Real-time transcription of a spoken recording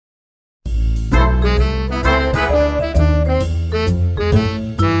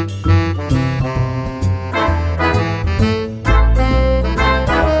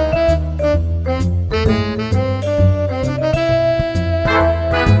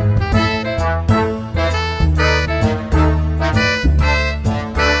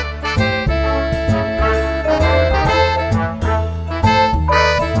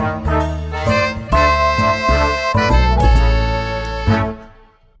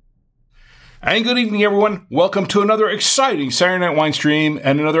And good evening, everyone. Welcome to another exciting Saturday Night Wine Stream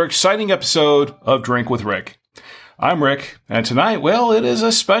and another exciting episode of Drink with Rick. I'm Rick, and tonight, well, it is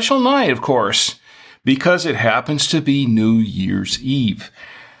a special night, of course, because it happens to be New Year's Eve.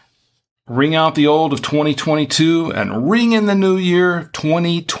 Ring out the old of 2022 and ring in the new year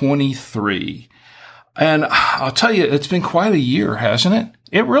 2023. And I'll tell you, it's been quite a year, hasn't it?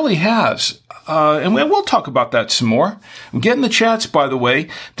 It really has. And we'll talk about that some more. Get in the chats, by the way,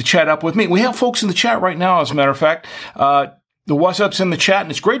 to chat up with me. We have folks in the chat right now, as a matter of fact. The What's Up's in the chat,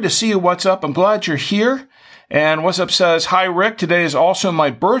 and it's great to see you, What's Up. I'm glad you're here. And What's Up says, hi, Rick. Today is also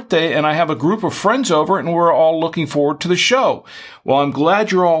my birthday, and I have a group of friends over, and we're all looking forward to the show. Well, I'm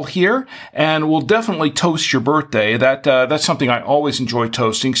glad you're all here, and we'll definitely toast your birthday. That's something I always enjoy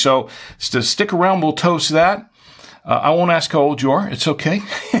toasting. So stick around. We'll toast that. I won't ask how old you are. It's okay.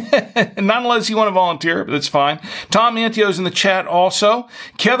 Not unless you want to volunteer, but that's fine. Tom Antio's in the chat also.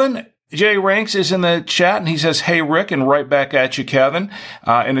 Kevin J. Ranks is in the chat, and he says, hey, Rick, and right back at you, Kevin.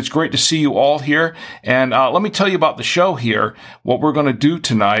 And it's great to see you all here. And let me tell you about the show here, what we're going to do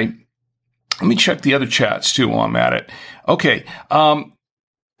tonight. Let me check the other chats, too, while I'm at it. Okay. I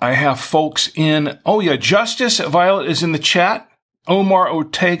have folks in. Oh, yeah, Justice Violet is in the chat. Omar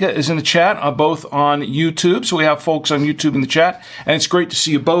Ortega is in the chat, both on YouTube. So we have folks on YouTube in the chat, and it's great to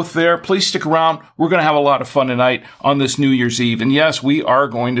see you both there. Please stick around. We're going to have a lot of fun tonight on this New Year's Eve. And yes, we are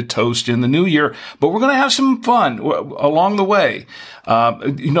going to toast in the new year, but we're going to have some fun along the way.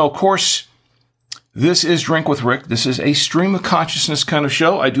 Of course, this is Drink with Rick. This is a stream of consciousness kind of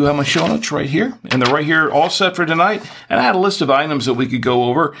show. I do have my show notes right here, and they're right here all set for tonight. And I had a list of items that we could go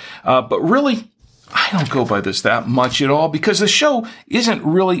over, but really, I don't go by this that much at all because the show isn't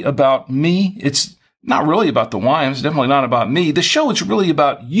really about me. It's not really about the wine. It's definitely not about me. The show is really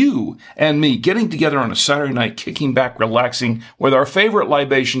about you and me getting together on a Saturday night, kicking back, relaxing with our favorite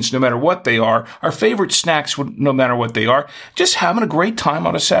libations, no matter what they are, our favorite snacks, no matter what they are, just having a great time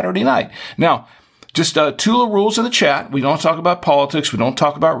on a Saturday night. Now, just two little rules in the chat. We don't talk about politics. We don't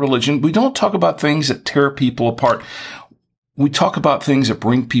talk about religion. We don't talk about things that tear people apart. We talk about things that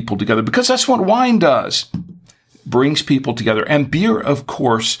bring people together because that's what wine does. Brings people together. And beer, of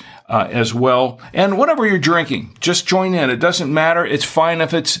course, as well. And whatever you're drinking, just join in. It doesn't matter. It's fine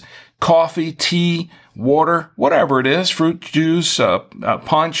if it's coffee, tea, water, whatever it is, fruit juice,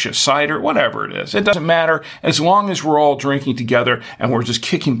 punch, cider, whatever it is. It doesn't matter as long as we're all drinking together and we're just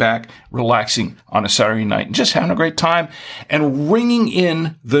kicking back, relaxing on a Saturday night and just having a great time and ringing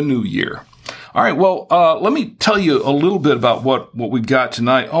in the new year. All right, well, let me tell you a little bit about what we've got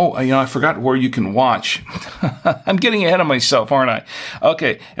tonight. Oh, I forgot where you can watch. I'm getting ahead of myself, aren't I?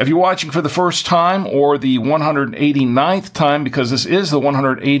 Okay, if you're watching for the first time or the 189th time, because this is the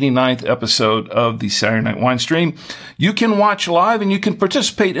 189th episode of the Saturday Night Wine Stream, you can watch live and you can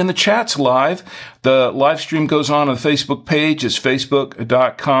participate in the chats live. The live stream goes on the Facebook page. It's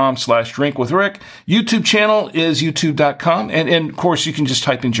facebook.com/drinkwithrick. YouTube channel is youtube.com. And of course, you can just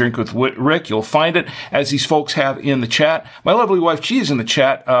type in Drink with Rick. You'll find it, as these folks have in the chat. My lovely wife, she is in the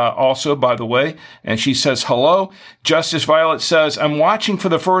chat also, by the way, and she says hello. Justice Violet says, I'm watching for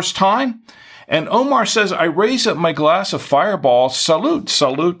the first time. And Omar says, I raise up my glass of Fireball. Salute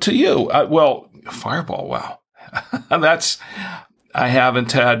to you. Fireball, wow. I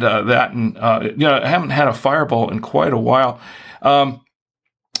haven't had that, and I haven't had a Fireball in quite a while.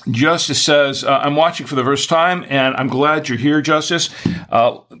 Justice says, I'm watching for the first time, and I'm glad you're here, Justice.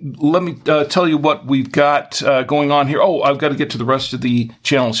 Let me tell you what we've got going on here. Oh, I've got to get to the rest of the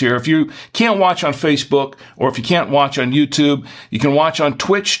channels here. If you can't watch on Facebook, or if you can't watch on YouTube, you can watch on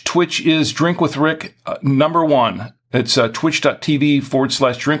Twitch. Twitch is Drink with Rick, number 1. It's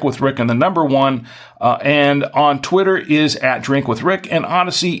twitch.tv/drinkwithrick and the number 1. And on Twitter is @drinkwithrick, and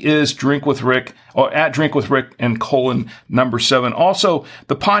Odyssey is @drinkwithrick and @7. Also,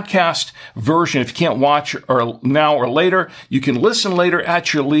 the podcast version, if you can't watch now or later, you can listen later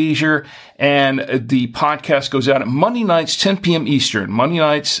at your leisure. And the podcast goes out at Monday nights, 10 p.m. Eastern. Monday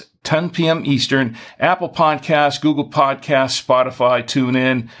nights, 10 p.m. Eastern, Apple Podcasts, Google Podcasts, Spotify,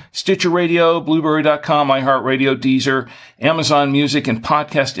 TuneIn, Stitcher Radio, Blueberry.com, iHeartRadio, Deezer, Amazon Music, and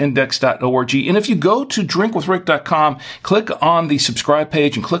PodcastIndex.org. And if you go to drinkwithrick.com, click on the subscribe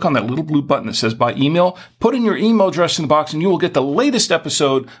page and click on that little blue button that says by email, put in your email address in the box, and you will get the latest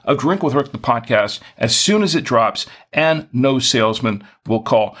episode of Drink with Rick, the podcast, as soon as it drops, and no salesman will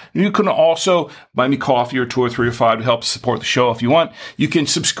call. You can also buy me coffee or 2 or 3 or 5 to help support the show if you want. You can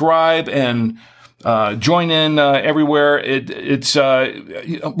subscribe and Join in everywhere.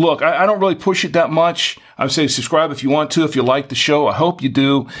 Look, I don't really push it that much. I would say subscribe if you want to, if you like the show. I hope you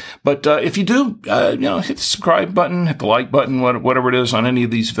do. But if you do, hit the subscribe button, hit the like button, whatever it is on any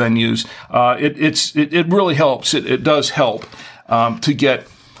of these venues. It really helps. It does help to get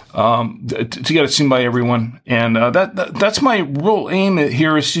it seen by everyone. And that's my real aim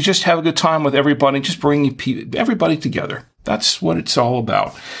here, is to just have a good time with everybody, just bring everybody together. That's what it's all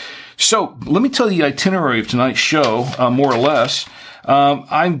about. So let me tell you the itinerary of tonight's show, more or less.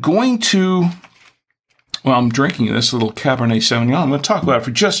 I'm drinking this little Cabernet Sauvignon. I'm going to talk about it for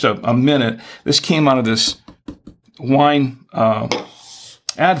just a minute. This came out of this wine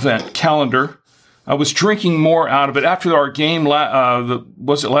advent calendar. I was drinking more out of it after our game.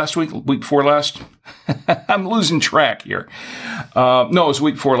 Was it last week? Week before last? I'm losing track here. No, it was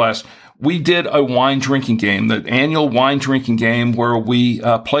week before last. We did a wine drinking game, the annual wine drinking game, where we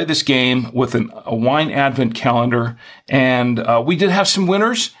play this game with a wine advent calendar. And we did have some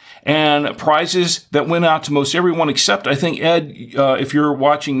winners and prizes that went out to most everyone, except, I think, Ed, if you're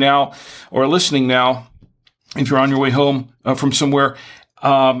watching now or listening now, if you're on your way home from somewhere,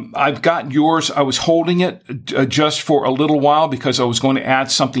 I've got yours. I was holding it just for a little while because I was going to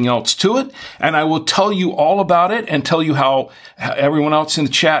add something else to it. And I will tell you all about it and tell you how everyone else in the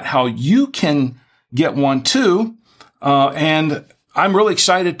chat, how you can get one too. And I'm really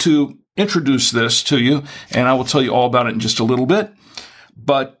excited to introduce this to you, and I will tell you all about it in just a little bit.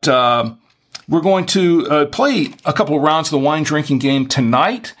 But we're going to play a couple of rounds of the wine drinking game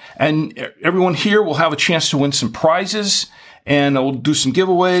tonight, and everyone here will have a chance to win some prizes. And we'll do some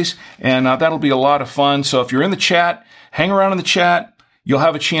giveaways, and that'll be a lot of fun. So if you're in the chat, hang around in the chat. You'll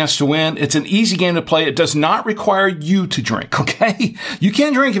have a chance to win. It's an easy game to play. It does not require you to drink, okay? You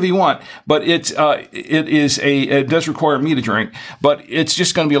can drink if you want, but it does require me to drink. But it's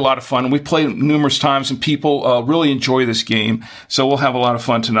just going to be a lot of fun. And we've played it numerous times, and people really enjoy this game. So we'll have a lot of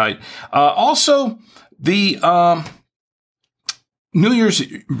fun tonight. Also, the New Year's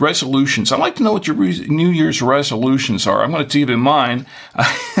resolutions. I'd like to know what your New Year's resolutions are. I'm going to keep in mind,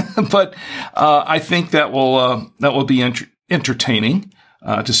 but I think that will be entertaining,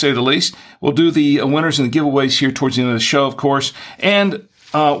 to say the least. We'll do the winners and the giveaways here towards the end of the show, of course, and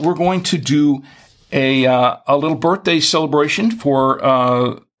we're going to do a little birthday celebration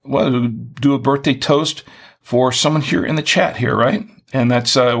for do a birthday toast for someone here in the chat here, right? And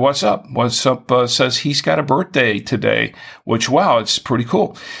that's What's Up. What's Up says he's got a birthday today, which, wow, it's pretty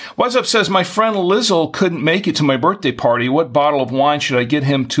cool. What's Up says, my friend Lizzle couldn't make it to my birthday party. What bottle of wine should I get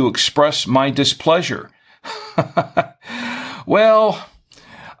him to express my displeasure? Well,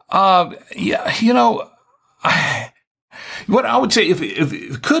 yeah, what I would say, if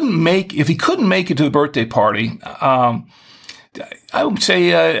he couldn't make it to the birthday party, I would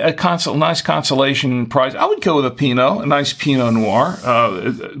say a nice consolation prize. I would go with a nice Pinot Noir.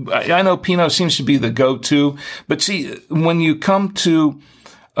 I know Pinot seems to be the go-to, but see, when you come to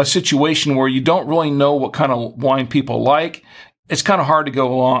a situation where you don't really know what kind of wine people like, it's kind of hard to go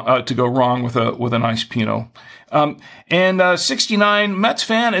wrong with a nice Pinot. And 69 Mets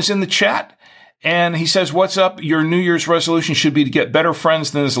fan is in the chat. And he says, what's up? Your New Year's resolution should be to get better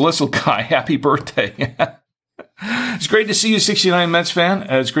friends than this Lizzle guy. Happy birthday. It's great to see you, 69 Mets fan.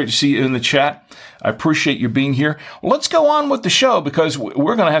 It's great to see you in the chat. I appreciate you being here. Well, let's go on with the show, because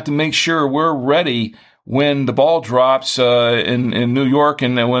we're going to have to make sure we're ready when the ball drops in New York,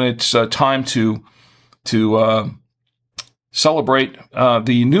 and when it's time to celebrate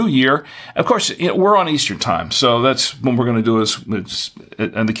the new year. Of course, we're on Eastern time, so that's when we're going to do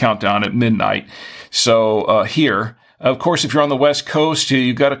and the countdown at midnight. So here. Of course, if you're on the West Coast,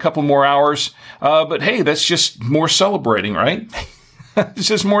 you've got a couple more hours. But hey, that's just more celebrating, right? It's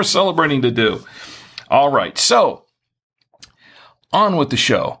just more celebrating to do. All right. So on with the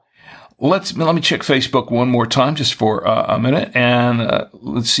show. Let me check Facebook one more time just for a minute. And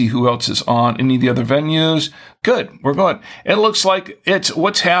let's see who else is on any of the other venues. Good. We're going. It looks like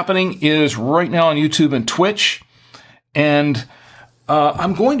what's happening is right now on YouTube and Twitch. And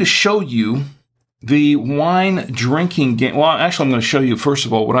I'm going to show you the wine drinking game. Well, actually, I'm going to show you, first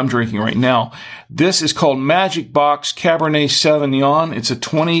of all, what I'm drinking right now. This is called Magic Box Cabernet Sauvignon. It's a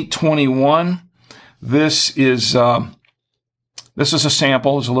 2021. This is a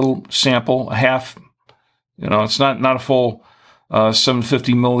sample. It's a little sample, a half. It's not a full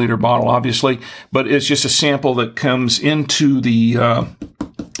 750 milliliter bottle, obviously, but it's just a sample that comes into the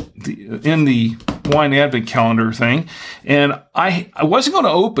wine advent calendar thing. And I wasn't going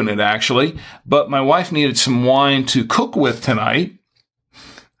to open it, actually, but my wife needed some wine to cook with tonight.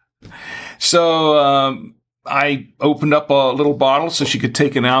 So I opened up a little bottle so she could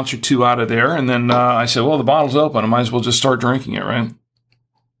take an ounce or two out of there. And then I said, well, the bottle's open. I might as well just start drinking it, right?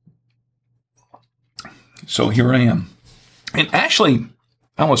 So here I am. And actually,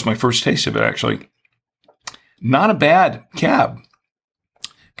 that was my first taste of it, actually. Not a bad cab.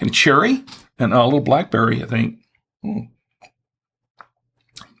 Kind of cherry and a little blackberry, I think.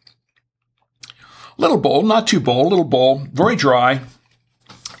 Little bold, not too bold, little bold, very dry.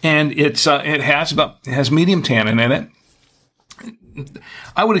 And it has medium tannin in it.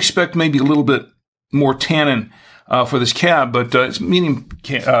 I would expect maybe a little bit more tannin for this cab, but it's medium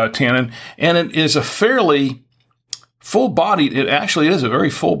tannin, and it is a fairly full-bodied. It actually is a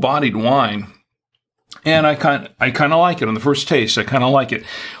very full-bodied wine, and I kind of like it on the first taste. I kind of like it.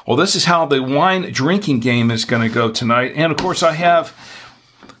 Well, this is how the wine drinking game is going to go tonight, and of course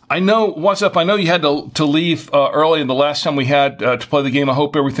I know what's up. I know you had to leave early, and the last time we had to play the game. I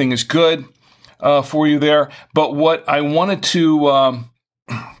hope everything is good for you there. But what I wanted to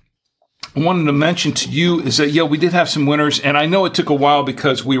mention to you is that we did have some winners, and I know it took a while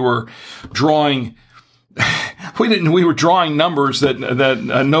because we were drawing. We were drawing numbers that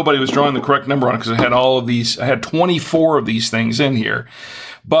nobody was drawing the correct number on because I had all of these. I had 24 of these things in here,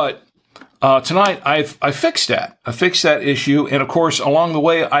 but. Tonight, I fixed that. I fixed that issue. And of course, along the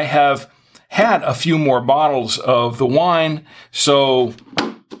way, I have had a few more bottles of the wine. So,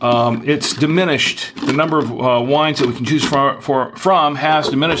 it's diminished. The number of wines that we can choose from has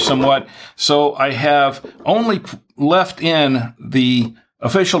diminished somewhat. So I have only left in the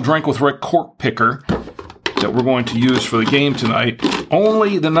official Drink with Rick cork picker that we're going to use for the game tonight.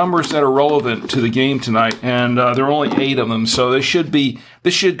 Only the numbers that are relevant to the game tonight, and there are only 8 of them, so this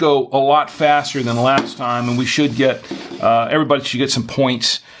should go a lot faster than last time, and we should get everybody should get some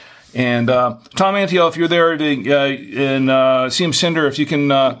points. And Tom Antiel, if you're there in CM Cinder, if you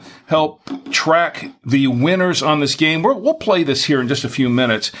can help track the winners on this game, we'll play this here in just a few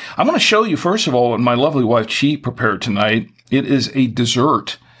minutes. I'm going to show you first of all what my lovely wife she prepared tonight. It is a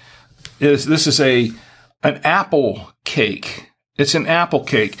dessert. This is an apple cake. It's an apple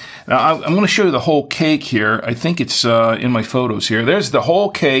cake. Now, I'm going to show you the whole cake here. I think it's in my photos here. There's the whole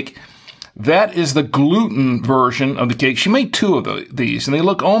cake. That is the gluten version of the cake. She made 2 of these, and they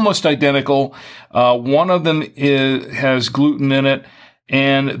look almost identical. One of them has gluten in it,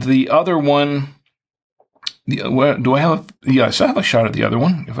 and the other one, do I have? Yes, I have a shot of the other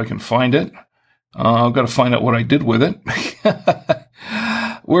one, if I can find it. I've got to find out what I did with it.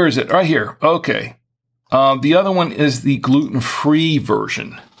 Where is it? Right here. Okay. The other one is the gluten-free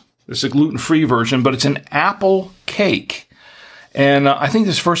version. It's a gluten-free version, but it's an apple cake. And I think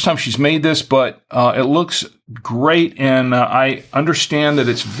this is the first time she's made this, but it looks great, and I understand that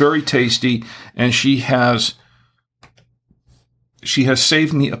it's very tasty, and she has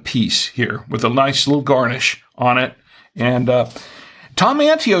saved me a piece here with a nice little garnish on it. And Tom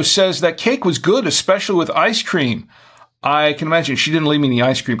Antio says that cake was good, especially with ice cream. I can imagine she didn't leave me any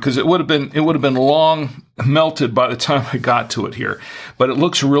ice cream because it would have been long melted by the time I got to it here. But it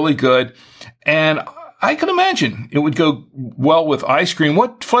looks really good, and I can imagine it would go well with ice cream.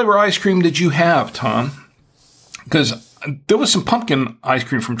 What flavor ice cream did you have, Tom? Because there was some pumpkin ice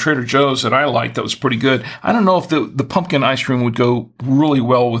cream from Trader Joe's that I liked that was pretty good. I don't know if the pumpkin ice cream would go really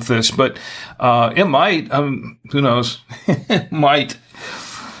well with this, but it might. Who knows? It might.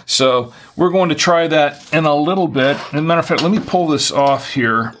 So we're going to try that in a little bit. As a matter of fact, let me pull this off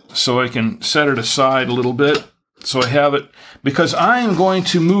here so I can set it aside a little bit so I have it, because I am going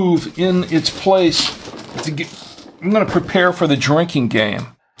to move in its place. I'm going to prepare for the drinking game,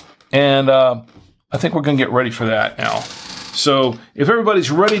 and I think we're going to get ready for that now. So if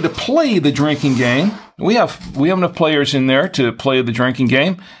everybody's ready to play the drinking game, we have enough players in there to play the drinking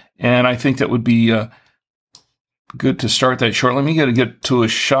game, and I think that would be good to start that short. Let me get to a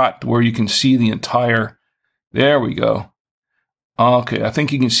shot where you can see the entire. There we go. Okay, I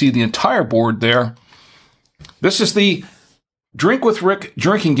think you can see the entire board there. This is the Drink with Rick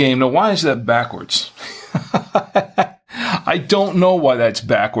drinking game. Now, why is that backwards? I don't know why that's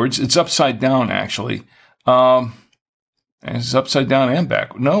backwards. It's upside down, actually. It's upside down and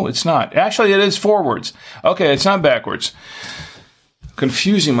backward. No, it's not. Actually, it is forwards. Okay, it's not backwards.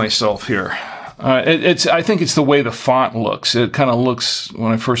 Confusing myself here. I think it's the way the font looks. It kind of looks,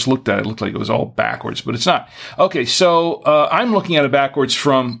 when I first looked at it, it looked like it was all backwards, but it's not. Okay, so I'm looking at it backwards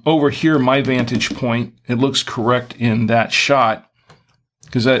from over here, my vantage point. It looks correct in that shot,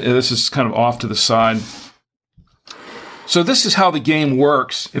 because this is kind of off to the side. So this is how the game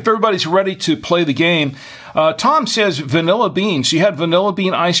works. If everybody's ready to play the game, Tom says vanilla beans. You had vanilla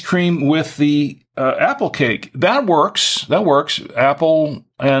bean ice cream with the apple cake. That works. Apple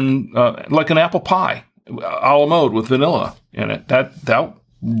and like an apple pie. a la mode with vanilla in it. That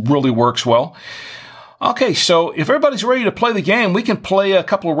really works well. Okay, so if everybody's ready to play the game, we can play a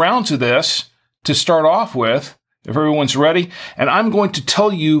couple of rounds of this to start off with, if everyone's ready. And I'm going to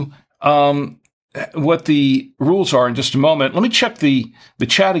tell you what the rules are in just a moment. Let me check the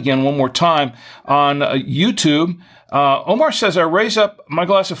chat again one more time on YouTube. Omar says, I raise up my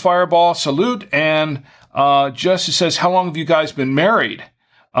glass of Fireball, salute, and Justice says, how long have you guys been married?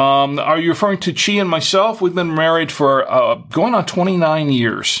 Are you referring to Chi and myself? We've been married for going on 29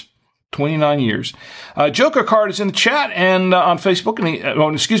 years. 29 years. Joker Card is in the chat and on Facebook.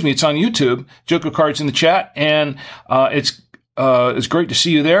 It's on YouTube. Joker Card's in the chat, and it's great to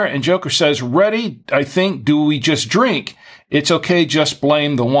see you there. And Joker says, ready, I think, do we just drink? It's okay, just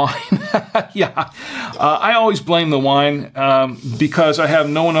blame the wine. Yeah, I always blame the wine because I have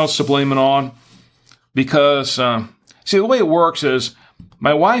no one else to blame it on. Because, see, the way it works is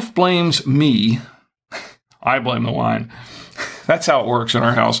my wife blames me. I blame the wine. That's how it works in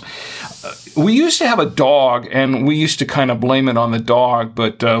our house. We used to have a dog, and we used to kind of blame it on the dog,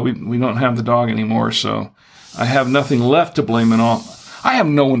 but we don't have the dog anymore, so I have nothing left to blame it on. I have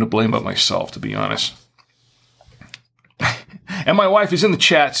no one to blame but myself, to be honest. And my wife is in the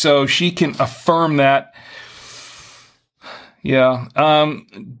chat, so she can affirm that. Yeah.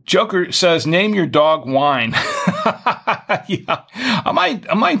 Joker says, name your dog Wine. Yeah. I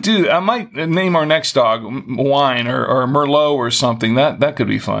might name our next dog Wine or Merlot or something. That could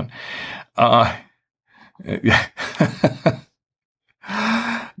be fun.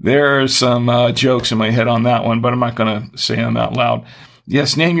 There are some jokes in my head on that one, but I'm not going to say them out loud.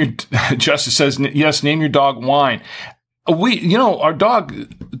 Yes, Justice says, yes, name your dog Wine. Our dog,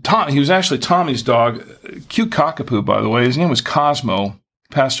 Tom, he was actually Tommy's dog, cute cockapoo, by the way. His name was Cosmo,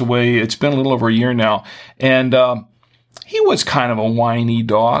 passed away. It's been a little over a year now. And he was kind of a whiny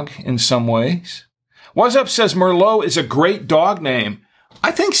dog in some ways. What's Up says Merlot is a great dog name.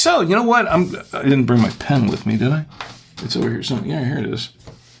 I think so. You know what? I didn't bring my pen with me, did I? It's over here. Yeah, here it is.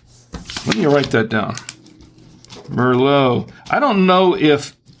 Let me write that down. Merlot. I don't know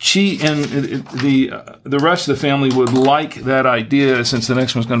if Chi and the rest of the family would like that idea, since the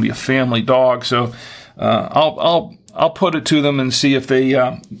next one's going to be a family dog. So I'll put it to them and see if they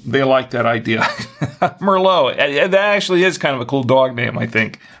like that idea. Merlot. That actually is kind of a cool dog name, I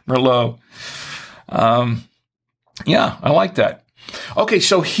think. Merlot. Yeah, I like that. Okay,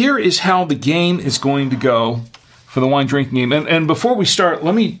 so here is how the game is going to go for the wine drinking game. And before we start,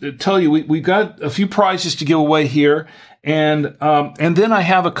 let me tell you, we've got a few prizes to give away here. And then I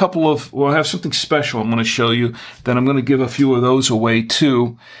have I have something special I'm going to show you. Then I'm going to give a few of those away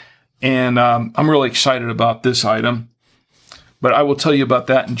too. And I'm really excited about this item. But I will tell you about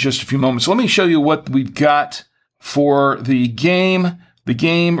that in just a few moments. So let me show you what we've got for the game. The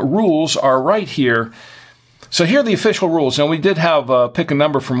game rules are right here. So here are the official rules. Now, we did have pick a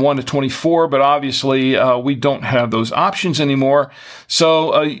number from 1 to 24, but obviously we don't have those options anymore.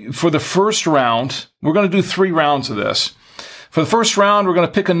 So for the first round, we're going to do 3 rounds of this. For the first round, we're going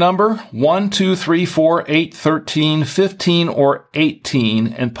to pick a number, 1, 2, 3, 4, 8, 13, 15, or 18,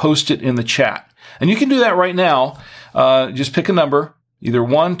 and post it in the chat. And you can do that right now. Just pick a number, either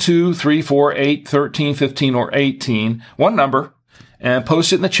 1, 2, 3, 4, 8, 13, 15, or 18, one number, and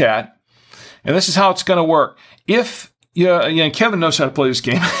post it in the chat. And this is how it's going to work. If Kevin knows how to play this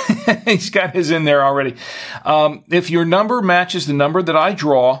game. He's got his in there already. If your number matches the number that I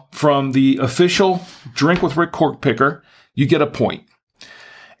draw from the official Drink with Rick cork picker, you get a point.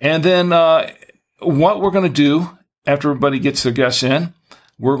 And then what we're going to do after everybody gets their guess in,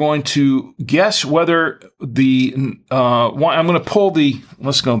 we're going to guess whether I'm going to pull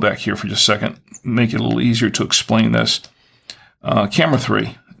let's go back here for just a second, make it a little easier to explain this. Camera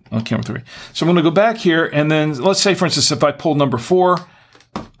 3. On camera 3. So I'm going to go back here, and then let's say, for instance, if I pull number 4,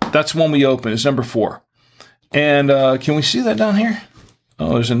 that's one we open. It's number 4. And can we see that down here?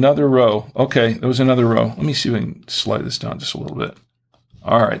 Oh, there's another row. Okay, there was another row. Let me see if we can slide this down just a little bit.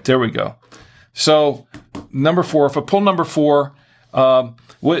 All right, there we go. So number 4, if I pull number 4,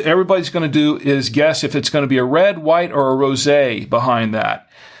 what everybody's going to do is guess if it's going to be a red, white, or a rosé behind that.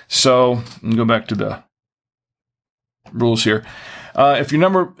 So let me go back to the rules here. If your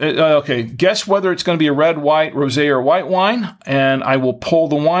number, guess whether it's going to be a red, white, rosé, or white wine, and I will pull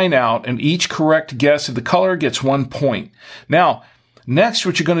the wine out, and each correct guess of the color gets 1 point. Now, next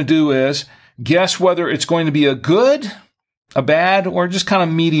what you're going to do is guess whether it's going to be a good, a bad, or just kind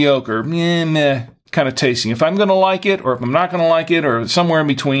of mediocre, kind of tasting. If I'm going to like it, or if I'm not going to like it, or somewhere in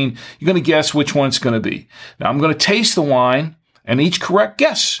between, you're going to guess which one it's going to be. Now, I'm going to taste the wine, and each correct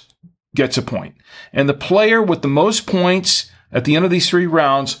guess gets a point. And the player with the most points at the end of these 3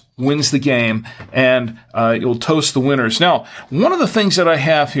 rounds wins the game, and you'll toast the winners. Now, one of the things that I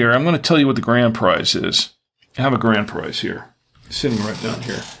have here, I'm going to tell you what the grand prize is. I have a grand prize here, sitting right down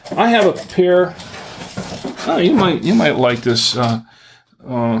here. I have a pair. Oh, you might like this,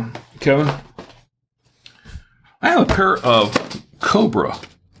 Kevin. I have a pair of Cobra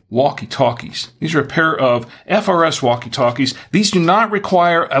walkie-talkies. These are a pair of FRS walkie-talkies. These do not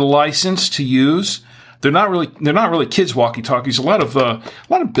require a license to use. They're not really kids walkie-talkies. A lot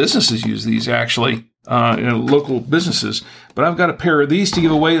of businesses use these, actually, local businesses. But I've got a pair of these to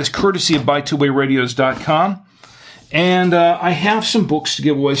give away. That's courtesy of BuyTwoWayRadios.com. And I have some books to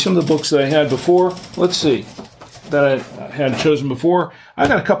give away. Some of the books that I had before. Let's see. That I had chosen before. I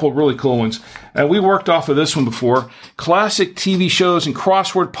got a couple of really cool ones. We worked off of this one before. Classic TV shows and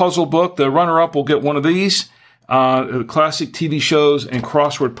crossword puzzle book. The runner-up will get one of these. The classic TV shows and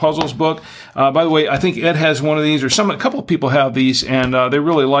crossword puzzles book. By the way, I think Ed has one of these, or a couple of people have these, and they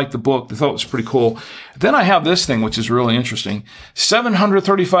really liked the book. They thought it was pretty cool. Then I have this thing, which is really interesting.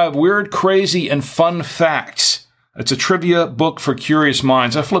 735 Weird, Crazy, and Fun Facts. It's a trivia book for curious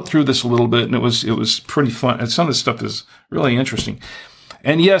minds. I flipped through this a little bit, and it was pretty fun. And some of this stuff is really interesting.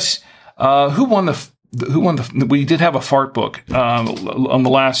 And yes, who won the? We did have a fart book on the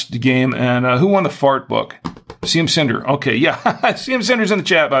last game, and who won the fart book? CM Cinder. Okay, yeah, CM Cinder's in the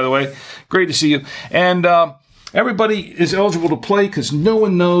chat, by the way. Great to see you. And everybody is eligible to play because no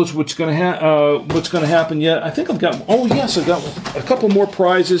one knows what's going to happen yet. I think I've got. Oh yes, I've got a couple more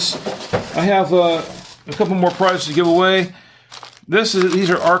prizes. I have a couple more prizes to give away. These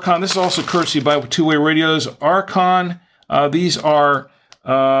are Archon. This is also courtesy by Two-Way Radios. Archon. These are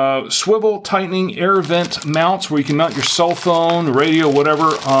swivel tightening air vent mounts where you can mount your cell phone, radio, whatever,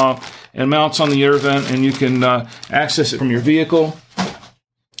 and mounts on the air vent, and you can access it from your vehicle.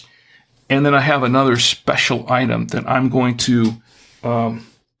 And then I have another special item that I'm going to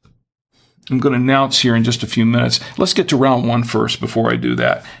announce here in just a few minutes. Let's get to round 1 first before I do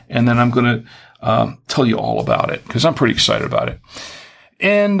that, and then I'm going to tell you all about it because I'm pretty excited about it.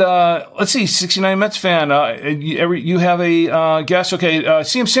 And let's see, 69 Mets fan. You have a guess? Okay,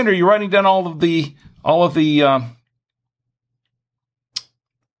 CM Cinder, you're writing down all of the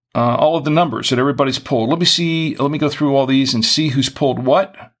numbers that everybody's pulled. Let me see. Let me go through all these and see who's pulled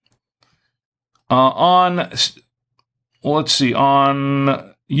what. Let's see.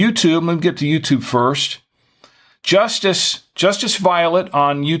 On YouTube, let me get to YouTube first. Justice Violet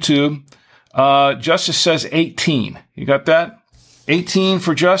on YouTube. Justice says 18. You got that? 18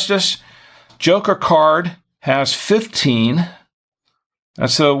 for Justice. Joker Card has 15.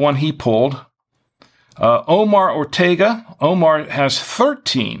 That's the one he pulled. Omar Ortega. Omar has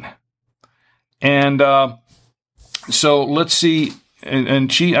 13. And so let's see. And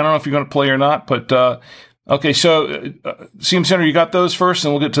Chi, I don't know if you're going to play or not, but okay. So CM Center, you got those first,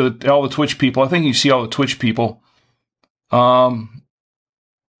 and we'll get to all the Twitch people. I think you see all the Twitch people.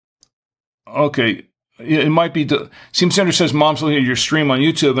 Okay. It might be. CM Center says Mom's looking at your stream on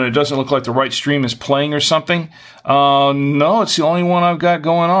YouTube, and it doesn't look like the right stream is playing or something. No, it's the only one I've got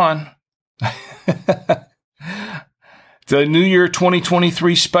going on. The New Year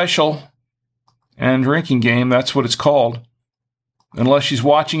 2023 special and drinking game, that's what it's called. Unless she's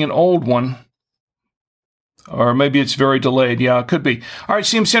watching an old one. Or maybe it's very delayed. Yeah, it could be. All right,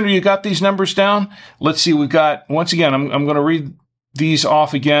 CM Center, you got these numbers down? Let's see. We've got, once again, I'm going to read these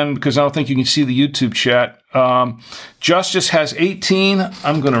off again because I don't think you can see the YouTube chat. Justice has 18.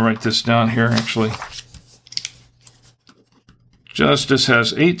 I'm going to write this down here, actually. Justice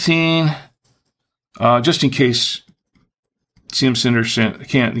has 18. Just in case CM Cinder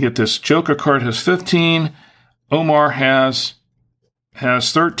can't get this. Joker Card has 15. Omar has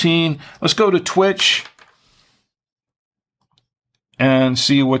 13. Let's go to Twitch and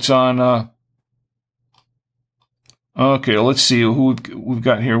see what's on. Okay, let's see who we've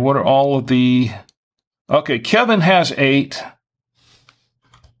got here. What are all of the... Okay, Kevin has 8.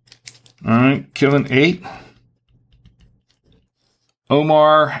 All right, Kevin, 8.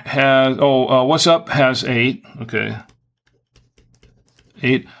 Omar has... What's Up has 8. Okay.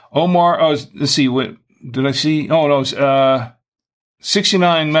 8. Omar... let's see. What did I see? Oh, no, it's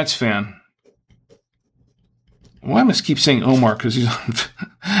 69 Mets fan. Why must I keep saying Omar? Because he's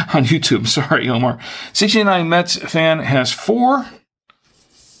on YouTube. Sorry, Omar. 69 Mets fan has 4.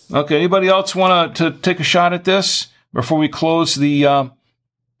 Okay, anybody else want to take a shot at this before we close the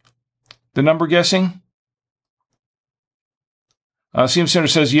number guessing? CM Center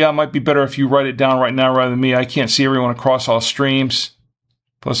says, yeah, it might be better if you write it down right now rather than me. I can't see everyone across all streams.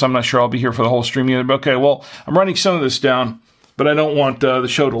 Plus, I'm not sure I'll be here for the whole stream either. But okay, well, I'm writing some of this down. But I don't want the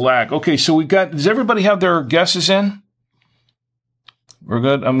show to lag. Okay, so we've got... Does everybody have their guesses in? We're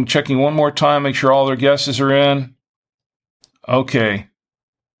good. I'm checking one more time, make sure all their guesses are in. Okay.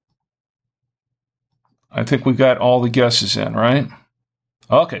 I think we got all the guesses in, right?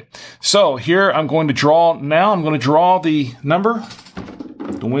 Okay. So here I'm going to draw now. I'm going to draw the number,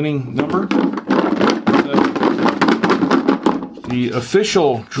 the winning number. The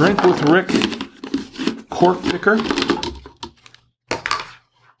official Drink with Rick cork picker.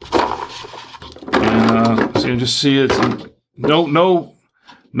 And so you just see it's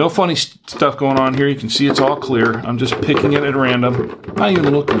no funny stuff going on here. You can see it's all clear. I'm just picking it at random, not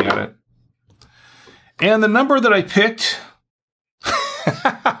even looking at it. And the number that I picked,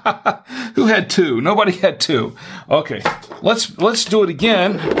 who had 2? Nobody had 2. Okay, let's do it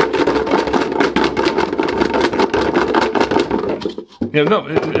again. Yeah, no.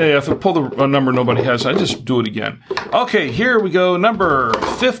 If I pull the number nobody has, I just do it again. Okay, here we go. Number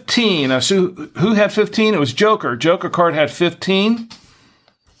 15. So who had 15? It was Joker. Joker card had 15.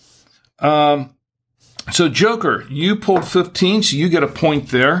 So Joker, you pulled 15, so you get a point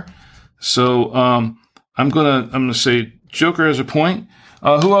there. So I'm gonna say Joker has a point.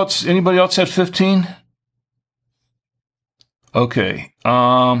 Who else? Anybody else had 15? Okay.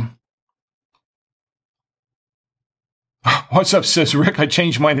 What's up, says Rick? I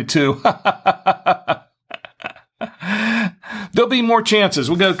changed mine to 2. There'll be more chances.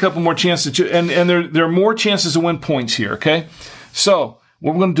 We'll get a couple more chances and there are more chances to win points here. Okay. So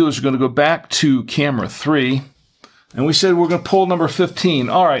what we're going to do is we're going to go back to camera 3, and we said we're going to pull number 15.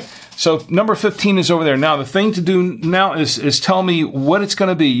 All right. So number 15 is over there. Now the thing to do now is tell me what it's going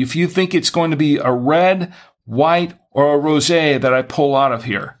to be. If you think it's going to be a red, white, or a rosé that I pull out of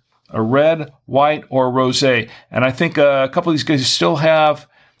here. A red, white, or rosé. And I think a couple of these guys still have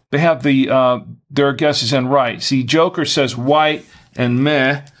their guesses in right. See, Joker says white and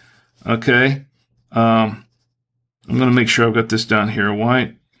meh. Okay. I'm going to make sure I've got this down here.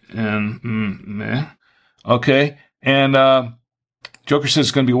 White and meh. Okay. And Joker says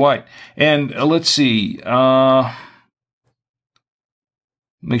it's going to be white. And let's see.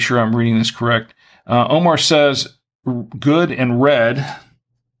 Make sure I'm reading this correct. Omar says good and red.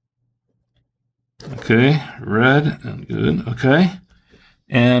 Okay, red and good. Okay.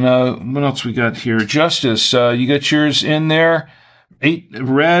 And what else we got here? Justice, you got yours in there. 8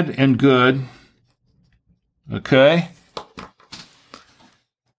 red and good. Okay.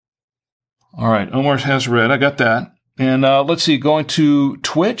 All right, Omar has red. I got that. And let's see, going to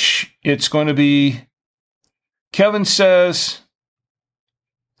Twitch, it's going to be Kevin says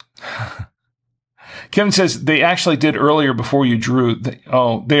they actually did earlier before you drew. They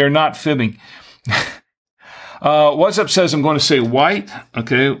are not fibbing. What's Up says I'm going to say white.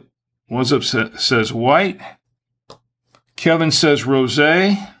 Okay. What's Up says white. Kevin says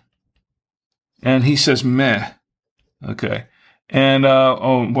rosé. And he says meh. Okay. And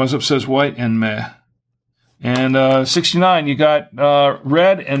What's Up says white and meh. And 69, you got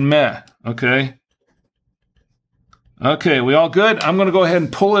red and meh. Okay. Okay, we all good? I'm going to go ahead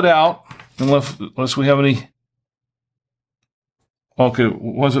and pull it out unless we have any. Okay,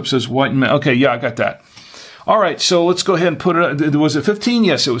 What's Up says white and meh. Okay, yeah, I got that. All right, so let's go ahead and put it. Was it 15?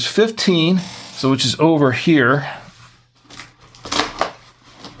 Yes, it was 15. So which is over here.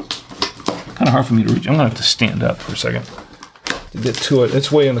 Kind of hard for me to reach. I'm going to have to stand up for a second to get to it.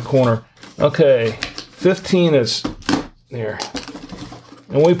 It's way in the corner. Okay, 15 is there.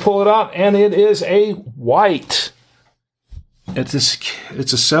 And we pull it out, and it is a white. It's a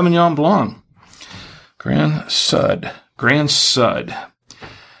Sauvignon Blanc. Grand Sud.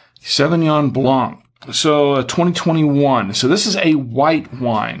 Sauvignon Blanc. So 2021. So this is a white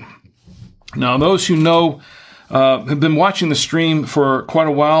wine. Now, those who know, have been watching the stream for quite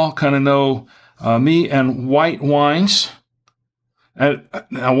a while, kind of know me and white wines.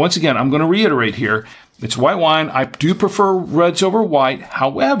 Now, once again, I'm going to reiterate here. It's white wine. I do prefer reds over white.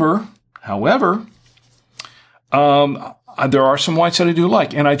 However, there are some whites that I do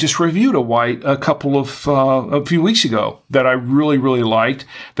like, and I just reviewed a white a few weeks ago that I really, really liked.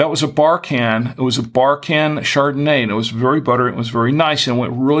 That was a Barcan. It was a Barcan Chardonnay, and it was very buttery. It was very nice, and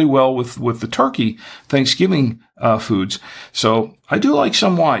went really well with the turkey Thanksgiving foods. So I do like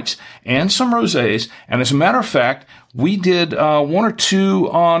some whites and some rosés. And as a matter of fact, we did one or two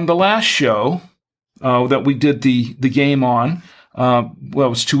on the last show that we did the game on. It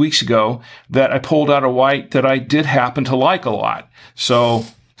was 2 weeks ago that I pulled out a white that I did happen to like a lot. So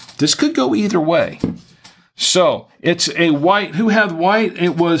this could go either way. So it's a white. Who had white?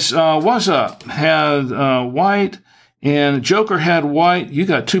 It was Up had white, and Joker had white. You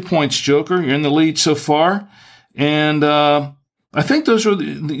got 2 points, Joker. You're in the lead so far. And I think those were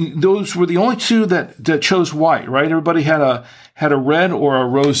the only two that chose white, right? Everybody had a red or a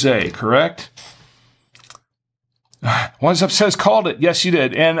rosé, correct? What's Up says, called it. Yes, you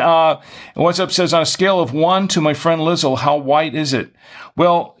did. And What's Up says, on a scale of 1 to my friend Lizzle, how white is it?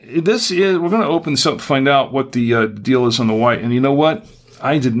 Well, we're going to open this up to find out what the deal is on the white. And you know what?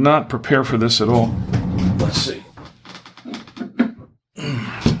 I did not prepare for this at all. Let's see.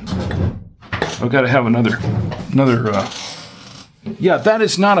 I've got to have another. Yeah, that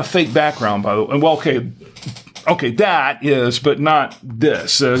is not a fake background, by the way. Well, okay, that is, but not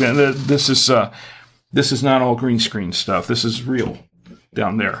this. This is not all green screen stuff. This is real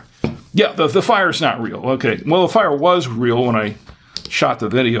down there. Yeah, the fire's not real. Okay, well, the fire was real when I shot the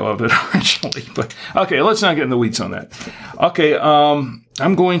video of it originally. But okay, let's not get in the weeds on that. Okay,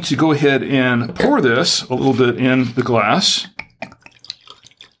 I'm going to go ahead and pour this a little bit in the glass.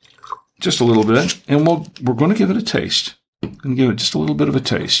 Just a little bit, and we're going to give it a taste. I'm going to give it just a little bit of a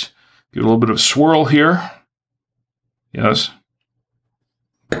taste. Give it a little bit of a swirl here. Yes.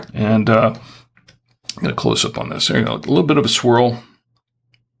 And I'm going to close up on this. There you go. A little bit of a swirl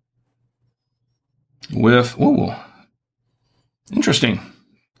with, ooh, interesting.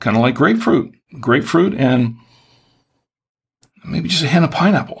 Kind of like grapefruit. Grapefruit and maybe just a hint of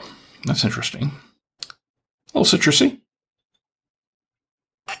pineapple. That's interesting. A little citrusy.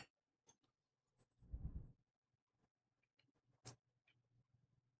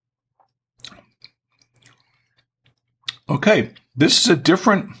 Okay, this is a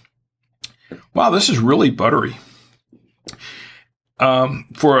different. Wow, this is really buttery.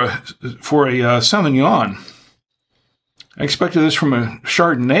 For a Sauvignon, I expected this from a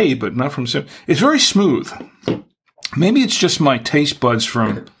Chardonnay, but not from. It's very smooth. Maybe it's just my taste buds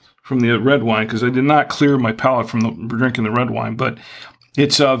from the red wine, because I did not clear my palate from drinking the red wine. But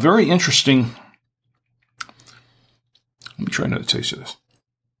it's very interesting. Let me try another taste of this.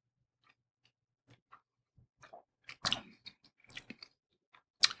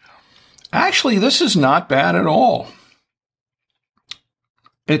 Actually, this is not bad at all.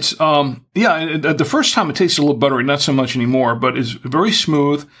 It's, the first time it tasted a little buttery, not so much anymore, but it's very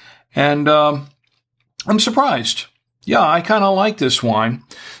smooth, and I'm surprised. Yeah, I kind of like this wine.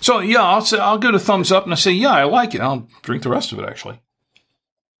 So, yeah, I'll give it a thumbs up, and I say, yeah, I like it. I'll drink the rest of it, actually.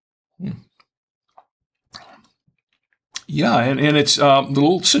 Yeah, and it's a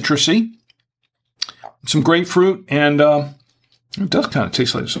little citrusy, some grapefruit, and it does kind of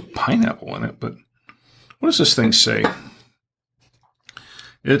taste like there's some pineapple in it, but what does this thing say?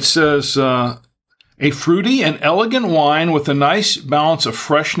 It says, a fruity and elegant wine with a nice balance of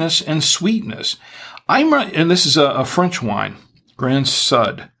freshness and sweetness. And this is a French wine, Grand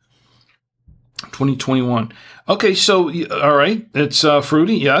Sud, 2021. Okay, so, all right, it's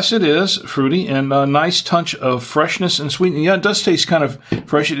fruity. Yes, it is fruity, and a nice touch of freshness and sweetness. Yeah, it does taste kind of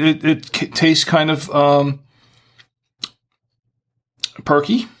fresh. It tastes kind of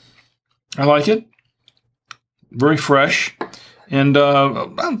perky. I like it. Very fresh. And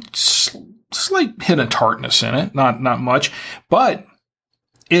slight hint of tartness in it. Not much. But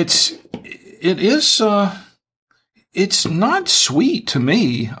it's not sweet to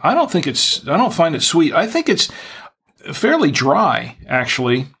me. I don't find it sweet. I think it's fairly dry,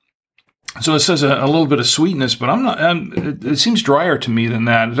 actually. So it says a little bit of sweetness, but it seems drier to me than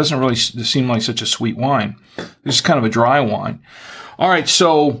that. It doesn't really seem like such a sweet wine. It's kind of a dry wine. All right,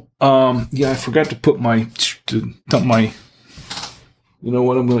 so I forgot to dump my. You know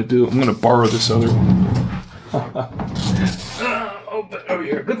what I'm going to do? I'm going to borrow this other one. Over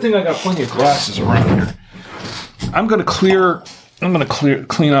here. Good thing I got plenty of glasses around here. I'm going to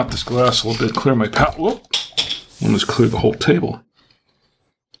clean up this glass a little bit. Clear my palate. Whoop. Almost clear the whole table.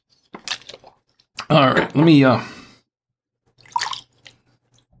 All right, let me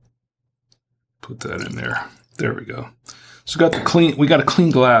put that in there. There we go. So we got a clean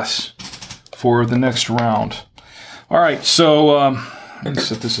glass for the next round. All right, so let me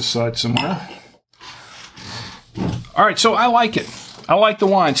set this aside somewhere. All right, so I like it. I like the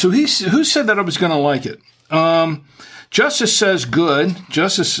wine. So who said that I was going to like it? Justice says good.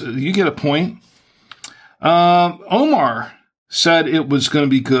 Justice, you get a point. Omar said it was going to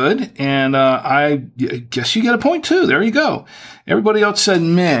be good, and I guess you get a point too. There you go. Everybody else said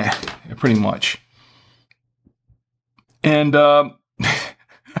meh, pretty much. And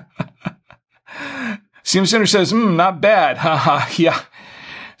Seam Center says, not bad. Haha, yeah.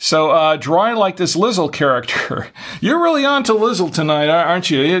 So, drawing like this Lizzle character. You're really on to Lizzle tonight,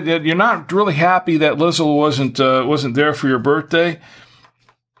 aren't you? You're not really happy that Lizzle wasn't there for your birthday?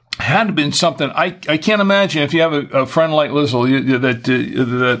 Had to have been something. I can't imagine if you have a friend like Lizzle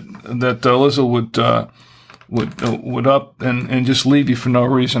that Lizzle would up and just leave you for no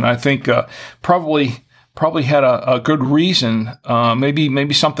reason. I think probably had a good reason.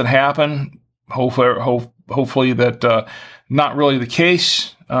 Maybe something happened. Hopefully that not really the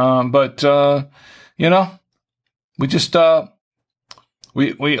case. But we just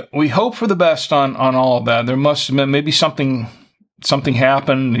we hope for the best on all of that. There must have been maybe something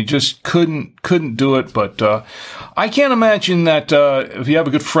happened. He just couldn't do it. But I can't imagine that if you have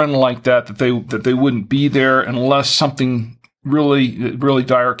a good friend like that they wouldn't be there unless something really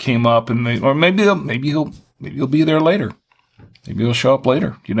dire came up, and maybe he'll be there later. Maybe he'll show up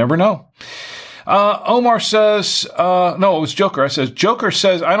later. You never know. Omar says, no, it was Joker. Joker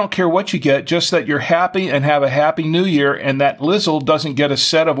says, I don't care what you get, just that you're happy and have a happy new year, and that Lizzle doesn't get a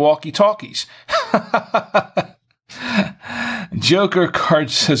set of walkie-talkies. Joker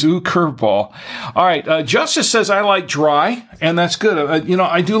card says, ooh, curveball. All right. Justice says, I like dry, and that's good.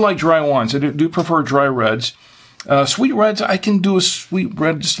 I do like dry wines. I do prefer dry reds. Sweet reds, I can do a sweet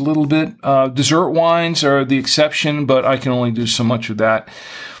red just a little bit. Dessert wines are the exception, but I can only do so much of that.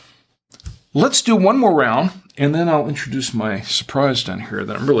 Let's do one more round, and then I'll introduce my surprise down here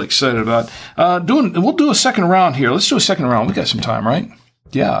that I'm really excited about. We'll do a second round here. Let's do a second round. We got some time, right?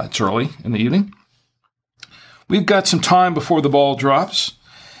 Yeah, it's early in the evening. We've got some time before the ball drops,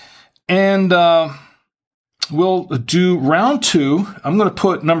 and we'll do round 2. I'm going to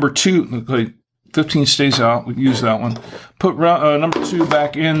put number 2. Okay, 15 stays out. We can use that one. Put number 2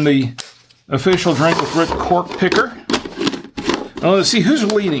 back in the official Drink with Rick cork picker. Now, let's see who's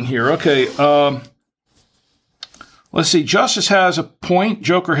leading here. Okay, let's see. Justice has a point.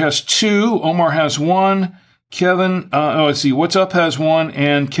 Joker has 2. Omar has 1. Kevin, let's see. What's Up has 1,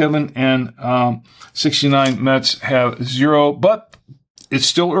 and Kevin and 69 Mets have 0. But it's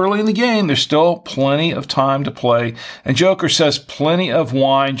still early in the game. There's still plenty of time to play. And Joker says plenty of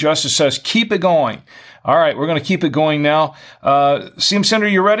wine. Justice says keep it going. All right, we're going to keep it going now. CM Sender,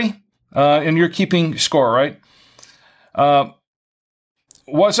 you ready? And you're keeping score, right?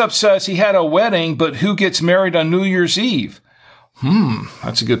 What's Up says he had a wedding, but who gets married on New Year's Eve?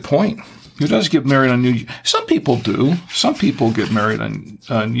 That's a good point. Who does get married on New Year's? Some people do. Some people get married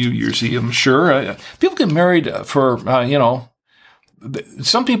on New Year's Eve, I'm sure. People get married for,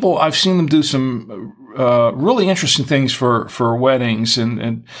 some people, I've seen them do some really interesting things for weddings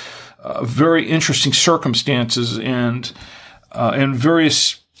and very interesting circumstances and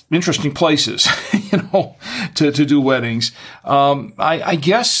various interesting places, to do weddings. I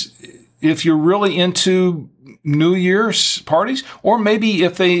guess if you're really into New Year's parties, or maybe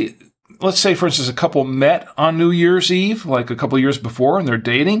if they, let's say, for instance, a couple met on New Year's Eve, like a couple years before, and they're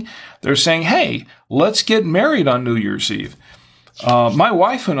dating, they're saying, hey, let's get married on New Year's Eve. My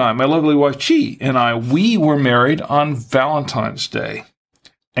wife and I, my lovely wife, Chi, and I, we were married on Valentine's Day,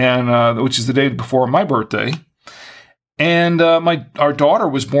 and which is the day before my birthday. And our daughter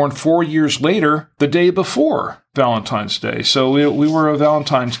was born 4 years later, the day before Valentine's Day. So we were a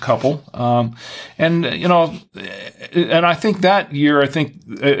Valentine's couple. And I think that year,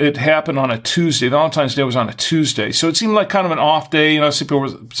 it happened on a Tuesday. Valentine's Day was on a Tuesday. So it seemed like kind of an off day.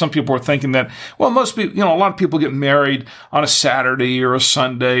 Some people were thinking that, well, most people, a lot of people get married on a Saturday or a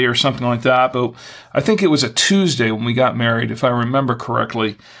Sunday or something like that. But I think it was a Tuesday when we got married, if I remember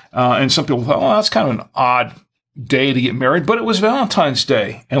correctly. And some people thought, well, that's kind of an odd day to get married, but it was Valentine's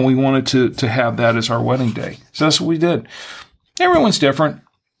Day, and we wanted to have that as our wedding day. So that's what we did. Everyone's different.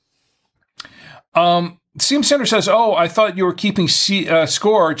 CM Center says, oh, I thought you were keeping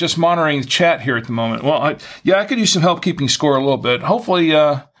score, just monitoring the chat here at the moment. Well, I could use some help keeping score a little bit. Hopefully,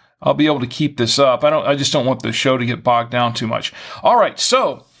 I'll be able to keep this up. I just don't want the show to get bogged down too much. All right,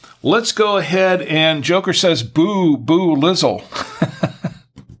 so let's go ahead, and Joker says, boo, Lizzle.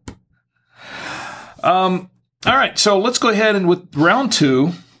 All right, so let's go ahead and with round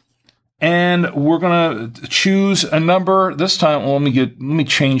 2, and we're going to choose a number. This time, let me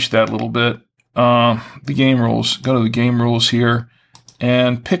change that a little bit. The game rules. Go to the game rules here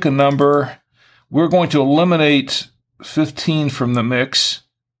and pick a number. We're going to eliminate 15 from the mix.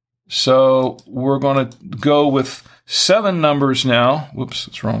 So we're going to go with 7 numbers now. Whoops,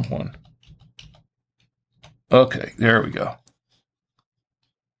 that's the wrong one. Okay, there we go.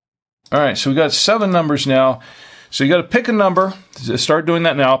 All right, so we got 7 numbers now. So you got to pick a number. Start doing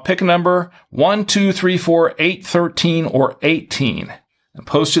that now. Pick a number 1, 2, 3, 4, 8, 13, or 18. And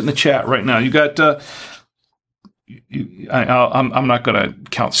post it in the chat right now. You got. I'm not going to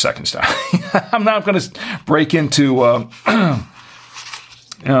count seconds down. I'm not going to break into a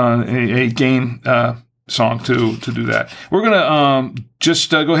game song to do that. We're going to just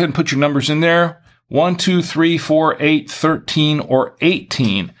go ahead and put your numbers in there. 1, 2, 3, 4, 8, 13, or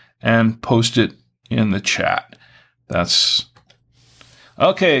 18. And post it in the chat. That's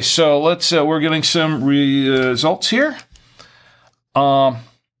okay. So let's. We're getting some results here. Omar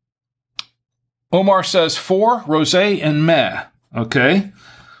says 4, rosé and meh. Okay,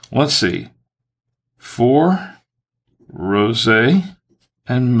 let's see. 4, rosé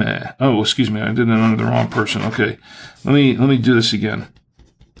and meh. Oh, excuse me, I did it under the wrong person. Okay, let me do this again.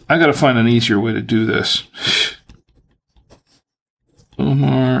 I got to find an easier way to do this.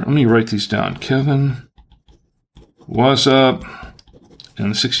 Omar, let me write these down. Kevin, what's up?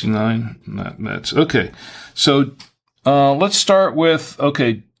 And 69, that's okay. So let's start with,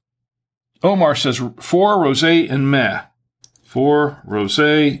 okay, Omar says 4, rosé and meh. 4,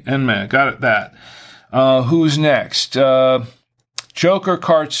 rosé and meh. Got it, that. Who's next? Joker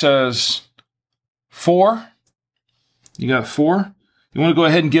Cart says 4. You got 4? You want to go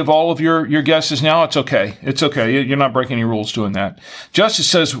ahead and give all of your guesses now? It's okay. It's okay. You're not breaking any rules doing that. Justice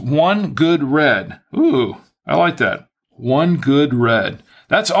says 1 good red. Ooh, I like that. 1 good red.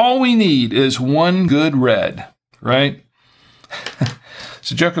 That's all we need is 1 good red, right?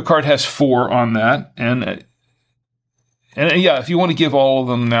 So Joker Card has 4 on that. And yeah, if you want to give all of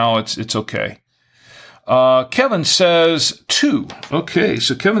them now, it's okay. Kevin says 2. Okay,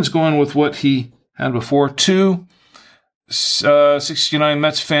 so Kevin's going with what he had before. 2. 69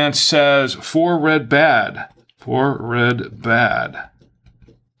 Mets fan says 4 red bad. 4 red bad.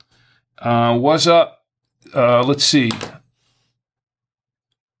 What's up? Let's see.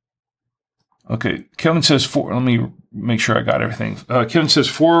 Okay, Kevin says 4. Let me make sure I got everything. Kevin says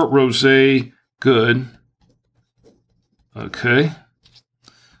 4 rosé good. Okay.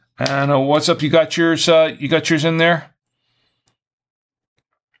 And what's up? You got yours? You got yours in there?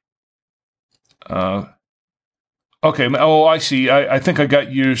 Okay. Oh, I see. I think I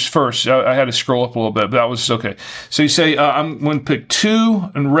got yours first. I had to scroll up a little bit, but that was okay. So you say, I'm going to pick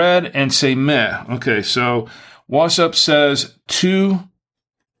 2 and red and say meh. Okay. So what's up says 2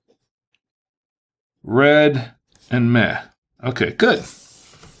 red and meh. Okay. Good.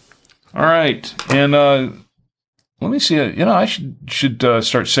 All right. And, let me see. I should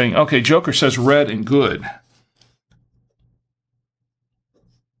start saying, okay, Joker says red and good.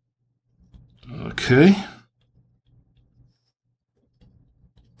 Okay.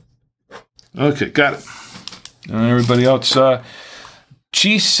 Okay, got it. And everybody else,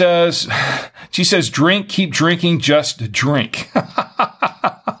 she says, drink, keep drinking, just drink.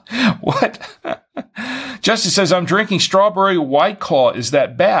 What? Justice says, I'm drinking strawberry White Claw. Is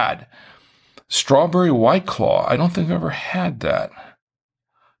that bad? Strawberry White Claw. I don't think I've ever had that.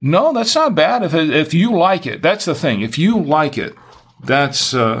 No, that's not bad if you like it. That's the thing. If you like it,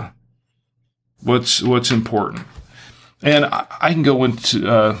 that's what's important. And I can go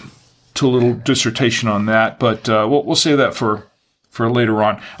into to a little dissertation on that, but we'll save that for later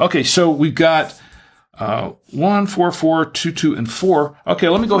on. Okay, so we've got 1, 4, 4, 2, 2, and 4. Okay,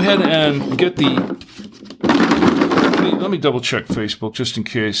 let me go ahead and get the. Let me double check Facebook just in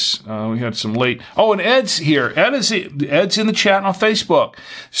case we had some late. Oh, and Ed's here. Ed's in the chat on Facebook.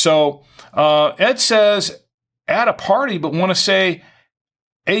 So Ed says at a party, but want to say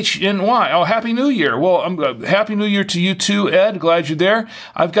HNY. Oh, Happy New Year. Well, Happy New Year to you too, Ed. Glad you're there.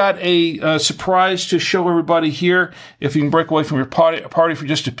 I've got a surprise to show everybody here. If you can break away from your party for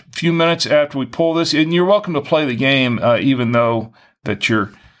just a few minutes after we pull this, and you're welcome to play the game, even though that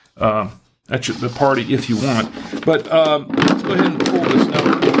you're at the party if you want. But let's go ahead and pull this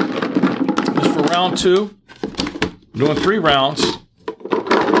now. This is for round 2. I'm doing 3 rounds. Okay,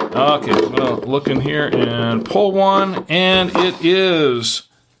 I'm going to look in here and pull one, and it is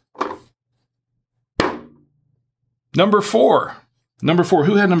number 4. Number 4.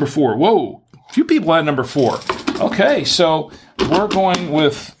 Who had number 4? Whoa, a few people had number 4. Okay, so we're going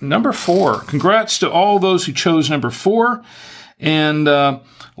with number 4. Congrats to all those who chose number 4. And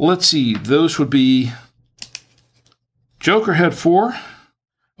let's see, those would be Joker had 4.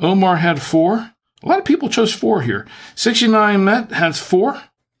 Omar had 4. A lot of people chose 4 here. 69 Met has 4.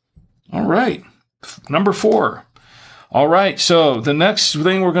 All right, number 4. All right, so the next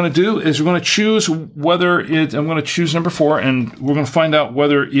thing we're going to do is we're going to choose I'm going to choose number 4, and we're going to find out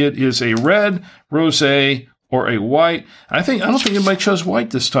whether it is a red, rosé, or a white. I don't think anybody chose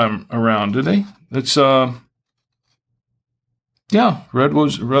white this time around, did they? It's yeah,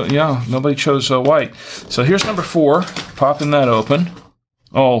 nobody chose white. So here's number 4. Popping that open.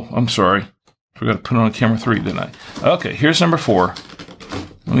 Oh, I'm sorry. Forgot to put it on camera 3, didn't I? Okay, here's number 4.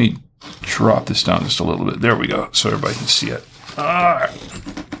 Let me drop this down just a little bit. There we go, so everybody can see it. All right.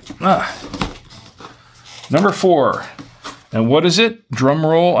 Number 4. And what is it? Drum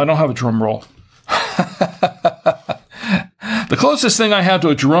roll. I don't have a drum roll. The closest thing I have to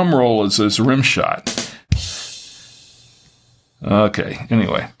a drum roll is this rim shot. Okay,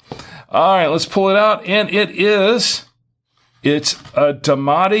 anyway. All right, let's pull it out. And it's a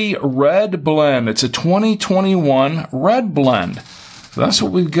Damati Red Blend. It's a 2021 Red Blend. That's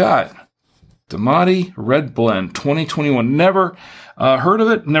what we've got. Damati Red Blend 2021. Never heard of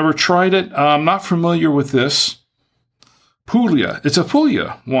it, never tried it. I'm not familiar with this. Puglia. It's a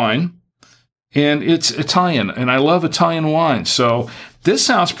Puglia wine, and it's Italian, and I love Italian wine. So this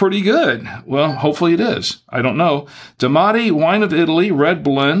sounds pretty good. Well, hopefully it is. I don't know. Damati Wine of Italy, Red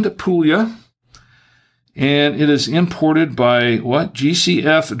Blend, Puglia. And it is imported by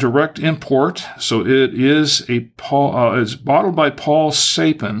GCF Direct Import. So it is it's bottled by Paul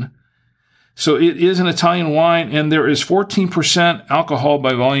Sapin. So it is an Italian wine, and there is 14% alcohol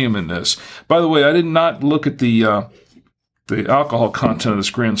by volume in this. By the way, I did not look at the alcohol content of this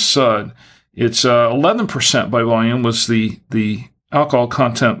Grand Sud. It's 11% by volume was the alcohol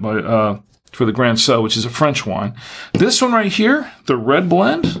content by for the Grand Sud, which is a French wine. This one right here, the Red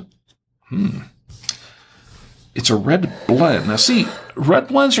Blend. It's a red blend. Now, see, red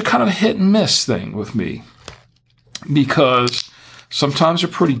blends are kind of a hit and miss thing with me because sometimes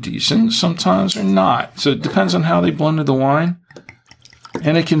they're pretty decent, sometimes they're not. So it depends on how they blended the wine.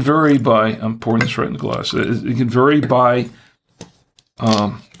 And it can vary by, I'm pouring this right in the glass, it can vary by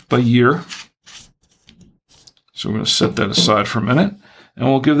year. So we're going to set that aside for a minute. And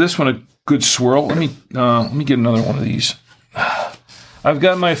we'll give this one a good swirl. Let me get another one of these. I've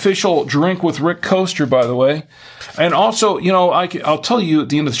got my official Drink with Rick coaster, by the way. And also, I'll tell you at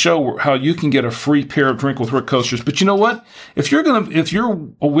the end of the show how you can get a free pair of Drink with Rick coasters. But you know what? If you're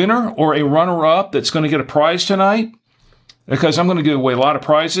a winner or a runner-up that's going to get a prize tonight, because I'm going to give away a lot of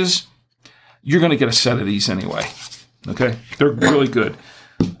prizes, you're going to get a set of these anyway. Okay? They're really good.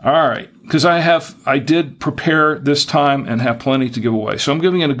 All right. Because I did prepare this time and have plenty to give away. So I'm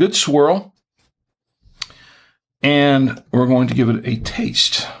giving it a good swirl. And we're going to give it a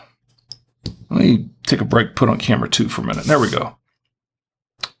taste. Let me take a break, put on camera 2 for a minute. There we go.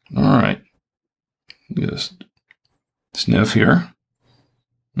 All right. Just sniff here.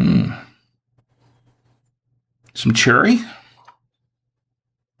 Some cherry.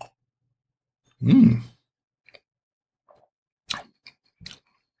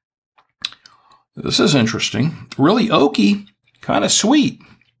 This is interesting. Really oaky, kind of sweet.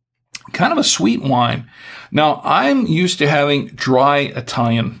 Kind of a sweet wine. Now, I'm used to having dry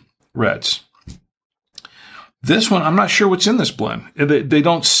Italian reds. This one, I'm not sure what's in this blend. They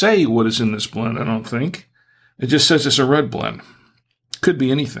don't say what is in this blend, I don't think. It just says it's a red blend. Could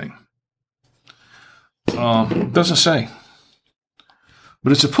be anything. Doesn't say.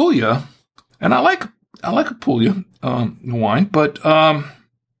 But it's a Puglia, and I like a Puglia wine, but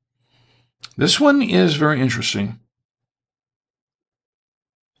this one is very interesting.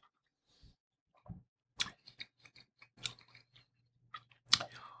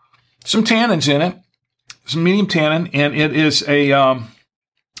 Some tannins in it, some medium tannin, and it is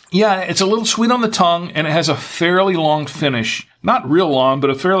it's a little sweet on the tongue, and it has a fairly long finish. Not real long, but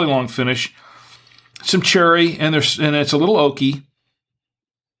a fairly long finish. Some cherry, and it's a little oaky.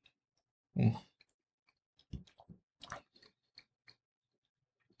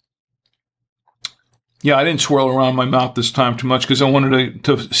 Yeah, I didn't swirl around my mouth this time too much because I wanted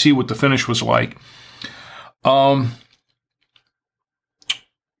to see what the finish was like.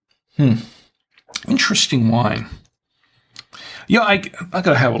 Interesting wine. Yeah, I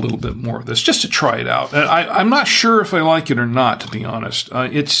gotta have a little bit more of this just to try it out. And I'm not sure if I like it or not, to be honest.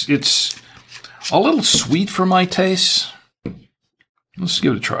 It's a little sweet for my taste. Let's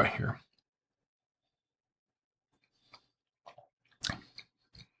give it a try here.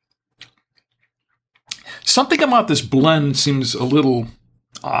 Something about this blend seems a little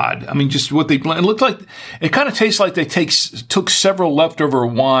odd. I mean, just what they blend. It looked like it kind of tastes like they took several leftover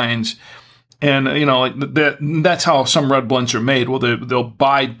wines, and that's how some red blends are made. Well, they'll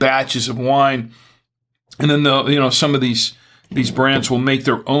buy batches of wine, and then some of these brands will make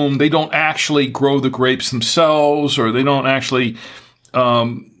their own. They don't actually grow the grapes themselves, or they don't actually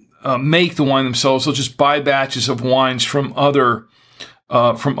make the wine themselves. They'll just buy batches of wines from other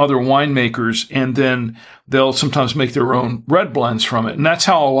winemakers, and then they'll sometimes make their own red blends from it. And that's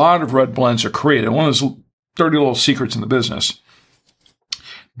how a lot of red blends are created. One of those dirty little secrets in the business.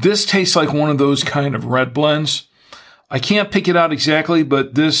 This tastes like one of those kind of red blends. I can't pick it out exactly,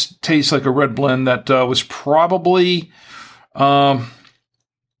 but this tastes like a red blend that was probably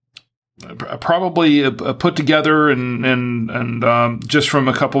put together and just from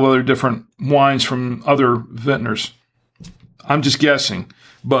a couple other different wines from other vintners. I'm just guessing,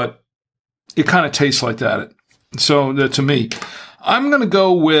 but it kind of tastes like that. So to me, I'm going to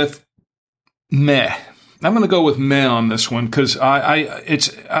go with meh. I'm going to go with meh on this one because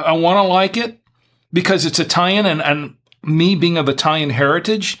I want to like it because it's Italian and me being of Italian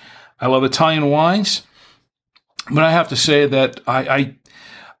heritage, I love Italian wines. But I have to say that I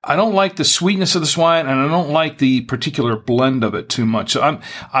don't like the sweetness of this wine, and I don't like the particular blend of it too much. So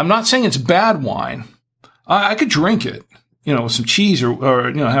I'm not saying it's bad wine. I could drink it, with some cheese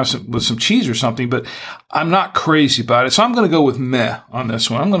or have with some cheese or something, but I'm not crazy about it. So I'm going to go with meh on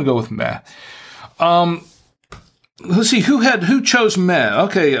this one. I'm going to go with meh. Let's see who chose meh.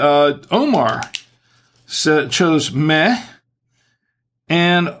 Okay, Omar chose meh,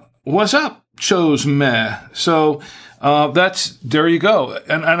 and what's up? Chose meh. So there you go.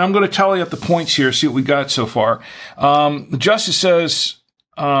 And I'm going to tally up the points here, see what we got so far. Justice says,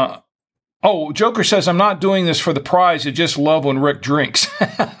 Joker says, I'm not doing this for the prize. I just love when Rick drinks.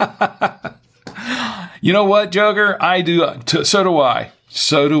 You know what, Joker? I do. So do I.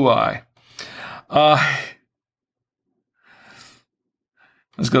 So do I.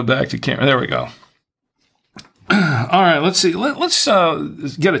 Let's go back to camera. There we go. All right, let's see. Let's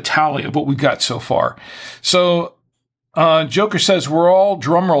get a tally of what we've got so far. So, Joker says, we're all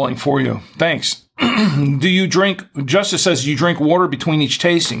drum rolling for you. Thanks. Do you drink, Justice says, you drink water between each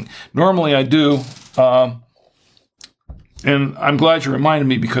tasting? Normally I do. And I'm glad you reminded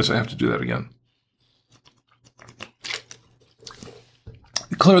me because I have to do that again.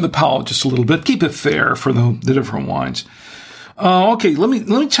 Clear the palate just a little bit. Keep it fair for the different wines. Okay, let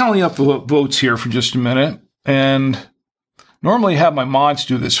me tally up the votes here for just a minute. And normally I have my mods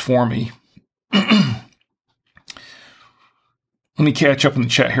do this for me. Let me catch up in the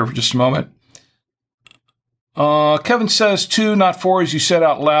chat here for just a moment. Kevin says 2, not 4, as you said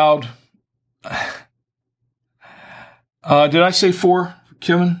out loud. Did I say 4,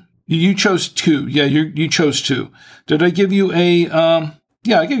 Kevin? You chose 2. Yeah, you chose 2. Did I give you a...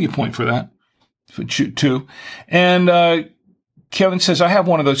 yeah, I gave you a point for that. For 2. And... Kevin says, I have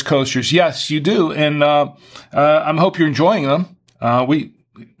one of those coasters. Yes, you do. And I hope you're enjoying them.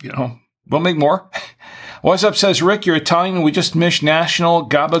 We'll make more. What's up says, Rick, you're Italian and we just missed National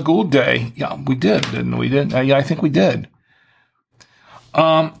Gabagool Day. Yeah, we did, didn't we? Yeah, I think we did.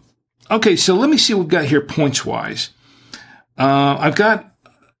 Okay, so let me see what we've got here points-wise. I've got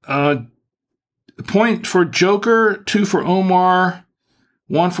a point for Joker, 2 for Omar,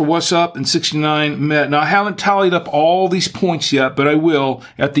 1 for What's Up, and 69 met. Now, I haven't tallied up all these points yet, but I will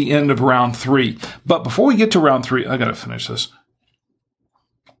at the end of round 3. But before we get to round 3, I got to finish this.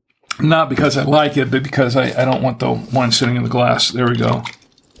 Not because I like it, but because I don't want the wine sitting in the glass. There we go.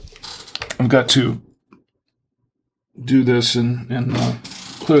 I've got to do this and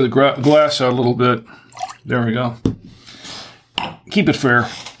clear the glass out a little bit. There we go. Keep it fair.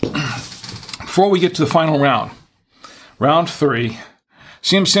 Before we get to the final round, round 3,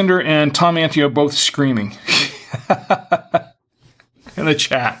 CM Cinder and Tom Ante are both screaming in the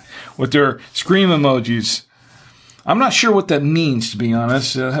chat with their scream emojis. I'm not sure what that means, to be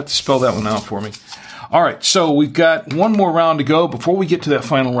honest. You'll have to spell that one out for me. All right, so we've got one more round to go. Before we get to that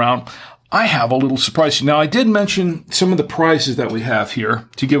final round, I have a little surprise. Now, I did mention some of the prizes that we have here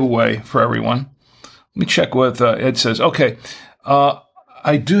to give away for everyone. Let me check what Ed says. Okay,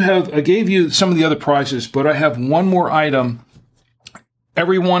 I gave you some of the other prizes, but I have one more item.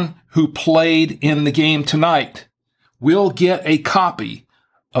 Everyone who played in the game tonight will get a copy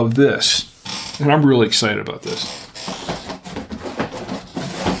of this. And I'm really excited about this.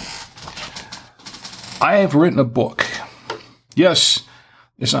 I have written a book. Yes,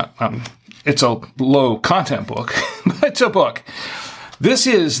 it's not, it's a low content book, but it's a book. This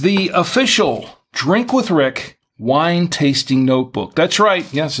is the official Drink with Rick wine tasting notebook. That's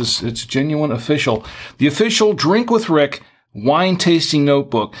right. Yes, it's genuine official. The official Drink with Rick wine tasting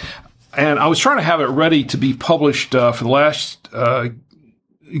notebook. And I was trying to have it ready to be published for the last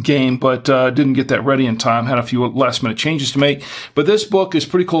game, but didn't get that ready in time. Had a few last minute changes to make. But this book is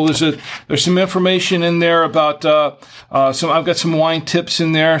pretty cool. There's some information in there about I've got some wine tips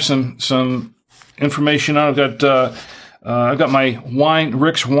in there, some information on it. I've got my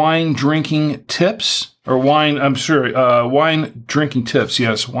Rick's wine drinking tips. Or wine drinking tips.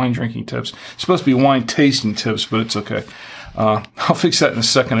 Yes, wine drinking tips. It's supposed to be wine tasting tips, but it's okay. I'll fix that in the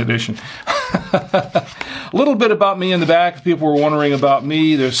second edition. A little bit about me in the back. If people were wondering about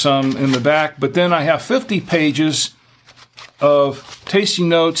me, there's some in the back. But then I have 50 pages of tasting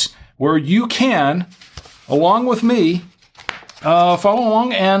notes where you can, along with me, follow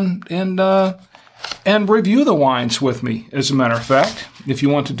along and review the wines with me, as a matter of fact, if you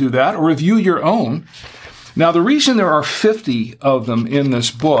want to do that, or review your own. Now, the reason there are 50 of them in this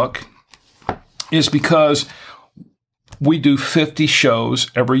book is because we do 50 shows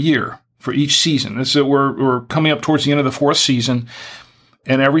every year for each season. So we're coming up towards the end of the fourth season,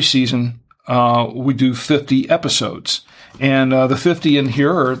 and every season we do 50 episodes. And the 50 in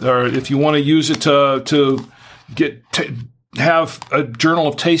here are if you want to use it to have a journal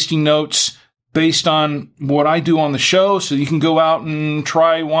of tasting notes based on what I do on the show, so you can go out and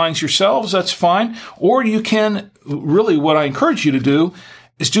try wines yourselves, that's fine. Or you can, really what I encourage you to do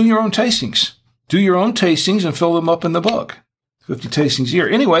is do your own tastings. Do your own tastings and fill them up in the book. 50 tastings a year.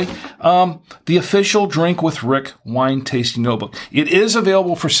 Anyway, the official Drink with Rick wine tasting notebook. It is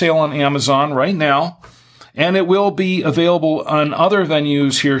available for sale on Amazon right now, and it will be available on other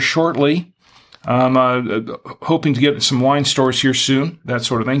venues here shortly. I'm hoping to get some wine stores here soon, that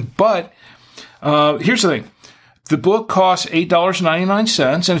sort of thing. But here's the thing. The book costs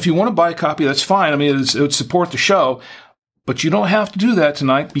 $8.99, and if you want to buy a copy, that's fine. I mean, it would support the show, but you don't have to do that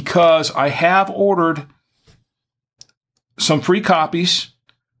tonight because I have ordered some free copies.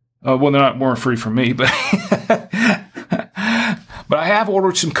 Well, they weren't free for me, but but I have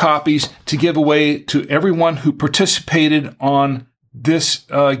ordered some copies to give away to everyone who participated on this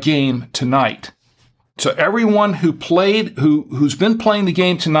game tonight. So everyone who played, who's been playing the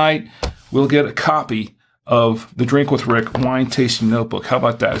game tonight, will get a copy of the Drink with Rick wine tasting notebook. How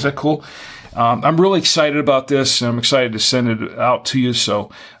about that? Is that cool? I'm really excited about this, and I'm excited to send it out to you. So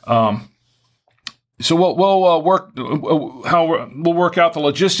we'll work out the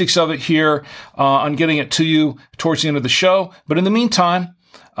logistics of it here on getting it to you towards the end of the show. But in the meantime,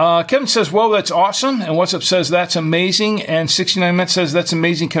 Kevin says, "Whoa, that's awesome!" And What's Up says, "That's amazing." And 69 Minutes says, "That's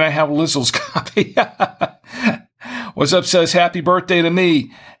amazing. Can I have Lizzle's copy?" What's Up says, "Happy birthday to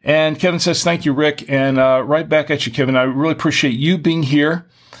me." And Kevin says, "Thank you, Rick." And right back at you, Kevin. I really appreciate you being here.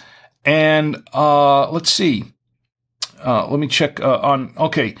 And let's see. Let me check on.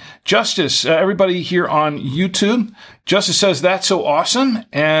 Okay, Justice. Everybody here on YouTube. Justice says, "That's so awesome."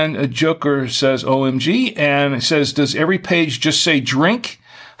 And Joker says, "OMG." And it says, "Does every page just say drink?"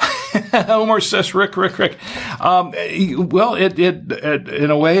 Omar says, Rick. Well, it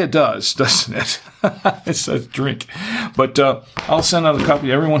in a way it does, doesn't it? It says drink. But I'll send out a copy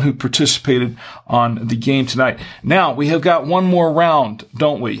to everyone who participated on the game tonight. Now, we have got one more round,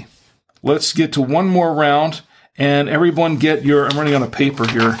 don't we? Let's get to one more round, and everyone get your... I'm running out of paper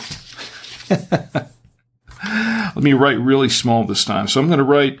here. Let me write really small this time. So I'm going to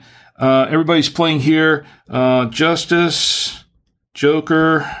write... everybody's playing here. Justice...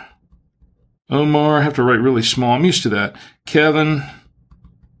 Joker, Omar, I have to write really small. I'm used to that. Kevin,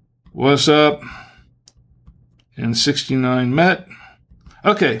 What's Up, and 69 Met.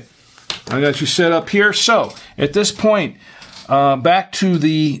 Okay, I got you set up here. So, at this point, back to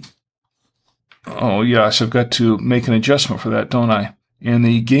the... Oh, yes, I've got to make an adjustment for that, don't I? In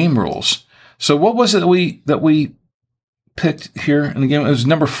the game rules. So, what was it that we picked here in the game? It was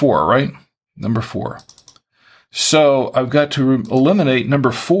number 4, right? Number 4. So I've got to eliminate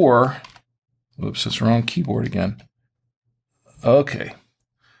number 4. Whoops, that's the wrong keyboard again. Okay.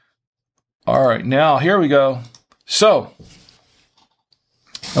 All right, now here we go. So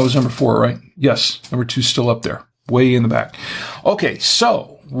that was number 4, right? Yes, number 2 is still up there, way in the back. Okay,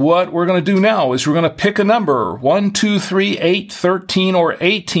 so what we're going to do now is we're going to pick a number, 1, 2, 3, 8, 13, or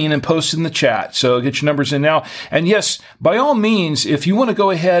 18, and post it in the chat. So get your numbers in now. And yes, by all means, if you want to go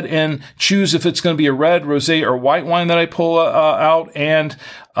ahead and choose if it's going to be a red, rosé, or white wine that I pull out, and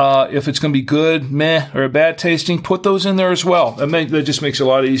if it's going to be good, meh, or a bad tasting, put those in there as well. That just makes it a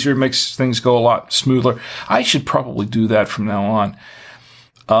lot easier, makes things go a lot smoother. I should probably do that from now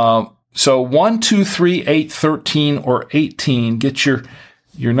on. So 1, 2, 3, 8, 13, or 18. Get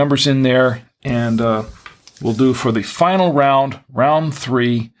your numbers in there, and we'll do for the final round, round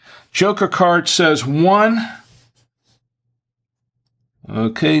 3. Joker card says 1.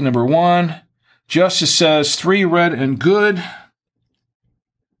 Okay, number 1. Justice says 3, red and good.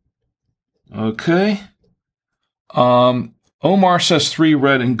 Okay. Omar says 3,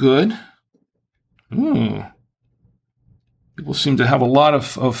 red and good. Ooh. People seem to have a lot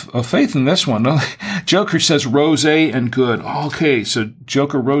of faith in this one. Joker says rosé and good. Okay, so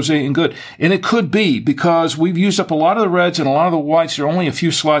Joker, rosé, and good. And it could be because we've used up a lot of the reds and a lot of the whites. There are only a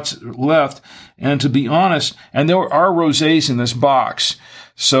few slots left. And to be honest, and there are rosés in this box.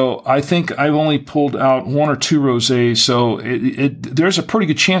 So I think I've only pulled out 1 or 2 rosés. So there's a pretty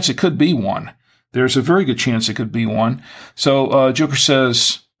good chance it could be 1. There's a very good chance it could be 1. So Joker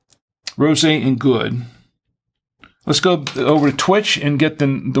says rosé and good. Let's go over to Twitch and get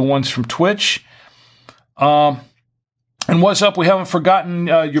the ones from Twitch. And What's Up? We haven't forgotten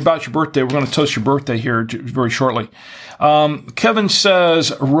about your birthday. We're going to toast your birthday here very shortly. Kevin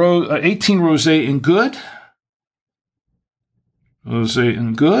says 18 rosé and good. Rosé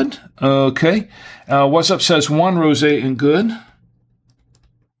and good. Okay. What's Up says 1 rosé and good.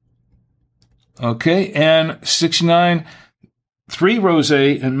 Okay. And 69, 3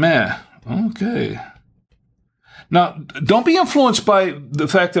 rosé and meh. Okay. Now, don't be influenced by the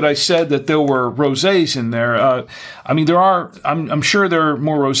fact that I said that there were rosés in there. I mean, I'm sure there are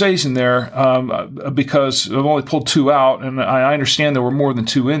more rosés in there because I've only pulled 2 out, and I understand there were more than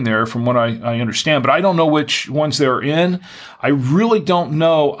 2 in there from what I understand, but I don't know which ones they're in. I really don't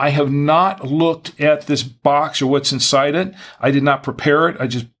know. I have not looked at this box or what's inside it. I did not prepare it. I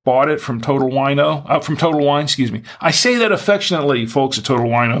just bought it from Total Wine, excuse me. I say that affectionately, folks, at Total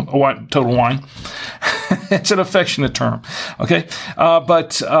Wine. It's an affectionate term. Okay.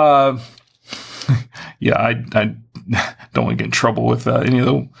 Yeah, I don't want to get in trouble with any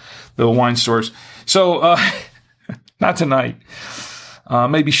of the wine stores. So, not tonight.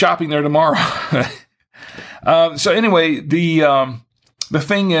 Maybe shopping there tomorrow. So anyway, the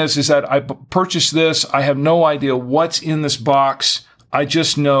thing is that I purchased this. I have no idea what's in this box. I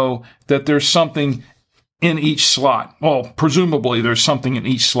just know that there's something in each slot. Well, presumably there's something in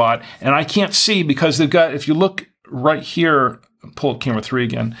each slot. And I can't see because they've got, if you look right here, pull up camera 3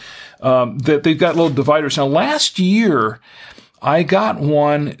 again, that they've got little dividers. Now, last year, I got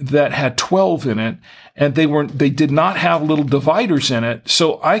one that had 12 in it, and they did not have little dividers in it.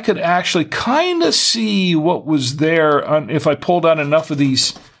 So I could actually kind of see what was there if I pulled out enough of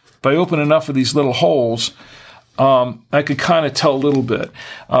these, if I opened enough of these little holes. I could kind of tell a little bit.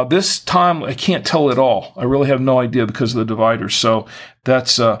 This time, I can't tell at all. I really have no idea because of the dividers. So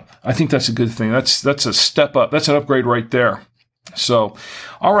that's, I think that's a good thing. That's a step up. That's an upgrade right there. So,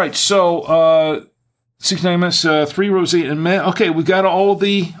 all right. So, 69 minutes, 3 rosé and meh. Okay, we got all of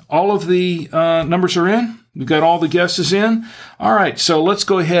the numbers are in. We've got all the guesses in. All right. So let's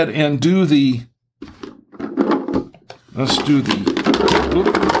go ahead and do the.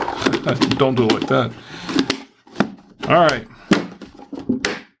 Don't do it like that. All right.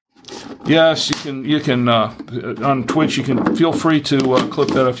 Yes, you can on Twitch. You can feel free to clip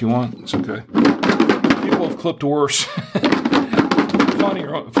that if you want. It's okay. People have clipped worse. funny.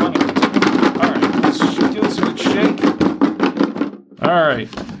 All right, let's give this a good shake. All right,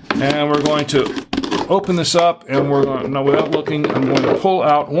 and we're going to open this up, and we're going to, now without looking, I'm going to pull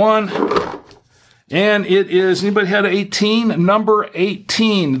out one, and it is, anybody had an 18? Number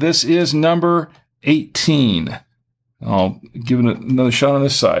 18. This is number 18. I'll give it another shot on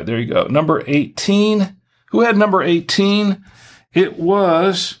this side. There you go. Number 18. Who had number 18? It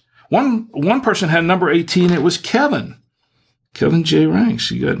was one person had number 18. It was Kevin. Kevin J. Ranks.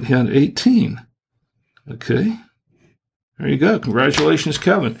 He had 18. Okay. There you go. Congratulations,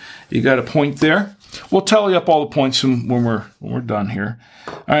 Kevin. You got a point there. We'll tally up all the points when we're done here.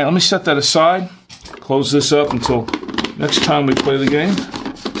 All right, let me set that aside. Close this up until next time we play the game.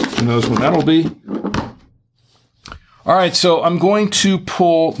 Who knows when that'll be. All right, so I'm going to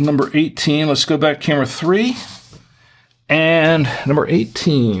pull number 18. Let's go back to camera 3. And number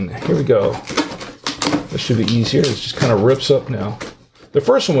 18. Here we go. This should be easier. It just kind of rips up now. The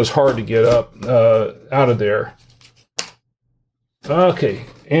first one was hard to get up out of there. Okay,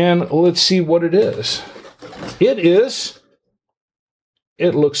 and let's see what it is. It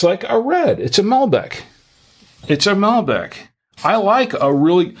looks like a red. It's a Malbec. I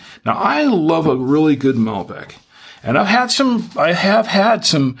love a really good Malbec. And I have had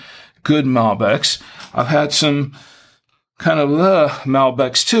some good Malbecs. I've had some kind of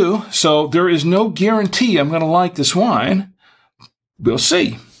Malbecs too. So there is no guarantee I'm going to like this wine. We'll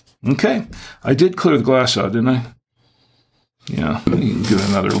see. Okay. I did clear the glass out, didn't I? Yeah. Let me give it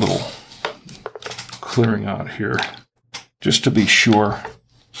another little clearing out here just to be sure.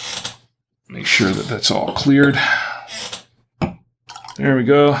 Make sure that that's all cleared. There we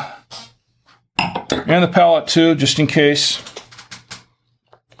go. And the palette too, just in case.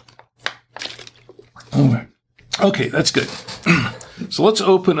 Okay, that's good. So let's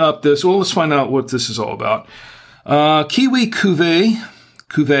open up this. Well, let's find out what this is all about. Kiwi Cuvée,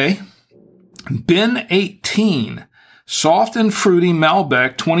 Bin 18, Soft and Fruity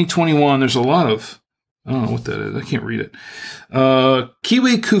Malbec 2021. There's a lot of, I don't know what that is. I can't read it.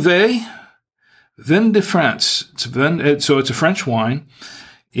 Kiwi Cuvée, Vin de France. So it's a French wine.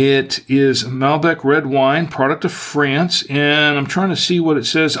 It is Malbec red wine, product of France, and I'm trying to see what it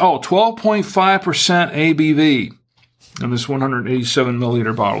says. Oh, 12.5% ABV in this 187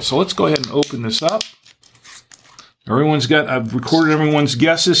 milliliter bottle. So let's go ahead and open this up. I've recorded everyone's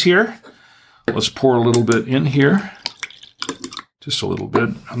guesses here. Let's pour a little bit in here. Just a little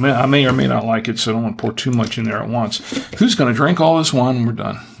bit. I may or may not like it, so I don't want to pour too much in there at once. Who's going to drink all this wine when we're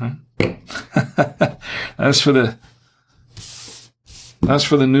done? As for the That's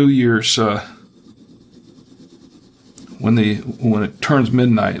for the New Year's. When it turns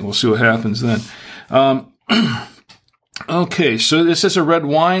midnight, we'll see what happens then. Okay, so this is a red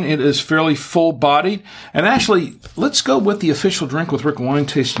wine. It is fairly full-bodied. And actually, let's go with the official Drink with Rick wine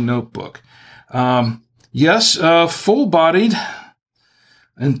tasting notebook. Yes, full-bodied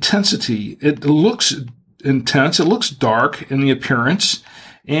intensity. It looks intense. It looks dark in the appearance.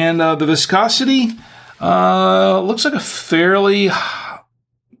 And the viscosity looks like a fairly...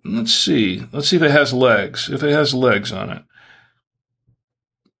 Let's see. Let's see if it has legs. If it has legs on it.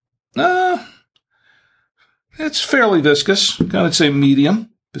 It's fairly viscous. I would say medium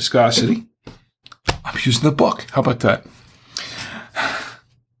viscosity. I'm using the book. How about that?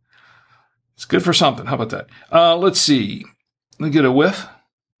 It's good for something. How about that? Let's see. Let me get a whiff.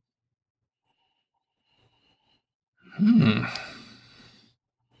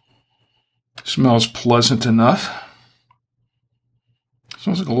 Smells pleasant enough.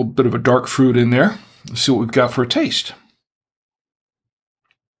 Smells like a little bit of a dark fruit in there. Let's see what we've got for a taste.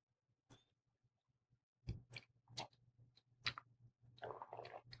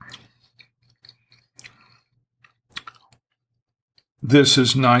 This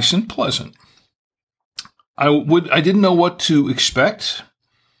is nice and pleasant. I didn't know what to expect.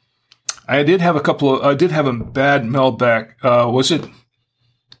 I did have a bad Malbec. Was it?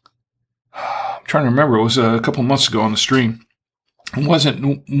 I'm trying to remember. It was a couple months ago on the stream. It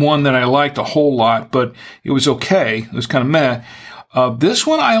wasn't one that I liked a whole lot, but it was okay. It was kind of meh. This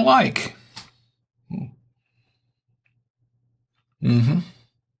one I like. It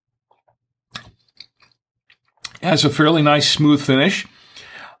has a fairly nice smooth finish.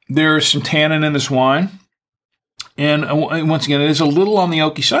 There's some tannin in this wine. And once again, it is a little on the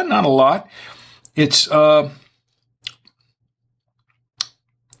oaky side, not a lot. It's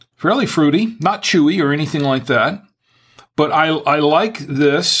fairly fruity, not chewy or anything like that. But I like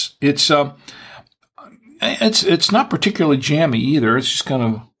this. It's not particularly jammy either. It's just kind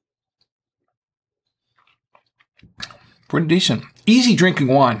of pretty decent. Easy drinking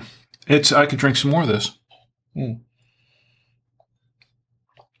wine. I could drink some more of this.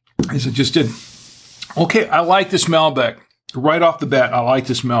 As I just did. Okay, I like this Malbec. Right off the bat, I like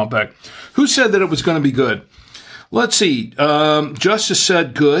this Malbec. Who said that it was going to be good? Let's see. Justice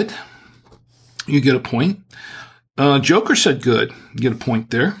said good. You get a point. Joker said good. You get a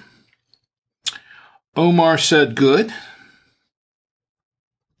point there. Omar said good.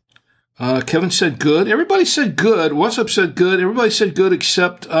 Kevin said good. Everybody said good. What's Up said good. Everybody said good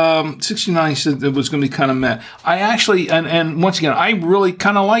except 69 said it was going to be kind of meh. I actually, and once again, I really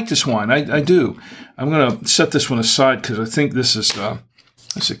kind of like this wine. I do. I'm going to set this one aside because I think this is a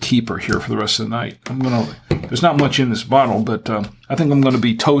keeper here for the rest of the night. There's not much in this bottle, but I think I'm going to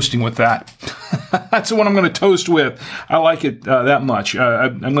be toasting with that. That's the one I'm going to toast with. I like it that much.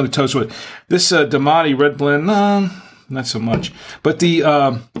 I'm going to toast with this Damati Red Blend. Not so much. But the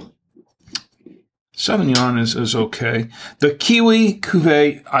Sauvignon is okay. The Kiwi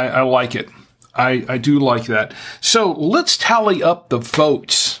Cuvée, I like it. I do like that. So let's tally up the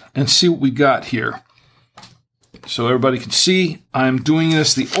votes and see what we got here. So everybody can see I'm doing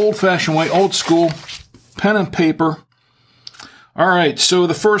this the old-fashioned way, old school, pen and paper. All right, so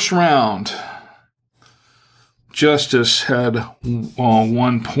the first round, Justice had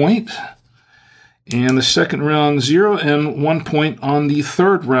 1 point. And the second round, 0, and 1 point on the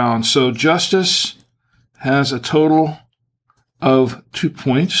third round. So Justice has a total of 2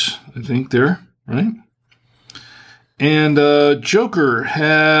 points, I think, there, right? And Joker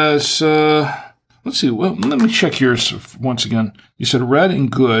has, let's see, well, let me check yours once again. You said red and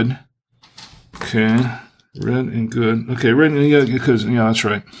good. Okay, red and good. Okay, red and good, because, yeah, that's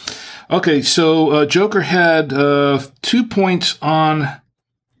right. Okay, so Joker had 2 points on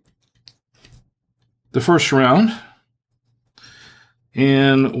the first round,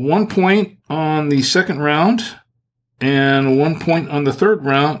 and 1 point on the second round, and 1 point on the third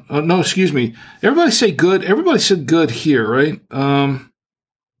round. No, excuse me. Everybody say good. Everybody said good here, right? Let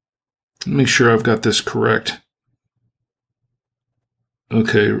me make sure I've got this correct.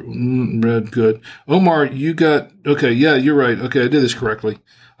 Okay, red, good. Omar, you got, okay, yeah, you're right. Okay, I did this correctly.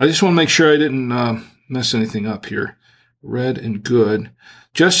 I just want to make sure I didn't mess anything up here. Red and good.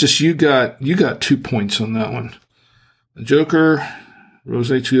 Justice, you got 2 points on that one. Joker,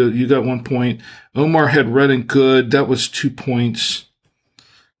 Rose, you got 1 point. Omar had red and good. That was 2 points.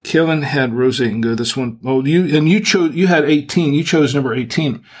 Kevin had rose and good. This one, you had 18. You chose number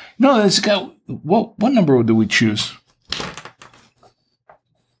 18. No, it's got, what number did we choose?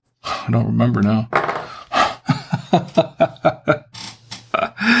 I don't remember now.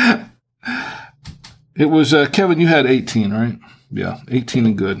 It was, Kevin, you had 18, right? Yeah, 18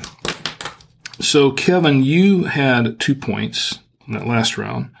 and good. So, Kevin, you had 2 points in that last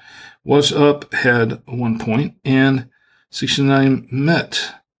round. Was Up had 1 point, and 69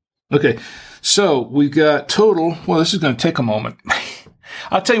 met. Okay, so we've got total. Well, this is going to take a moment.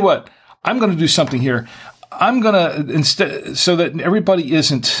 I'll tell you what. I'm going to do something here. I'm going to, instead, so that everybody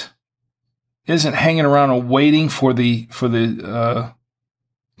isn't hanging around and waiting for the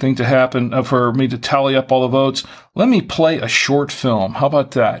thing to happen, for me to tally up all the votes. Let me play a short film. How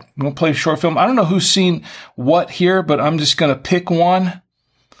about that? I'm going to play a short film. I don't know who's seen what here, but I'm just going to pick one.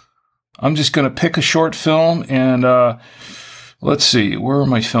 I'm just going to pick a short film, and let's see. Where are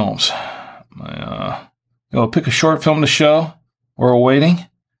my films? I'll pick a short film to show. We're waiting.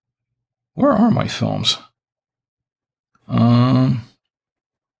 Where are my films? Oh,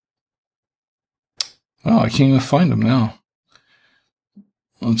 I can't even find them now.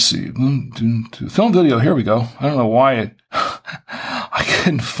 Let's see. Film video. Here we go. I don't know why I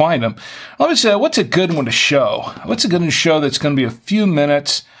couldn't find them. Let me say, what's a good one to show? What's a good one to show that's going to be a few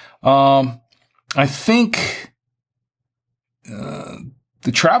minutes? I think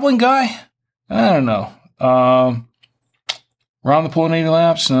The Traveling Guy? I don't know. Around the Pool in 80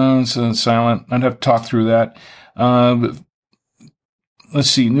 Laps? No, it's silent. I'd have to talk through that. Let's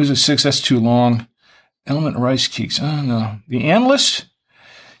see. News at 6, that's too long. Element Rice Cakes. I don't know. The Analyst?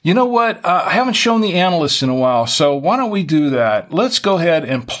 You know what? I haven't shown The Analyst in a while, so why don't we do that? Let's go ahead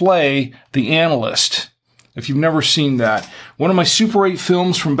and play The Analyst, if you've never seen that. One of my Super 8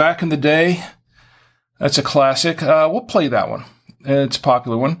 films from back in the day. That's a classic. We'll play that one. It's a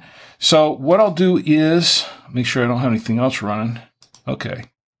popular one. So what I'll do is make sure I don't have anything else running. Okay.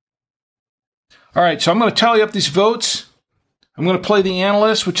 All right, so I'm going to tally up these votes. I'm going to play The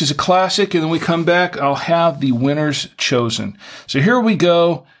Analyst, which is a classic, and then we come back, I'll have the winners chosen. So here we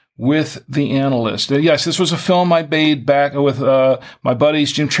go with The Analyst. Yes, this was a film I made back with my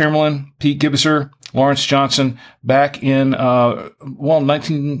buddies Jim Chamberlain, Pete Gibser, Lawrence Johnson, back in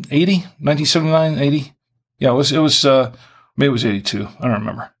 1980, 1979, 80. Yeah, it was maybe it was 82. I don't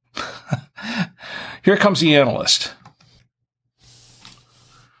remember. Here comes The Analyst.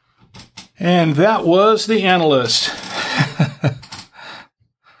 And that was The Analyst.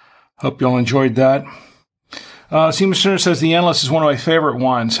 Hope y'all enjoyed that. Seaman Turner says The Analyst is one of my favorite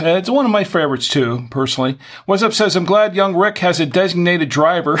ones. It's one of my favorites too, personally. What's Up says, I'm glad young Rick has a designated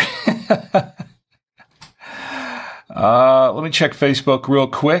driver. Let me check Facebook real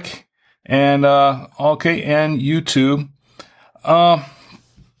quick. And, okay, and YouTube.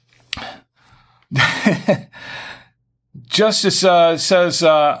 Justice says,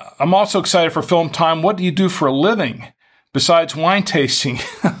 I'm also excited for Film Time. What do you do for a living besides wine tasting?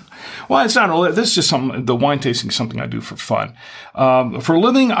 Well, it's not. This is just the wine tasting is something I do for fun. For a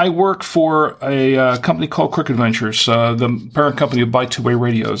living, I work for a company called Cricket Ventures, the parent company of Buy Two-Way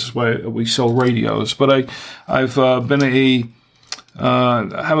Radios. Is why we sell radios. But I've been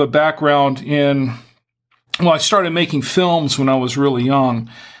have a background in. Well, I started making films when I was really young,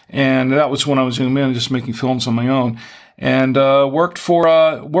 and that was when I was young man, just making films on my own. And worked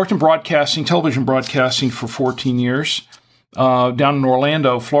in broadcasting, television broadcasting for 14 years. Down in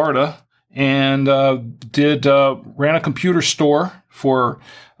Orlando, Florida, and ran a computer store for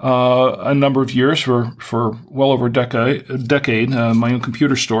a number of years, for well over a decade, my own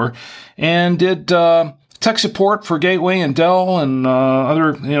computer store, and did tech support for Gateway and Dell and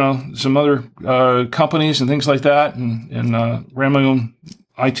some other companies and things like that, and ran my own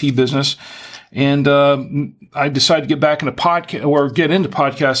IT business. And I decided to get back into get into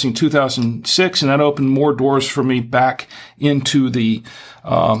podcasting in 2006, and that opened more doors for me back into the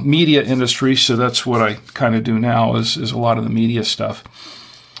media industry. So that's what I kind of do now is a lot of the media stuff.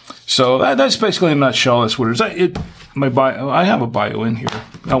 So that's basically in a nutshell. That's what it is. My bio, I have a bio in here.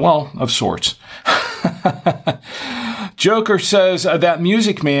 Well, of sorts. Joker says that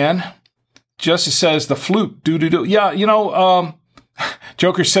Music Man. Justice says the flute. Do. Yeah,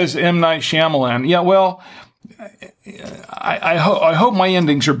 Joker says M. Night Shyamalan. Yeah, well, I hope my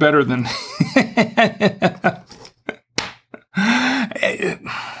endings are better than...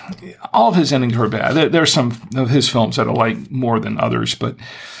 All of his endings were bad. There are some of his films that I like more than others. But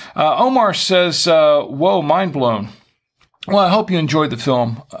Omar says, whoa, mind blown. Well, I hope you enjoyed the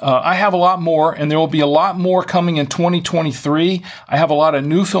film. I have a lot more, and there will be a lot more coming in 2023. I have a lot of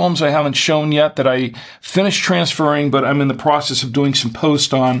new films I haven't shown yet that I finished transferring, but I'm in the process of doing some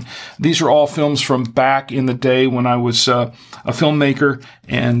post on. These are all films from back in the day when I was a filmmaker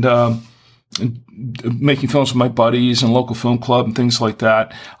and making films with my buddies and local film club and things like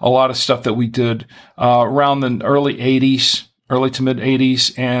that. A lot of stuff that we did around the early to mid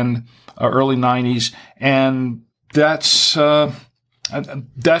 80s and early 90s, and that's all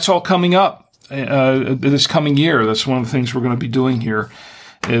coming up this coming year. That's one of the things we're going to be doing here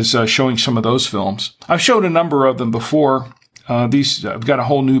is showing some of those films. I've showed a number of them before. I've got a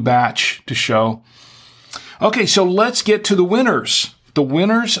whole new batch to show. Okay, so let's get to the winners. The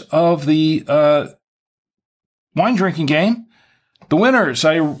winners of the wine drinking game. The winners.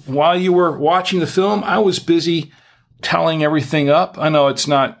 While you were watching the film, I was busy tallying everything up. I know it's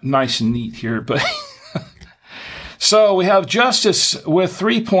not nice and neat here, but so we have Justice with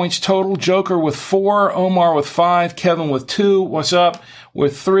 3 points total, Joker with 4, Omar with 5, Kevin with 2, What's Up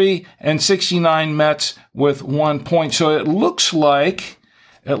with 3, and 69 Mets with 1 point. So it looks like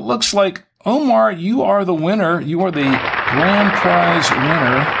Omar, you are the winner. You are the grand prize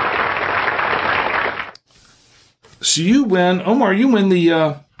winner. So you win, Omar. You win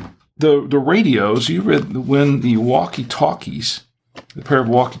the radios. You win the walkie-talkies, the pair of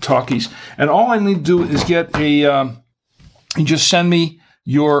walkie-talkies. And all I need to do is get you just send me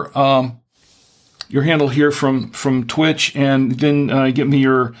your handle here from Twitch, and then get me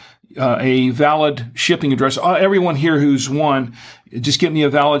your a valid shipping address. Everyone here who's won, just get me a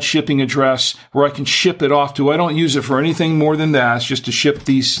valid shipping address where I can ship it off to. I don't use it for anything more than that. It's just to ship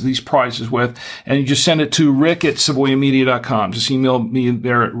these prizes with. And you just send it to rick@savoyamedia.com. Just email me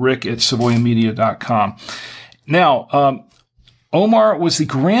there at rick@savoyamedia.com. Now, Omar was the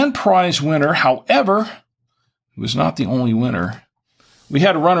grand prize winner. However, he was not the only winner. We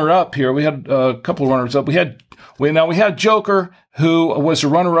had a runner-up here. We had a couple of runners-up. We had Joker, who was a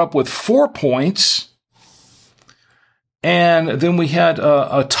runner-up with 4 points. And then we had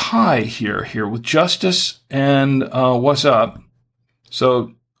a tie here with Justice and What's Up.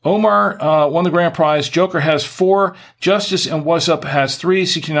 So Omar won the grand prize. Joker has 4. Justice and What's Up has 3.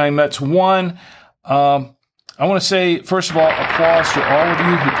 69 Mets 1. I want to say, first of all, applause to all of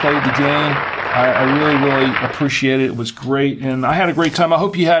you who played the game. I really, really appreciate it. It was great, and I had a great time. I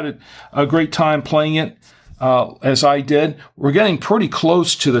hope you had a great time playing it as I did. We're getting pretty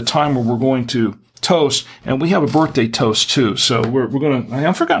close to the time where we're going to toast, and we have a birthday toast too. So we're going to. I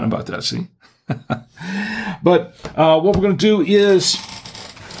have forgotten about that. See, but what we're going to do is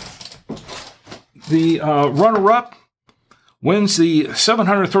the runner-up wins the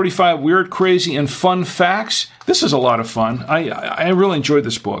 735 Weird, Crazy, and Fun Facts. This is a lot of fun. I really enjoyed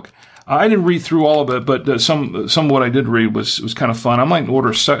this book. I didn't read through all of it, but some of what I did read was kind of fun. I might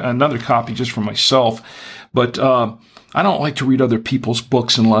order another copy just for myself, but I don't like to read other people's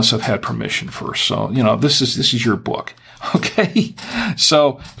books unless I've had permission first. So, this is your book. Okay?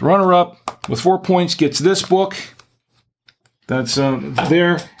 So the runner-up with 4 points gets this book. That's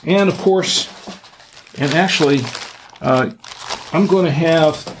there. And, of course, and actually, I'm going to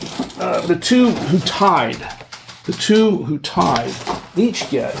have the two who tied each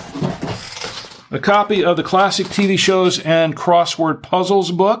get a copy of the Classic TV Shows and Crossword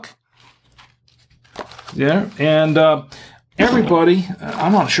Puzzles book. Yeah, and everybody,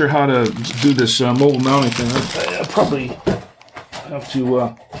 I'm not sure how to do this mobile mounting thing. I probably have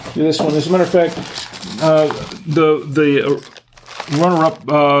to do this one. As a matter of fact, the runner-up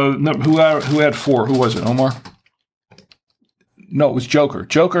who had 4, who was it? Omar? No, it was Joker.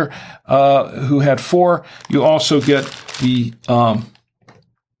 Joker, who had 4. You also get the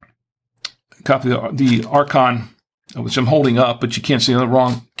copy of the Archon, which I'm holding up, but you can't see on the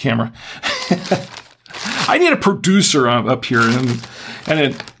wrong camera. I need a producer up here, and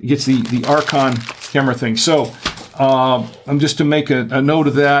it gets the Archon camera thing. So I'm just to make a note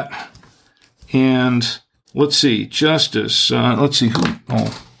of that. And let's see, Justice. Let's see who.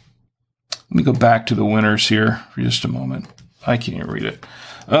 Let me go back to the winners here for just a moment. I can't even read it.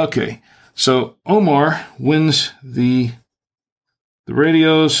 Okay, so Omar wins the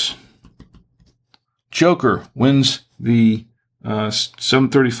radios. Joker wins the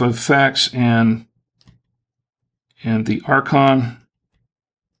 735 facts and the Archon.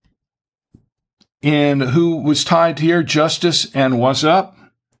 And who was tied here? Justice and What's Up.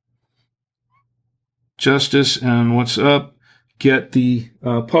 Justice and What's Up get the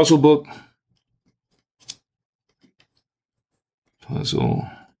puzzle book. Puzzle.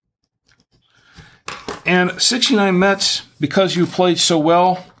 And 69 Mets, because you played so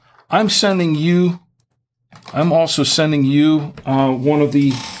well, I'm also sending you one of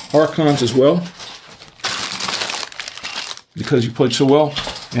the Archons as well, because you played so well.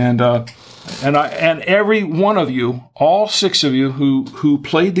 And every one of you, all 6 of you who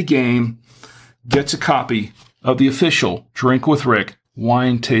played the game, gets a copy of the official Drink with Rick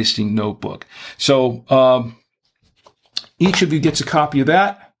wine tasting notebook. So each of you gets a copy of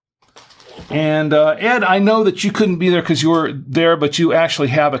that. And Ed, I know that you couldn't be there because you were there, but you actually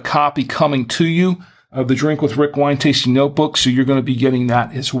have a copy coming to you of the Drink with Rick Wine Tasting Notebook, so you're going to be getting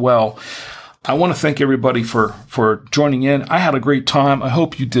that as well. I want to thank everybody for joining in. I had a great time. I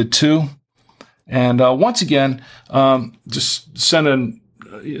hope you did too. And once again, just send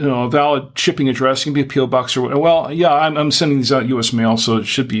a valid shipping address. It can be a P.O. box or well, yeah, I'm sending these out U.S. mail, so it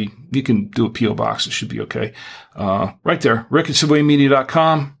should be. You can do a P.O. box. It should be okay. Right there,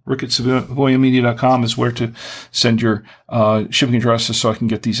 rick@savoyamedia.com. rick@savoyamedia.com is where to send your shipping addresses, so I can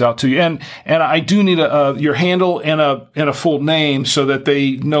get these out to you. And I do need your handle and a full name so that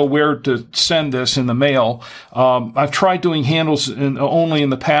they know where to send this in the mail. I've tried doing handles only in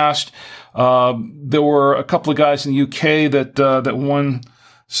the past. There were a couple of guys in the UK that won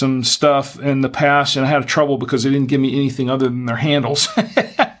some stuff in the past, and I had trouble because they didn't give me anything other than their handles.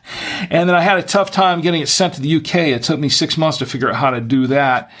 And then I had a tough time getting it sent to the UK. It took me 6 months to figure out how to do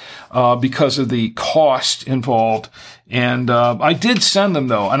that because of the cost involved. And I did send them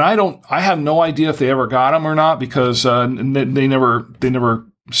though, and I have no idea if they ever got them or not because they never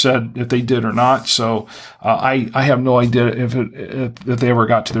said if they did or not. So I have no idea if they ever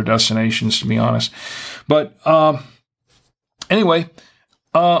got to their destinations, to be honest. But anyway,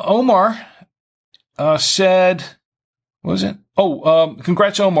 Omar said, what was it? Oh,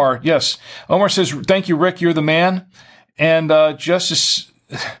 congrats, Omar. Yes. Omar says, thank you, Rick. You're the man. And Justice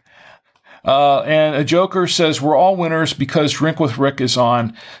and a Joker says, we're all winners because Drink with Rick is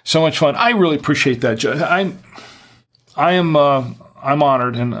on. So much fun. I really appreciate that. I'm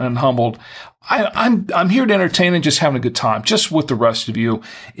honored and humbled. I'm here to entertain and just having a good time, just with the rest of you.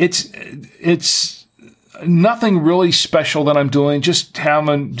 It's nothing really special that I'm doing, just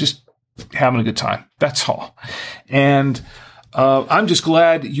having a good time. That's all. And I'm just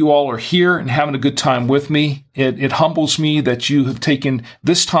glad you all are here and having a good time with me. It humbles me that you have taken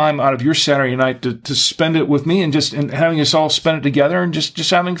this time out of your Saturday night to spend it with me and having us all spend it together and just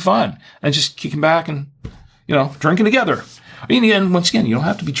having fun and just kicking back and, drinking together. And once again, you don't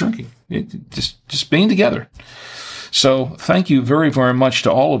have to be drinking. Just being together. So thank you very, very much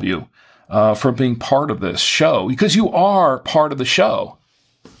to all of you for being part of this show, because you are part of the show.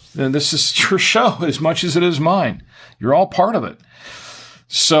 And this is your show as much as it is mine. You're all part of it.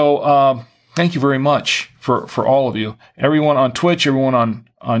 So thank you very much for all of you. Everyone on Twitch, everyone on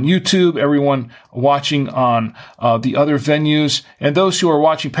YouTube, everyone watching on the other venues, and those who are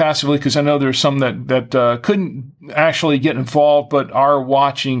watching passively, because I know there's some that couldn't actually get involved but are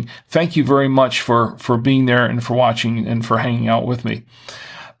watching. Thank you very much for being there and for watching and for hanging out with me.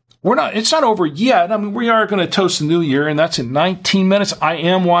 It's not over yet. I mean, we are going to toast the new year, and that's in 19 minutes. I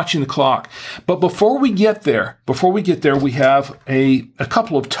am watching the clock. But before we get there, we have a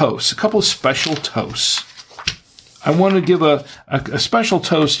couple of toasts, a couple of special toasts. I want to give a special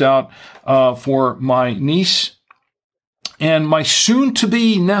toast out for my niece and my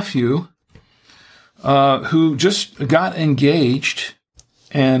soon-to-be nephew, who just got engaged.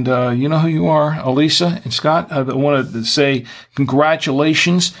 And you know who you are, Elisa and Scott. I want to say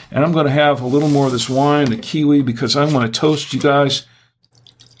congratulations. And I'm going to have a little more of this wine, the kiwi, because I want to toast you guys.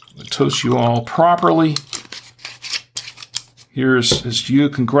 I'm going to toast you all properly. Here's to you.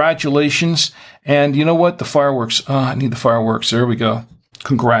 Congratulations. And you know what? The fireworks. I need the fireworks. There we go.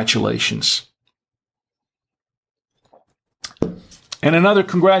 Congratulations. And another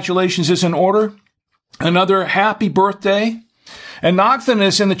congratulations is in order. Another happy birthday. And Nogthan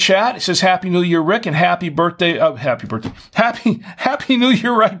is in the chat. It says, Happy New Year, Rick, and happy birthday. Happy New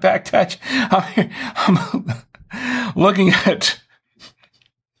Year right back, Touch. I'm looking at,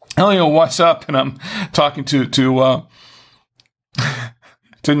 I don't know what's up, and I'm talking to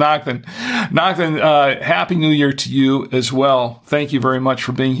Nogthan. Nogthan, Happy New Year to you as well. Thank you very much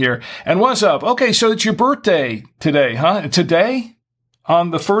for being here. And what's up? Okay, so it's your birthday today, huh? Today?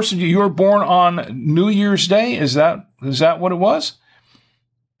 On the first, you were born on New Year's Day? Is that what it was?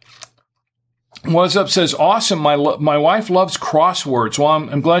 What's up says, awesome. My wife loves crosswords. Well,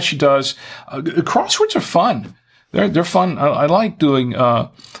 I'm glad she does. Crosswords are fun. They're fun. I like doing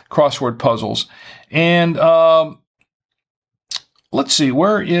crossword puzzles. And let's see.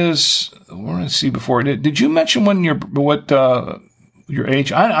 Let's see before. Did you mention what your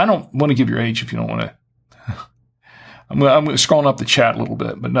age? I don't want to give your age if you don't want to. I'm scrolling up the chat a little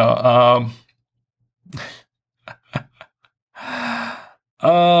bit, but no.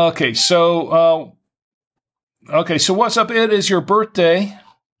 Okay, so what's up? It is your birthday,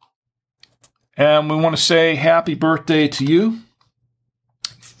 and we want to say happy birthday to you.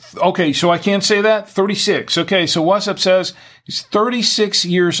 Okay, so I can't say that. 36. Okay, so what's up says he's 36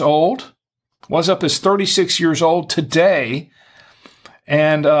 years old. What's up is 36 years old today,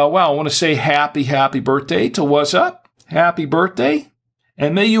 and I want to say happy birthday to what's up. Happy birthday.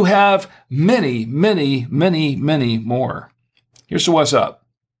 and may you have many, many, many, many more. Here's the what's up.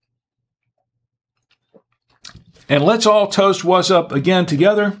 And let's all toast what's up again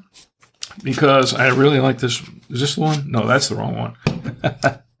together, because I really like this. Is this the one? No, that's the wrong one.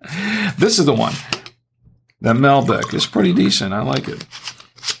 This is the one. That Malbec is pretty decent. I like it.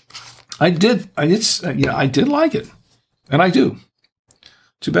 I did like it. And I do.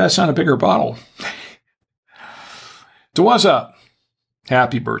 Too bad it's not a bigger bottle. So what's up?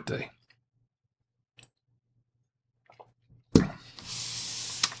 Happy birthday.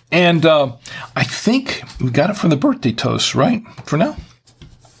 And I think we got it from the birthday toast, right? For now?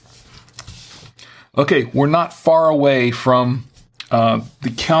 Okay, we're not far away from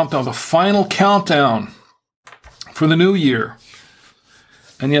the countdown, the final countdown for the new year.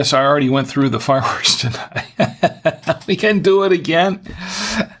 And yes, I already went through the fireworks tonight. We can do it again.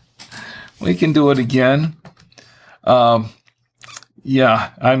 We can do it again.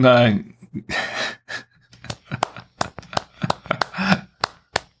 Yeah, I'm...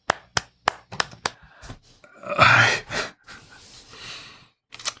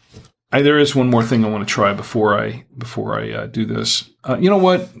 there is one more thing I want to try before I do this. You know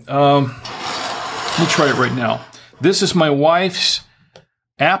what? Let me try it right now. This is my wife's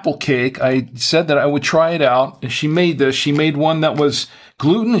apple cake. I said that I would try it out. She made this. She made one that was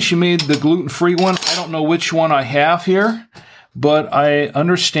gluten, and she made the gluten-free one. I don't know which one I have here, but I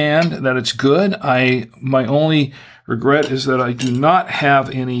understand that it's good. My only regret is that I do not have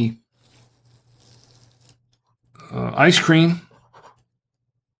any ice cream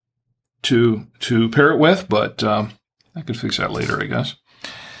to pair it with, but I could fix that later, I guess.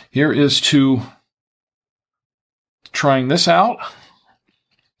 Here is to trying this out.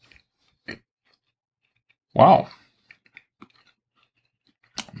 Wow.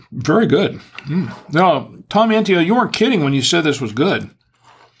 Very good. No, Tom Antio, you weren't kidding when you said this was good.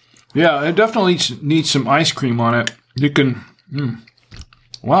 Yeah, it definitely needs some ice cream on it. You can,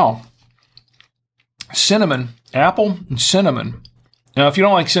 wow. Cinnamon, apple and cinnamon. Now, if you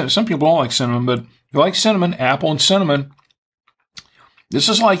don't like cinnamon, some people don't like cinnamon, but if you like cinnamon, apple and cinnamon, this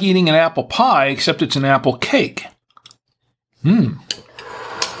is like eating an apple pie, except it's an apple cake.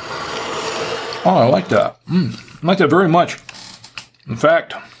 Oh, I like that. I like that very much. In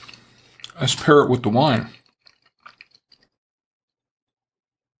fact, let's pair it with the wine.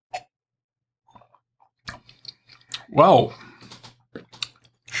 Wow.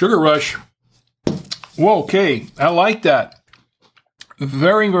 Sugar Rush. Whoa, okay. I like that.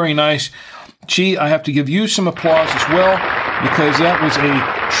 Very, very nice. Gee, I have to give you some applause as well, because that was a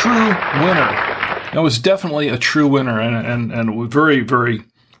true winner. That was definitely a true winner, and very, very,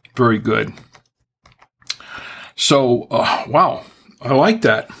 very good. So, wow, I like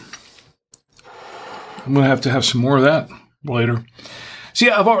that. I'm going to have some more of that later. See,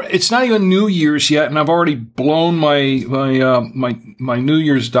 it's not even New Year's yet, and I've already blown my New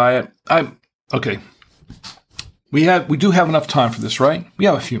Year's diet. Okay. We do have enough time for this, right? We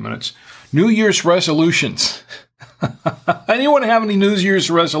have a few minutes. New Year's resolutions. Anyone have any New Year's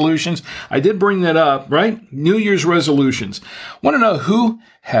resolutions? I did bring that up, right? New Year's resolutions. Want to know who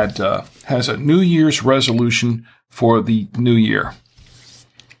has a New Year's resolution for the new year?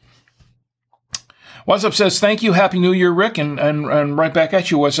 What's up says, thank you. Happy New Year, Rick. And right back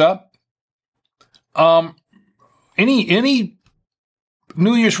at you. What's up? Any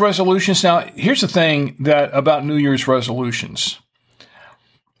New Year's resolutions? Now, here's the thing about New Year's resolutions.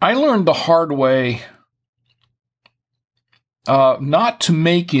 I learned the hard way not to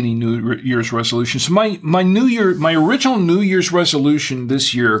make any New Year's resolutions. My original New Year's resolution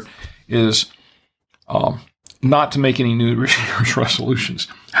this year is not to make any New Year's resolutions.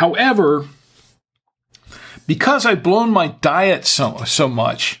 However, because I've blown my diet so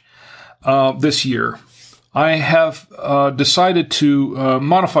much this year, I have decided to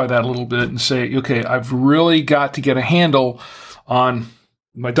modify that a little bit and say, okay, I've really got to get a handle on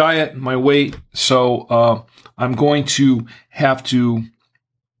my diet, my weight, so I'm going to have to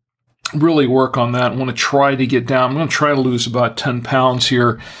really work on that. I want to try to get down. I'm going to try to lose about 10 pounds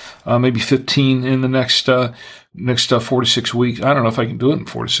here, maybe 15 in the next 4 to 6 weeks. I don't know if I can do it in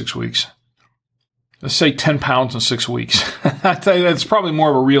 4 to 6 weeks. Let's say 10 pounds in 6 weeks. I tell you, that's probably more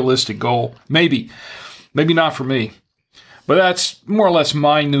of a realistic goal. Maybe not for me. But that's more or less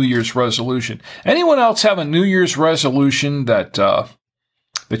my New Year's resolution. Anyone else have a New Year's resolution that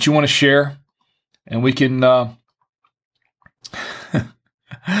you want to share? And we can...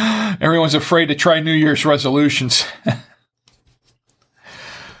 everyone's afraid to try New Year's resolutions.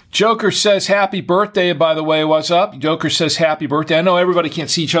 Joker says happy birthday, by the way. What's up? Joker says happy birthday. I know everybody can't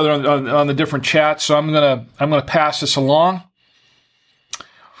see each other on the different chats, so I'm gonna pass this along.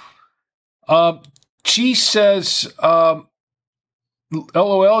 G says, LOL,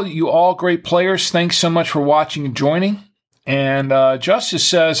 you all great players. Thanks so much for watching and joining. And Justice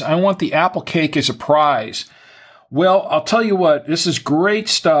says, I want the apple cake as a prize. Well, I'll tell you what, this is great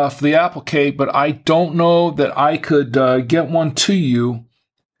stuff, the apple cake, but I don't know that I could get one to you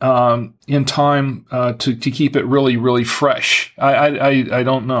in time to keep it really, really fresh. I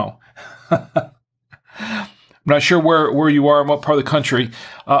don't know. I'm not sure where you are and what part of the country.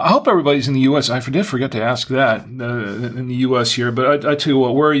 I hope everybody's in the U.S. I did forget to ask that in the U.S. here, but I tell you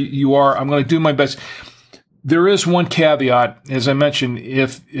what, where you are, I'm going to do my best. There is one caveat, as I mentioned,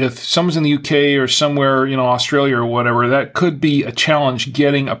 if someone's in the UK or somewhere, Australia or whatever, that could be a challenge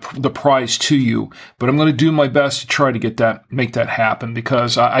getting the prize to you. But I'm going to do my best to try to make that happen,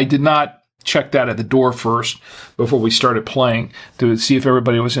 because I did not check that at the door first before we started playing to see if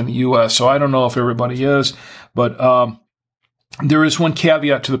everybody was in the U.S. So I don't know if everybody is, but there is one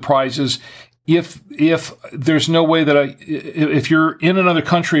caveat to the prizes. If there's no way that if you're in another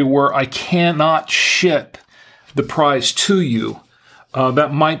country where I cannot ship the prize to you,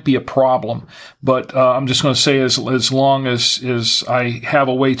 that might be a problem. But I'm just going to say as long as I have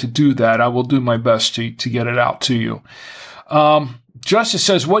a way to do that, I will do my best to get it out to you. Justice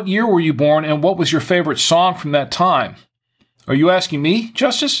says, what year were you born and what was your favorite song from that time? Are you asking me,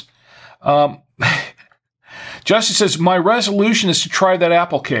 Justice? Justice says, my resolution is to try that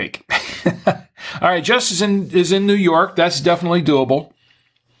apple cake. All right, Justice is in New York. That's definitely doable.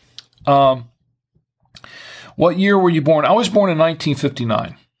 What year were you born? I was born in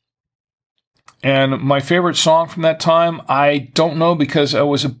 1959. And my favorite song from that time, I don't know, because I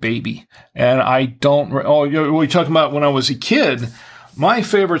was a baby. And I don't... Oh, you're talking about when I was a kid. My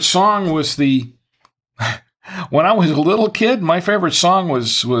favorite song was when I was a little kid, my favorite song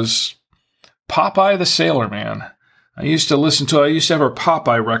was Popeye the Sailor Man. I used to have a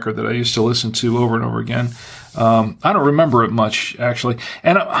Popeye record that I used to listen to over and over again. I don't remember it much, actually.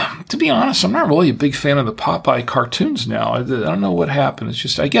 And to be honest, I'm not really a big fan of the Popeye cartoons now. I don't know what happened. It's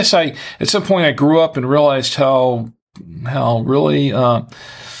just, I guess at some point I grew up and realized how really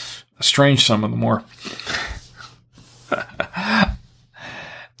strange some of them were.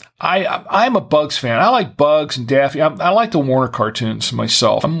 I'm a Bugs fan. I like Bugs and Daffy. I like the Warner cartoons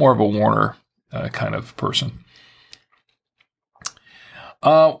myself. I'm more of a Warner kind of person.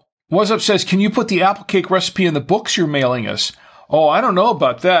 What's Up says, can you put the apple cake recipe in the books you're mailing us? Oh, I don't know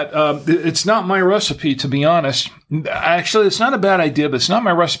about that. It's not my recipe, to be honest. Actually, it's not a bad idea, but it's not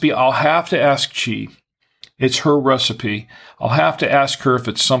my recipe. I'll have to ask Chi. It's her recipe. I'll have to ask her if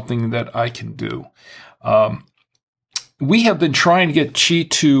it's something that I can do. We have been trying to get Chi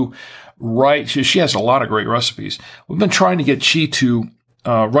to write. She has a lot of great recipes. We've been trying to get Chi to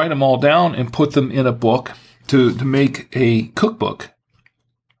write them all down and put them in a book to make a cookbook.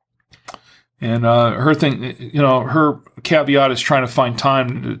 And her thing, her caveat is trying to find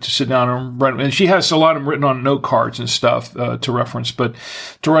time to sit down and write. And she has a lot of them written on note cards and stuff to reference, but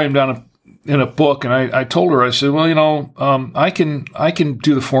to write them down in a book. And I told her, I said, well, I can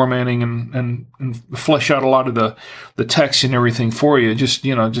do the formatting and flesh out a lot of the text and everything for you. Just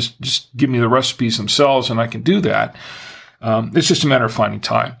give me the recipes themselves, and I can do that. It's just a matter of finding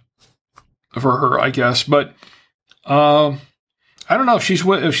time for her, I guess. But I don't know if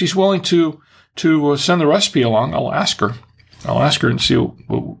she's willing to send the recipe along. I'll ask her and see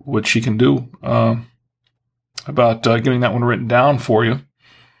what she can do about getting that one written down for you.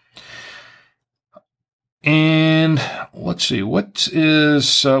 And let's see, what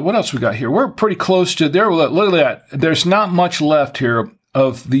else we got here? We're pretty close to there. Look at that. There's not much left here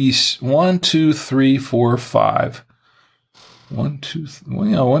of these 1, 2, 3, 4, 5. 1, 2,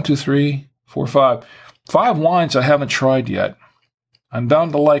 3, 4, 5. 5 wines I haven't tried yet. I'm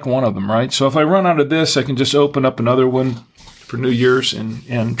bound to like one of them, right? So if I run out of this, I can just open up another one for New Year's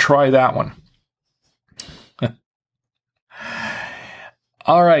and try that one.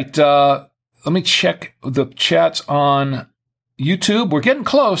 All right. Let me check the chats on YouTube. We're getting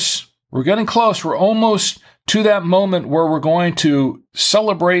close. We're almost to that moment where we're going to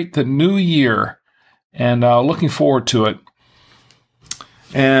celebrate the new year, and looking forward to it.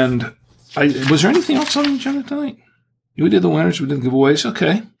 And was there anything else on the agenda tonight? We did the winners. We did the giveaways.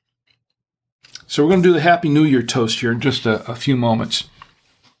 Okay. So we're going to do the Happy New Year toast here in just a few moments.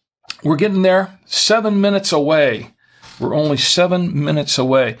 We're getting there. 7 minutes away. We're only 7 minutes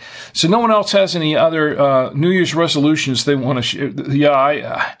away. So no one else has any other New Year's resolutions they want to share. Yeah,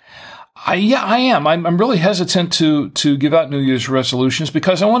 I am. I'm really hesitant to give out New Year's resolutions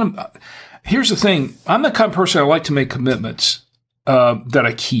because I want to. Here's the thing. I'm the kind of person I like to make commitments that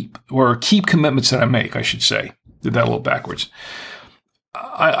I keep, or keep commitments that I make, I should say. Did that a little backwards.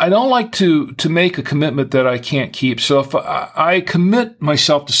 I don't like to make a commitment that I can't keep. So if I commit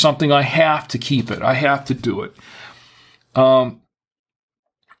myself to something, I have to keep it. I have to do it.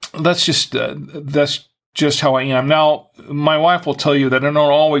 That's just how I am. Now, my wife will tell you that I don't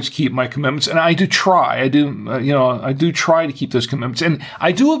always keep my commitments, and I do try. I do try to keep those commitments, and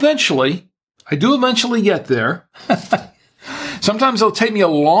I do eventually get there. Sometimes it'll take me a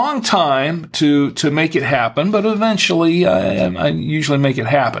long time to make it happen, but eventually I usually make it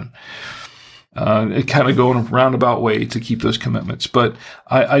happen. It kind of go in a roundabout way to keep those commitments, but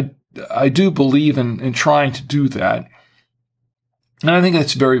I do believe in trying to do that, and I think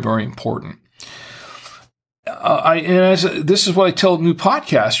that's very, very important. This is what I tell new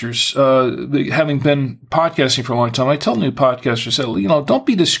podcasters, having been podcasting for a long time. I tell new podcasters that, don't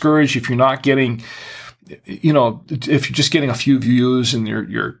be discouraged if you're not getting, if you're just getting a few views and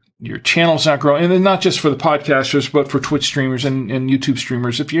your channel's not growing. And then not just for the podcasters, but for Twitch streamers and YouTube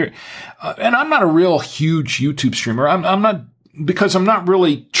streamers. If you're, and I'm not a real huge YouTube streamer. I'm not, because I'm not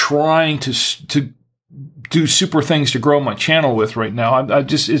really trying to do super things to grow my channel with right now.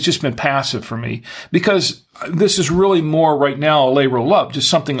 It's just been passive for me, because this is really more right now a labor of love, just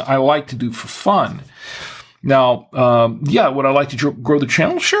something I like to do for fun. Now, would I like to grow the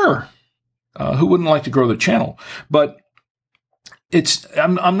channel? Sure. Who wouldn't like to grow the channel? But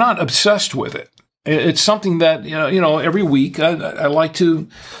I'm not obsessed with it. It's something that, every week I like to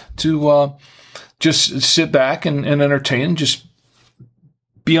just sit back and entertain, just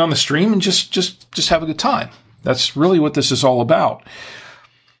be on the stream and just have a good time. That's really what this is all about.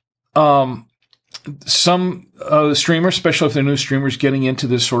 Some streamers, especially if they're new streamers getting into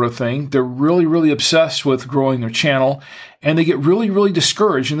this sort of thing, they're really, really obsessed with growing their channel, and they get really, really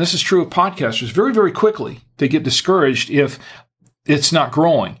discouraged. And this is true of podcasters. Very, very quickly, they get discouraged if it's not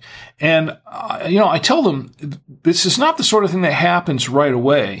growing. And, I tell them this is not the sort of thing that happens right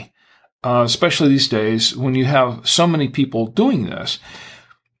away, especially these days when you have so many people doing this.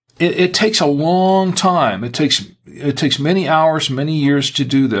 It takes a long time. It takes many hours, many years to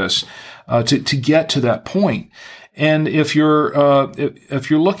do this, to get to that point. And if you're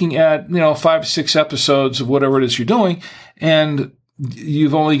looking at, 5 or 6 episodes of whatever it is you're doing, and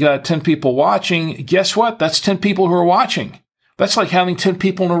you've only got 10 people watching, guess what? That's 10 people who are watching. That's like having 10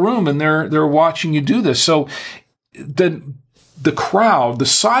 people in a room and they're watching you do this. So the crowd, the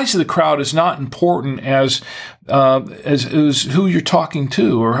size of the crowd is not important as who you're talking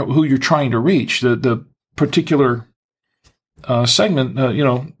to or who you're trying to reach. The particular segment,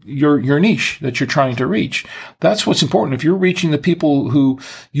 your niche that you're trying to reach. That's what's important. If you're reaching the people who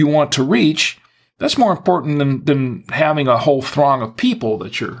you want to reach, that's more important than having a whole throng of people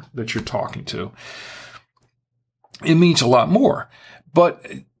that you're talking to. It means a lot more, but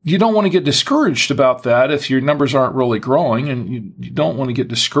you don't want to get discouraged about that if your numbers aren't really growing, and you don't want to get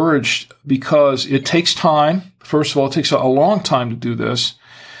discouraged because it takes time. First of all, it takes a long time to do this.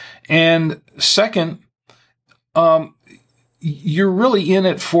 And second, you're really in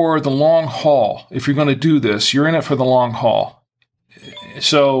it for the long haul. If you're going to do this, you're in it for the long haul.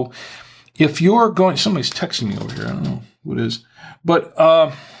 So if you're going, somebody's texting me over here. I don't know who it is, but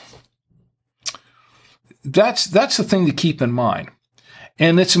that's the thing to keep in mind.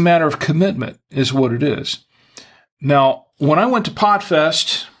 And it's a matter of commitment is what it is. Now, when I went to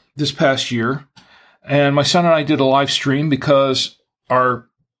Podfest this past year, and my son and I did a live stream because our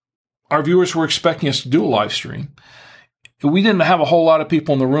viewers were expecting us to do a live stream. We didn't have a whole lot of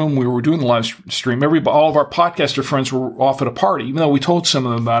people in the room. We were doing the live stream. All of our podcaster friends were off at a party. Even though we told some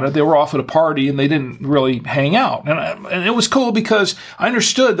of them about it, they were off at a party and they didn't really hang out. And it was cool because I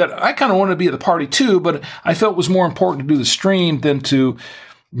understood that I kind of wanted to be at the party too, but I felt it was more important to do the stream than to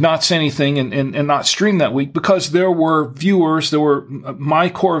not say anything and not stream that week, because there were my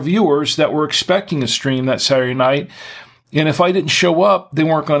core viewers that were expecting a stream that Saturday night. And if I didn't show up, they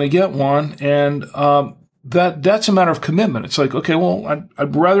weren't going to get one. And, that's a matter of commitment. It's like, okay, well,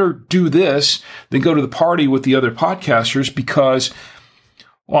 I'd rather do this than go to the party with the other podcasters because,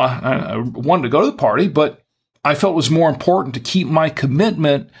 well, I wanted to go to the party, but I felt it was more important to keep my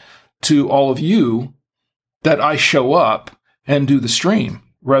commitment to all of you that I show up and do the stream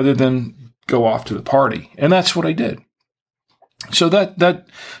rather than go off to the party. And that's what I did. So that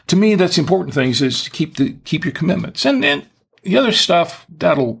to me, that's the important thing is to keep your commitments. And the other stuff,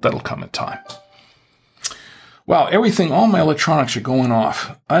 that'll come in time. Wow, all my electronics are going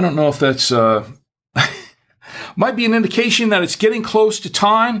off. I don't know if that's, might be an indication that it's getting close to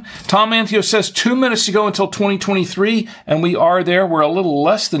time. Tom Antheo says 2 minutes to go until 2023, and we are there. We're a little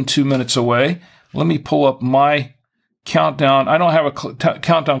less than 2 minutes away. Let me pull up my countdown. I don't have a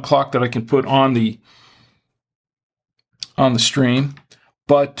countdown clock that I can put on the stream.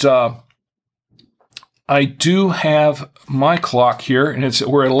 But I do have my clock here, and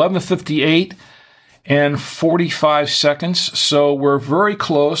we're at 11:58 and 45 seconds. So we're very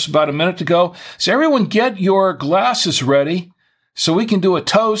close, about a minute to go. So everyone get your glasses ready so we can do a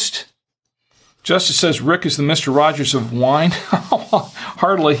toast. Justice says Rick is the Mr. Rogers of wine.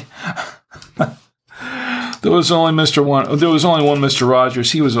 Hardly. There was only one Mr.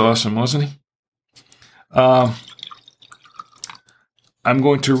 Rogers. He was awesome, wasn't he? I'm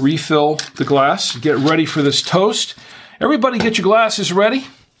going to refill the glass, get ready for this toast. Everybody get your glasses ready.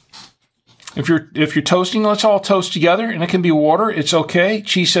 If you're toasting, let's all toast together, and it can be water. It's okay.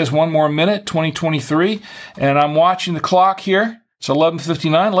 Chi says 1 more minute, 2023, and I'm watching the clock here. It's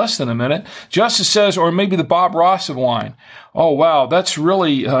 11:59, less than a minute. Justice says, or maybe the Bob Ross of wine. Oh, wow, that's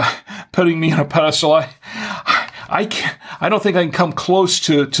really putting me on a pedestal. I don't think I can come close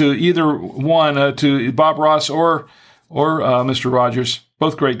to either one, to Bob Ross or Mr. Rogers.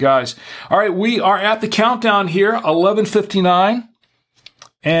 Both great guys. All right, we are at the countdown here, 11:59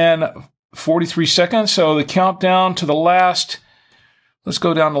 and 43 seconds. So the countdown to the last, let's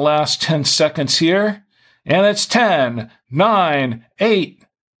go down the last 10 seconds here. And it's 10, 9, 8,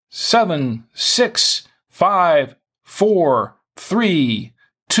 7, 6, 5, 4, 3,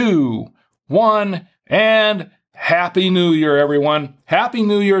 2, 1, and Happy New Year, everyone. Happy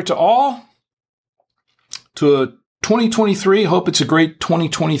New Year to all. To 2023. Hope it's a great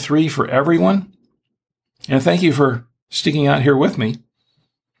 2023 for everyone. And thank you for sticking out here with me.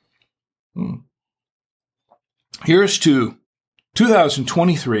 Here's to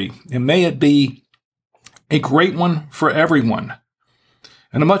 2023, and may it be a great one for everyone,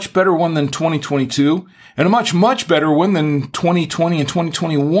 and a much better one than 2022, and a much, much better one than 2020 and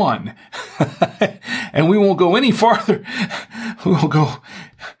 2021. And we won't go any farther. We won't go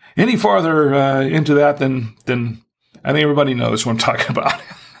any farther into that than I think everybody knows what I'm talking about.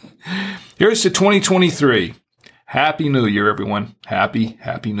 Here's to 2023. Happy New Year, everyone. Happy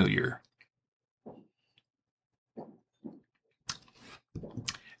New Year.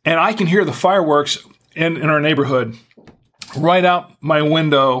 And I can hear the fireworks in our neighborhood right out my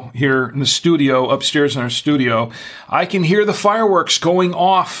window here in the studio, upstairs in our studio. I can hear the fireworks going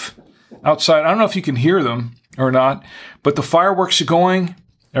off outside. I don't know if you can hear them or not, but the fireworks are going.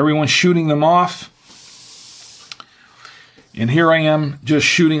 Everyone's shooting them off. And here I am just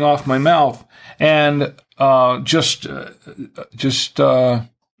shooting off my mouth. And just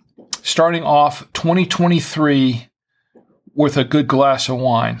starting off 2023 with a good glass of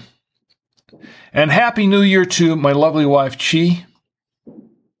wine. And Happy New Year to my lovely wife, Chi.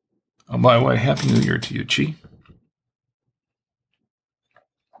 Oh, by the way, Happy New Year to you, Chi.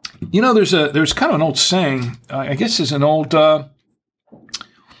 You know, there's kind of an old saying. I guess it's an old Chi.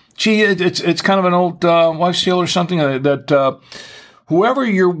 It's kind of an old wives' tale or something that whoever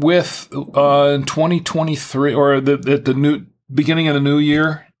you're with in 2023 or at the new beginning of the new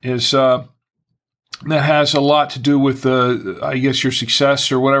year is. That has a lot to do with, I guess, your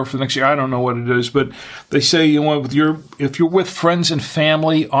success or whatever for the next year. I don't know what it is, but they say if you're with friends and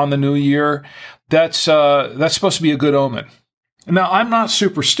family on the new year, that's supposed to be a good omen. Now, I'm not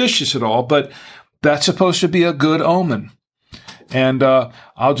superstitious at all, but that's supposed to be a good omen. And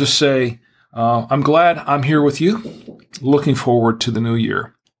I'll just say, I'm glad I'm here with you. Looking forward to the new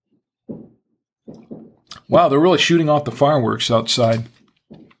year. Wow, they're really shooting off the fireworks outside.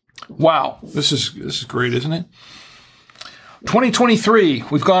 Wow, this is great, isn't it? 2023,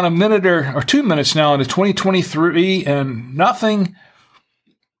 we've gone a minute or 2 minutes now into 2023 and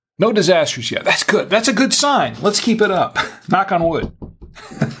no disasters yet. That's good. That's a good sign. Let's keep it up. Knock on wood.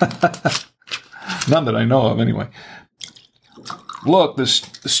 None that I know of, anyway. Look, the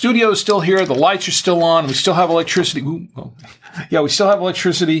studio is still here. The lights are still on. We still have electricity. We still have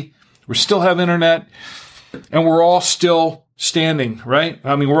electricity. We still have internet. And we're all still standing, right?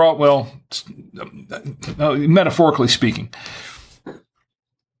 I mean, we're all, metaphorically speaking.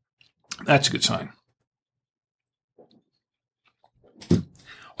 That's a good sign.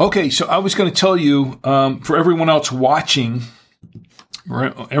 Okay, so I was going to tell you, for everyone else watching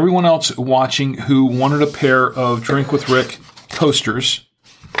who wanted a pair of Drink with Rick coasters,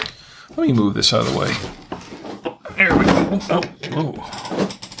 let me move this out of the way. There we go. Oh.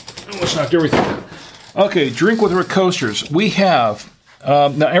 Almost knocked everything down. Okay, Drink with Rick coasters. We have,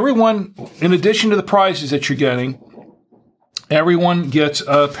 now everyone, in addition to the prizes that you're getting, everyone gets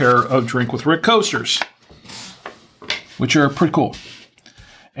a pair of Drink with Rick coasters, which are pretty cool.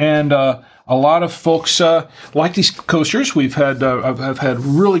 And a lot of folks like these coasters. I've had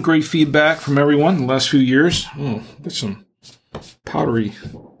really great feedback from everyone in the last few years. There's some powdery,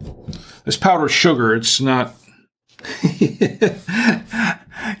 this powdered sugar. It's not...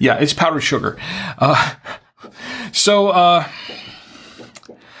 Yeah, it's powdered sugar.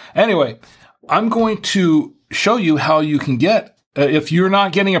 Anyway, I'm going to show you how you can get, if you're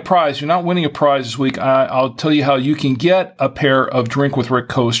not getting a prize, you're not winning a prize this week, I'll tell you how you can get a pair of Drink with Rick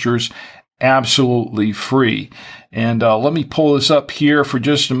coasters absolutely free. And let me pull this up here for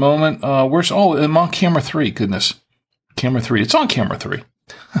just a moment. I'm on camera 3. Goodness. Camera 3. It's on camera 3.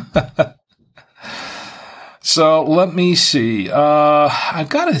 So let me see. I've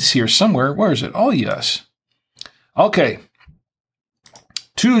got it here somewhere. Where is it? Oh, yes. Okay.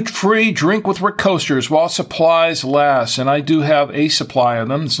 2 free Drink with Rick coasters while supplies last. And I do have a supply of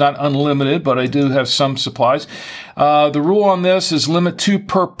them. It's not unlimited, but I do have some supplies. The rule on this is limit 2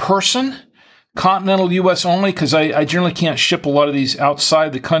 per person. Continental U.S. only, because I generally can't ship a lot of these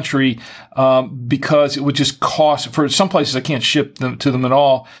outside the country because it would just cost. For some places, I can't ship them to them at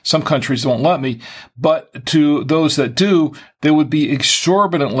all. Some countries won't let me. But to those that do, they would be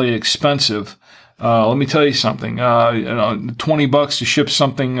exorbitantly expensive. Let me tell you something. $20 to ship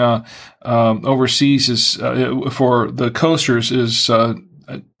something overseas is for the coasters is 2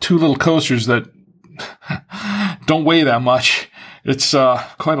 little coasters that don't weigh that much. It's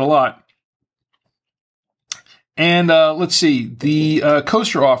quite a lot. And let's see, the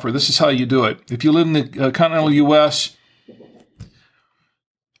coaster offer, this is how you do it. If you live in the continental U.S.,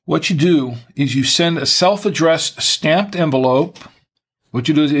 what you do is you send a self-addressed stamped envelope. What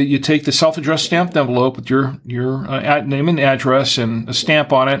you do is you take the self-addressed stamped envelope with your name and address and a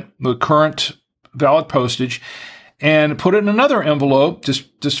stamp on it, the current valid postage, and put it in another envelope.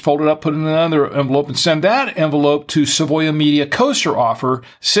 Just fold it up, put it in another envelope, and send that envelope to Savoya Media Coaster Offer,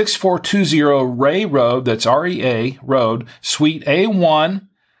 6420 Ray Road, that's REA Road, Suite A1,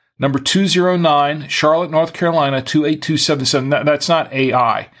 number 209, Charlotte, North Carolina, 28277. That's not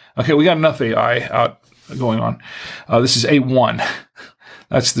AI. Okay, we got enough AI out going on. This is A1.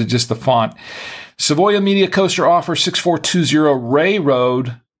 That's just the font. Savoya Media Coaster Offer, 6420 Ray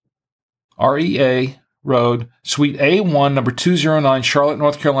Road, REA Road, Suite A1, number 209, Charlotte,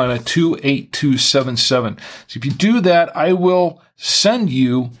 North Carolina, 28277. So if you do that, I will send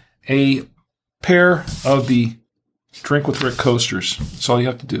you a pair of the Drink with Rick coasters. That's all you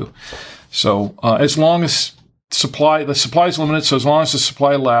have to do. So as long as the supply is limited, so as long as the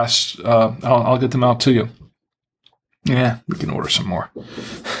supply lasts, I'll get them out to you. Yeah, we can order some more.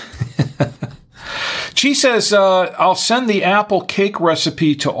 She says, I'll send the apple cake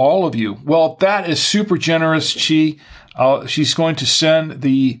recipe to all of you. Well, that is super generous, Chi. She's going to send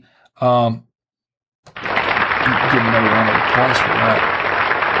the... get another round of applause for that.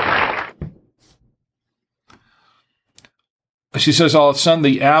 She says, I'll send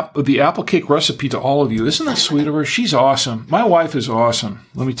the apple cake recipe to all of you. Isn't that sweet of her? She's awesome. My wife is awesome,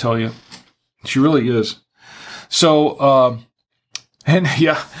 let me tell you. She really is. So, and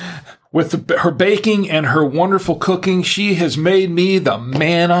yeah... With her baking and her wonderful cooking, she has made me the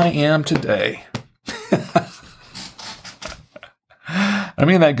man I am today. I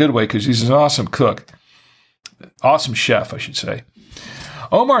mean that good way, because she's an awesome cook. Awesome chef, I should say.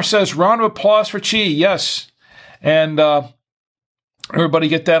 Omar says, round of applause for Chi. Yes. And everybody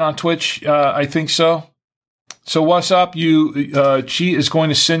get that on Twitch? I think so. So what's up? Chi is going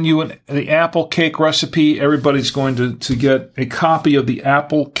to send you the apple cake recipe. Everybody's going to get a copy of the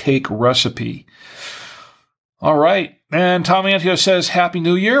apple cake recipe. All right. And Tom Antio says, Happy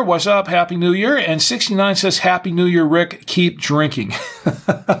New Year. What's up? Happy New Year. And 69 says, Happy New Year, Rick. Keep drinking.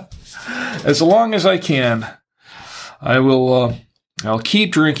 As long as I can, I'll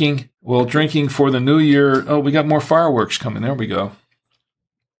keep drinking. Well, drinking for the new year. Oh, we got more fireworks coming. There we go.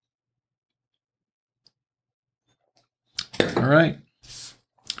 All right.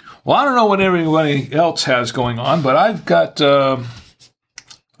 Well, I don't know what everybody else has going on, but I've got, I'm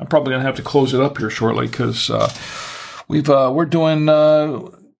probably going to have to close it up here shortly because we're doing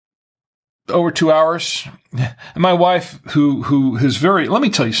over 2 hours. And my wife, who is let me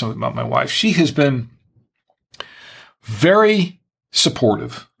tell you something about my wife. She has been very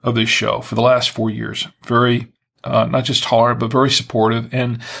supportive of this show for the last 4 years. Very not just tolerant, but very supportive.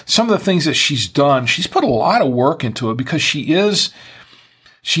 And some of the things that she's done, she's put a lot of work into it because she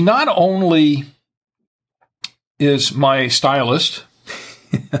not only is my stylist.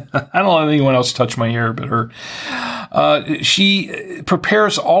 I don't let anyone else touch my hair but her. She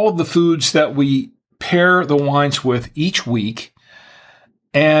prepares all of the foods that we pair the wines with each week.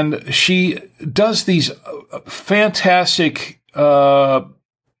 And she does these fantastic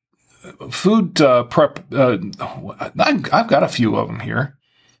food prep. I've got a few of them here.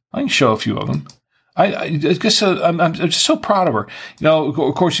 I can show a few of them. I guess I'm just so proud of her.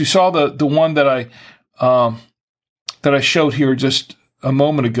 Of course, you saw the one that I showed here just a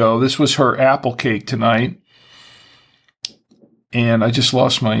moment ago. This was her apple cake tonight. And I just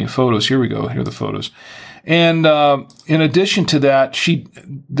lost my photos. Here we go. Here are the photos. And in addition to that,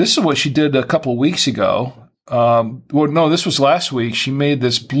 this is what she did a couple of weeks ago. This was last week. She made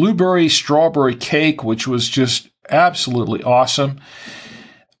this blueberry strawberry cake, which was just absolutely awesome.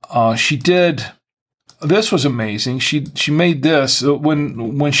 This was amazing. She made this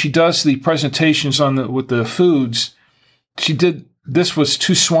when she does the presentations with the foods. This was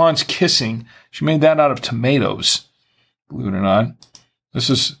Two Swans Kissing. She made that out of tomatoes. Believe it or not, this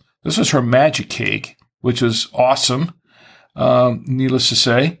was her magic cake, which was awesome. Needless to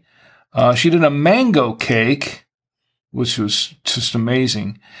say, she did a mango cake, which was just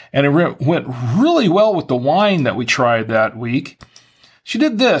amazing, and it went really well with the wine that we tried that week. She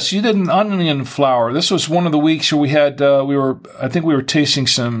did this. She did an onion flour. This was one of the weeks where we had I think we were tasting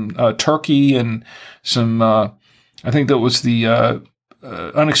some turkey and some. I think that was the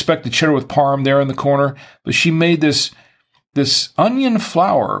unexpected cheddar with parm there in the corner. But she made this onion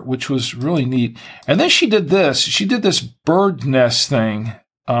flour, which was really neat. And then she did this. She did this bird nest thing.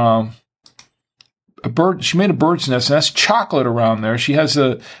 She made a bird's nest, and that's chocolate around there. She has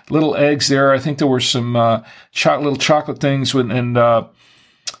the little eggs there. I think there were some little chocolate things and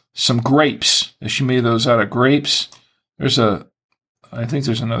some grapes. She made those out of grapes. I think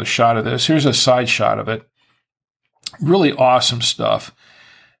there's another shot of this. Here's a side shot of it. Really awesome stuff.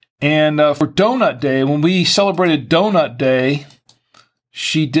 And for Donut Day, when we celebrated Donut Day,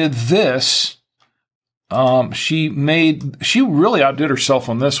 she did this. She really outdid herself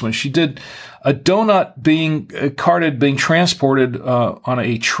on this one. She did a donut being transported on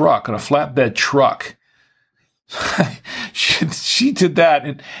a flatbed truck. She did that.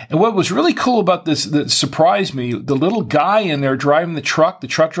 And what was really cool about this that surprised me, the little guy in there driving the truck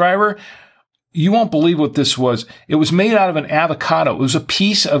driver, you won't believe what this was. It was made out of an avocado. It was a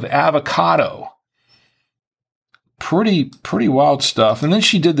piece of avocado. Pretty wild stuff. And then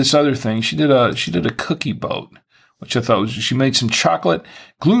she did this other thing. She did a cookie boat, which I thought she made some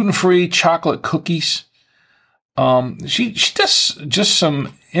gluten-free chocolate cookies. She does just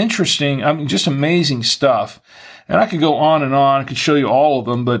some interesting, just amazing stuff. And I could go on and on. I could show you all of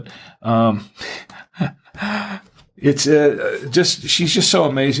them, but it's she's just so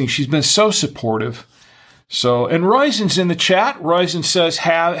amazing. She's been so supportive. And Ryzen's in the chat. Ryzen says,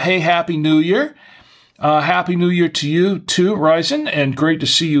 "Hey, Happy New Year." Happy New Year to you too, Ryzen, and great to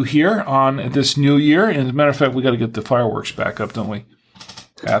see you here on this new year. And as a matter of fact, we got to get the fireworks back up, don't we?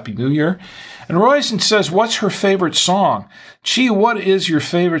 Happy New Year. And Ryzen says, what's her favorite song? Chi, what is your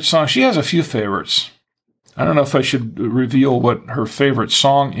favorite song? She has a few favorites. I don't know if I should reveal what her favorite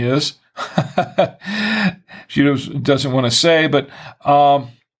song is. She doesn't want to say, but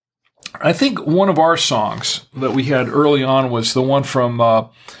I think one of our songs that we had early on was the one from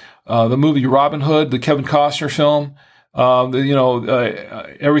the movie Robin Hood, the Kevin Costner film.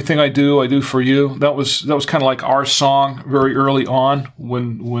 Everything I do for you. That was kind of like our song very early on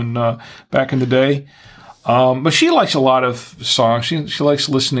when back in the day. But she likes a lot of songs. She likes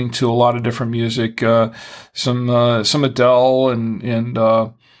listening to a lot of different music. Some Adele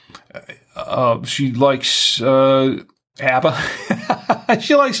and she likes ABBA.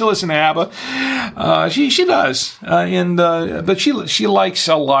 She likes to listen to ABBA. She does. But she likes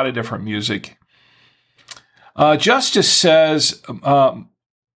a lot of different music. Justice says, wow,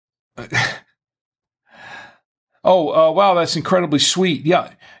 that's incredibly sweet.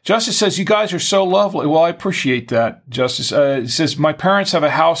 Yeah. Justice says, you guys are so lovely. Well, I appreciate that, Justice. It says, my parents have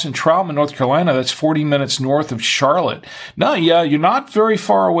a house in Troutman, North Carolina. That's 40 minutes north of Charlotte. No, yeah, you're not very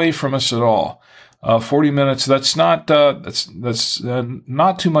far away from us at all. 40 minutes, that's not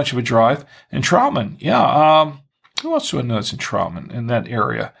not too much of a drive. And Troutman, yeah. Who else do I know that's in Troutman, in that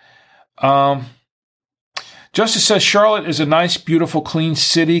area? Justice says, Charlotte is a nice, beautiful, clean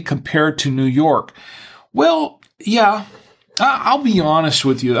city compared to New York. Well, yeah, I'll be honest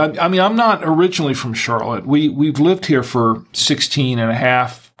with you. I mean, I'm not originally from Charlotte. We've lived here for 16 and a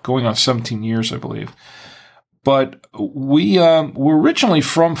half, going on 17 years, I believe. But we're originally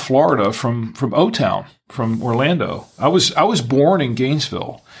from Florida, from O-Town, from Orlando. I was born in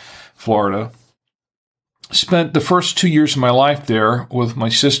Gainesville, Florida. Spent the first 2 years of my life there with my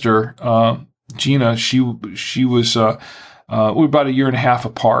sister, Gina. She was we were about a year and a half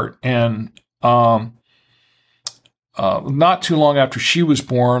apart, and not too long after she was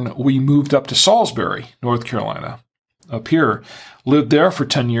born, we moved up to Salisbury, North Carolina, up here. Lived there for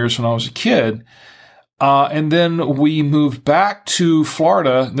 10 years when I was a kid. And then we moved back to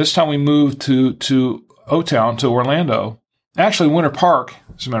Florida. This time we moved to O-Town, to Orlando. actually Winter Park,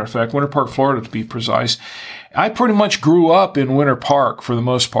 as a matter of fact, Winter Park, Florida, to be precise. I pretty much grew up in Winter Park for the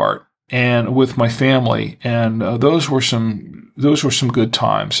most part, and with my family, and those were some good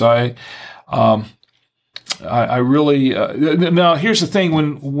times. I really now here's the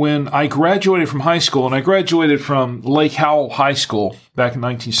thing: when I graduated from high school, and I graduated from Lake Howell High School back in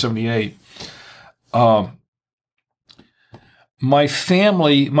 1978. My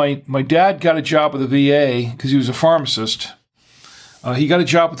family, my dad got a job with the VA because he was a pharmacist. He got a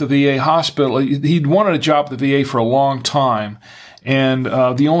job at the VA hospital. He'd wanted a job at the VA for a long time. And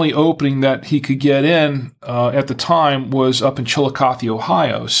the only opening that he could get in at the time was up in Chillicothe,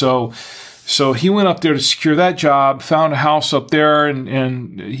 Ohio. So he went up there to secure that job, found a house up there,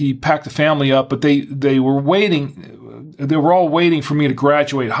 and he packed the family up. But they were waiting. They were all waiting for me to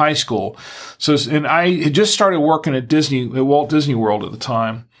graduate high school. And I had just started working at Walt Disney World at the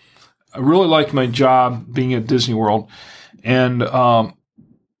time. I really liked my job being at Disney World. And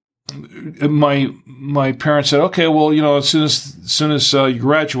my parents said, okay, well, as soon as you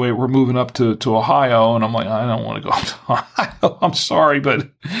graduate, we're moving up to Ohio. And I'm like, I don't want to go up to Ohio. I'm sorry,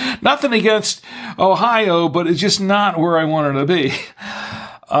 but nothing against Ohio, but it's just not where I wanted to be.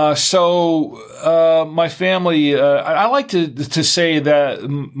 So my family, I like to say that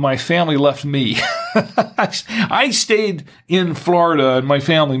my family left me. I stayed in Florida and my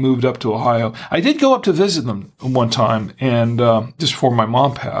family moved up to Ohio. I did go up to visit them one time, and just before my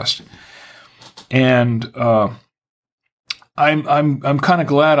mom passed. And I'm kind of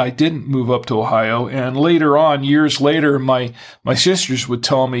glad I didn't move up to Ohio. And later on, years later, my sisters would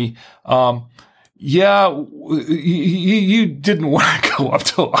tell me, yeah, you didn't want to go up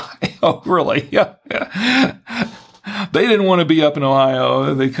to Ohio, really. Yeah. They didn't want to be up in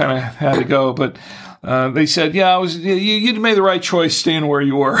Ohio. They kind of had to go, but they said, yeah, you made the right choice staying where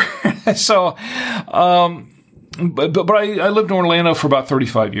you were. So, but I lived in Orlando for about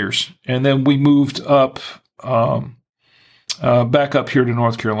 35 years, and then we moved up, back up here to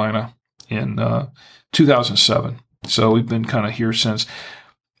North Carolina in 2007. So we've been kind of here since.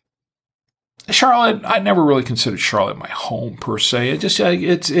 Charlotte, I never really considered Charlotte my home per se. It's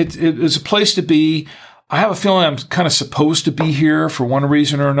a place to be. I have a feeling I'm kind of supposed to be here for one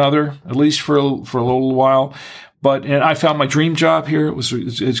reason or another, at least for a little while. And I found my dream job here.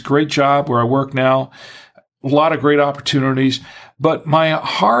 It's a great job where I work now. A lot of great opportunities, but my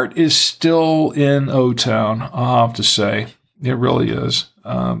heart is still in O-Town. I'll have to say it really is.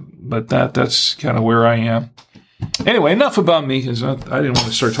 But that's kind of where I am. Anyway, enough about me, because I didn't want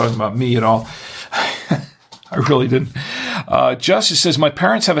to start talking about me at all. I really didn't. Justice says, my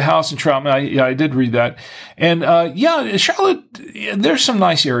parents have a house in Troutman. I did read that. And Charlotte, there's some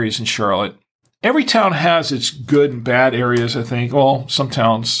nice areas in Charlotte. Every town has its good and bad areas, I think. Well, some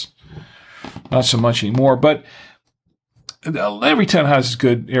towns, not so much anymore. But every town has its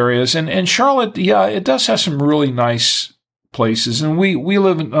good areas. And Charlotte, it does have some really nice places, and we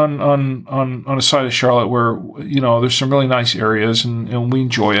live on a side of Charlotte where there's some really nice areas, and we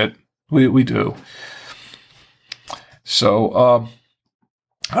enjoy it. We do. So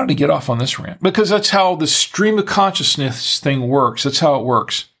how did I get off on this rant? Because that's how the stream of consciousness thing works. That's how it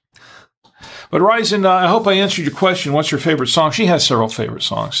works. But Ryzen, I hope I answered your question. What's your favorite song? She has several favorite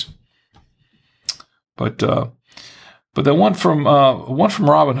songs, but the one from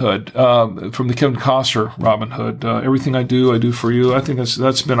Robin Hood, from the Kevin Costner Robin Hood, Everything I Do for You. I think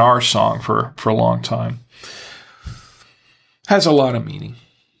that's been our song for a long time. Has a lot of meaning.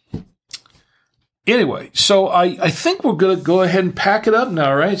 Anyway, so I think we're going to go ahead and pack it up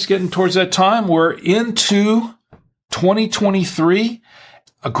now, right? It's getting towards that time. We're into 2023.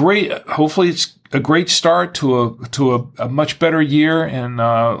 Hopefully it's a great start to a much better year, and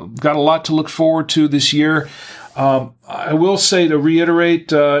got a lot to look forward to this year. I will say, to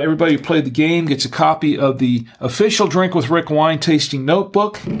reiterate, everybody who played the game gets a copy of the official Drink with Rick wine tasting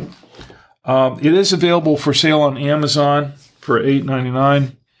notebook. It is available for sale on Amazon for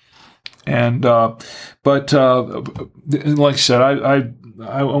 $8.99. And but like I said,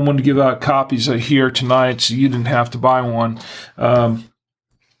 I wanted to give out copies here tonight, so you didn't have to buy one.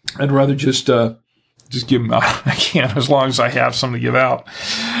 I'd rather just give them out. I can, as long as I have some to give out.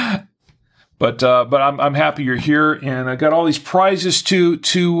 But I'm happy you're here, and I got all these prizes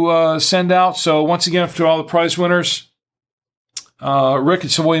to send out. So once again, to all the prize winners, Rick at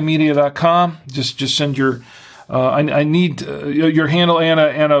SavoyMedia.com. Just send your. I need your handle and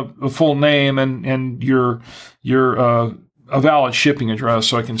a full name and your a valid shipping address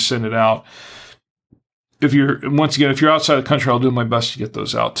so I can send it out. If you're outside the country, I'll do my best to get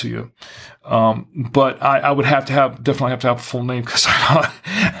those out to you. But I would definitely have to have a full name, because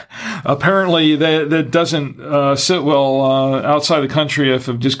apparently that doesn't sit well outside the country if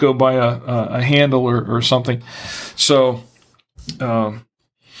it just go by a handle or something. So I'll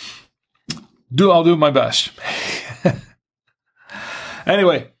do my best.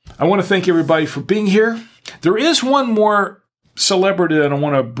 Anyway, I want to thank everybody for being here. There is one more celebrity that I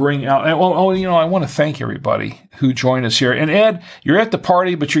want to bring out. I want to thank everybody who joined us here. And Ed, you're at the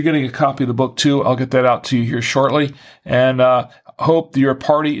party, but you're getting a copy of the book too. I'll get that out to you here shortly. And hope your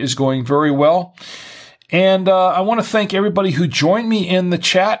party is going very well. And I want to thank everybody who joined me in the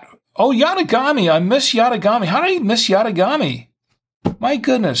chat. Oh, Yatagami. I miss Yatagami. How did I miss Yatagami? My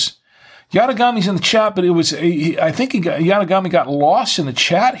goodness. Yatagami's in the chat, but I think Yatagami got lost in the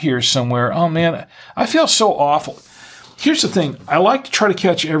chat here somewhere. Oh, man, I feel so awful. Here's the thing. I like to try to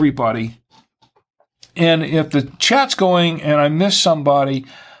catch everybody. And if the chat's going and I miss somebody,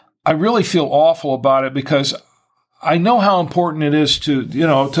 I really feel awful about it because I know how important it is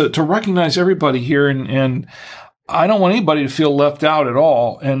to recognize everybody here. And I don't want anybody to feel left out at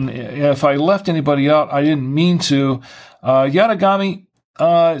all. And if I left anybody out, I didn't mean to. Yatagami,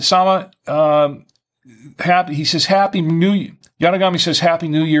 Sama, happy. He says, Happy New Year. Yatagami says, Happy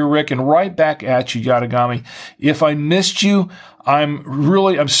New Year, Rick, and right back at you, Yatagami. If I missed you,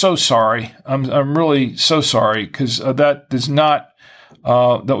 I'm so sorry. I'm really so sorry because that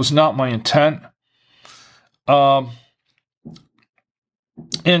was not my intent.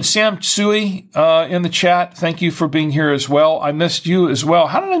 And Sam Sui in the chat, thank you for being here as well. I missed you as well.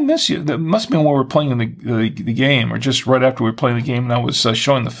 How did I miss you? That must have been when we were playing the game, or just right after we were playing the game and I was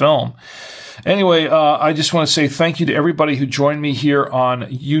showing the film. Anyway, I just want to say thank you to everybody who joined me here on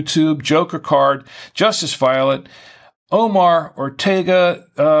YouTube. Joker Card, Justice Violet, Omar Ortega.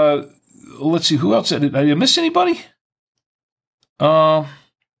 Let's see, who else? Did I miss anybody? I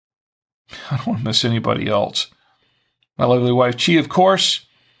don't want to miss anybody else. My lovely wife, Chi, of course,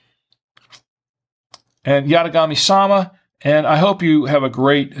 and Yatagami Sama. And I hope you have a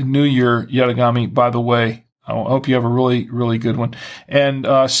great New Year, Yatagami, by the way. I hope you have a really, really good one. And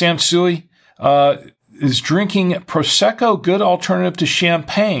Sam Sui is drinking Prosecco, good alternative to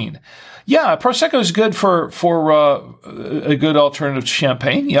champagne. Yeah, Prosecco is good for a good alternative to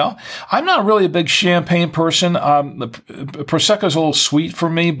champagne. Yeah, I'm not really a big champagne person. Prosecco is a little sweet for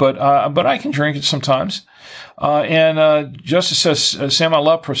me, but I can drink it sometimes. And Justice says, Sam, I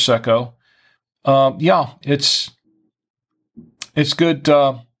love Prosecco. Yeah, it's good.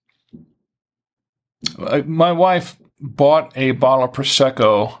 My wife bought a bottle of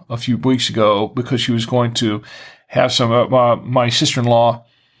Prosecco a few weeks ago because she was going to have some. My sister-in-law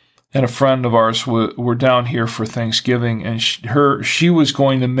and a friend of ours were down here for Thanksgiving, and she was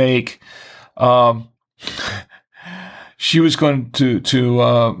going to make. She was going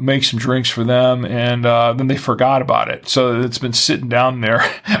to make some drinks for them, and then they forgot about it. So it's been sitting down there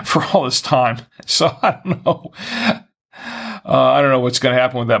for all this time. So I don't know. I don't know what's going to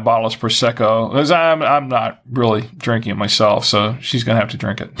happen with that bottle of Prosecco, because I'm not really drinking it myself. So she's going to have to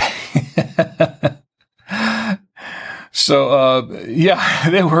drink it. So yeah,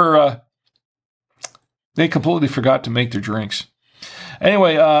 they completely forgot to make their drinks.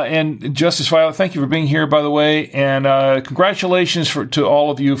 Anyway, and Justice Violet, thank you for being here, by the way, and congratulations to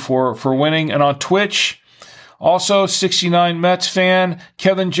all of you for winning. And on Twitch, also 69 Mets fan,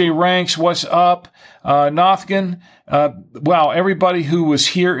 Kevin J. Ranks, what's up? Nothgan, wow, everybody who was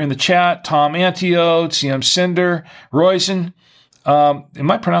here in the chat, Tom Antio, CM Cinder, Roizen.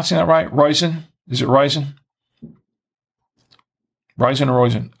 Am I pronouncing that right? Roizen? Is it Roizen? Roizen or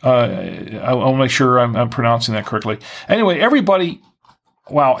Roizen? I want to make sure I'm pronouncing that correctly. Anyway, everybody.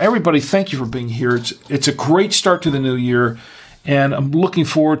 Wow, everybody, thank you for being here. It's a great start to the new year, and I'm looking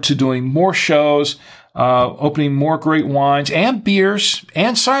forward to doing more shows, opening more great wines and beers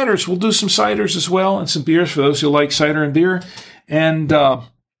and ciders. We'll do some ciders as well and some beers for those who like cider and beer. And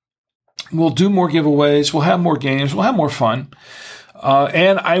we'll do more giveaways. We'll have more games. We'll have more fun.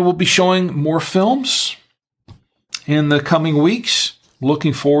 And I will be showing more films in the coming weeks.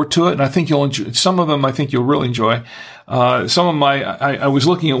 Looking forward to it, and I think you'll enjoy some of them. I think you'll really enjoy. Some of I was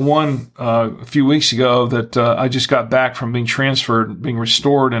looking at one a few weeks ago that I just got back from being transferred, being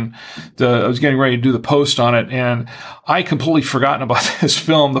restored, and I was getting ready to do the post on it, and I completely forgotten about this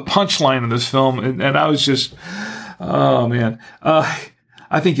film, the punchline of this film, and I was just, oh man,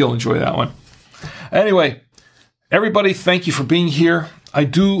 I think you'll enjoy that one. Anyway, everybody, thank you for being here. I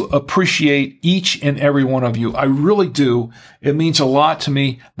do appreciate each and every one of you. I really do. It means a lot to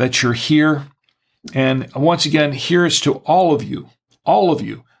me that you're here. And once again, here's to all of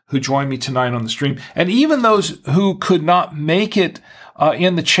you who joined me tonight on the stream. And even those who could not make it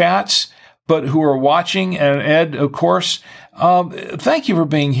in the chats, but who are watching, and Ed, of course, thank you for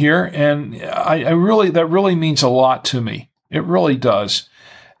being here. And that really means a lot to me. It really does.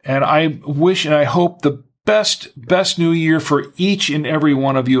 And I wish and I hope the best new year for each and every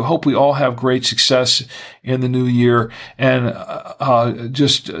one of you. Hope we all have great success in the new year, and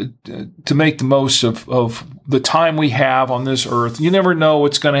just to make the most of the time we have on this earth. You never know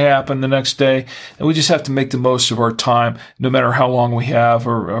what's going to happen the next day, and we just have to make the most of our time, no matter how long we have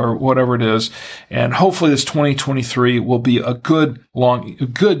or whatever it is. And hopefully this 2023 will be a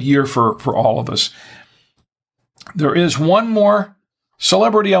good year for all of us. There is one more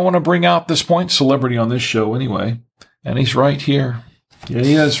celebrity I want to bring out at this point, celebrity on this show anyway, and he's right here. Yeah,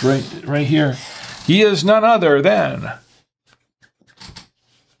 he is right here. He is none other than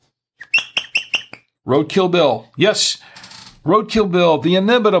Roadkill Bill. Yes, Roadkill Bill, the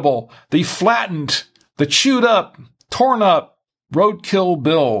inimitable, the flattened, the chewed up, torn up Roadkill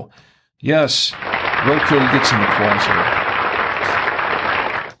Bill. Yes, Roadkill, you get some applause here.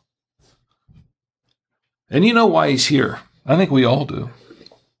 And you know why he's here. I think we all do.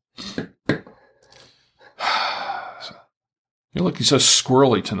 You're looking so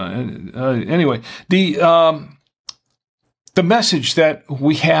squirrely tonight. Anyway, the message that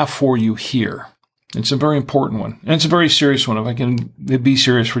we have for you here, it's a very important one. And it's a very serious one. If I can be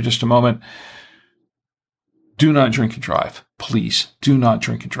serious for just a moment. Do not drink and drive. Please, do not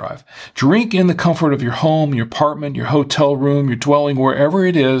drink and drive. Drink in the comfort of your home, your apartment, your hotel room, your dwelling, wherever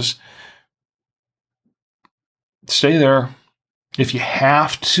it is. Stay there. If you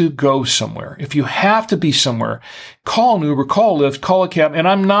have to go somewhere, if you have to be somewhere, call an Uber, call a Lyft, call a cab. And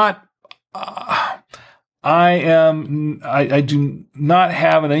I'm not, I do not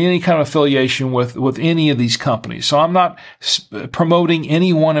have any kind of affiliation with any of these companies. So I'm not promoting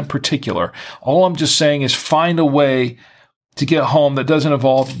anyone in particular. All I'm just saying is find a way to get home that doesn't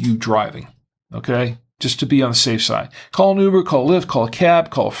involve you driving. Okay. Just to be on the safe side. Call an Uber, call a Lyft, call a cab,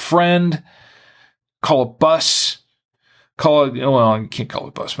 call a friend, call a bus. Call it, well, you can't call it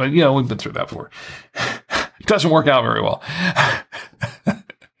a bus, but, we've been through that before. It doesn't work out very well.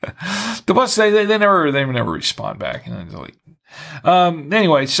 The bus, they never respond back.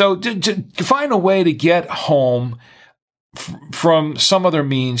 Anyway, so to find a way to get home from some other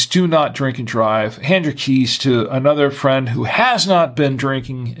means, do not drink and drive. Hand your keys to another friend who has not been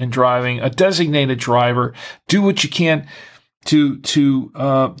drinking and driving, a designated driver. Do what you can to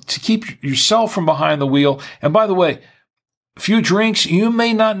keep yourself from behind the wheel. And by the way, few drinks, you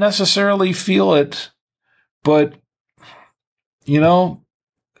may not necessarily feel it, but,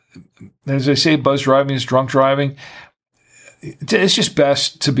 as I say, buzz driving is drunk driving. It's just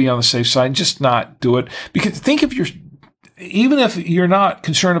best to be on the safe side and just not do it. Because even if you're not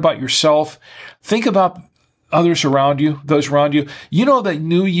concerned about yourself, think about others around you, those around you. You know that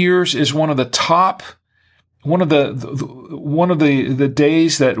New Year's is one of the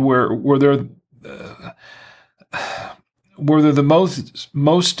days that where there are the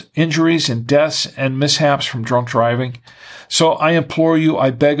most injuries and deaths and mishaps from drunk driving. So I implore you,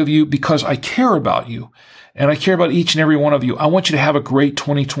 I beg of you, because I care about you and I care about each and every one of you. I want you to have a great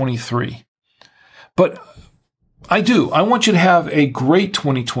 2023. But I do. I want you to have a great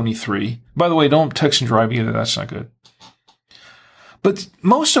 2023. By the way, don't text and drive either. That's not good. But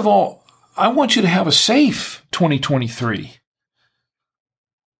most of all, I want you to have a safe 2023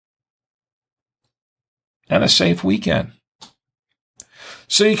 and a safe weekend.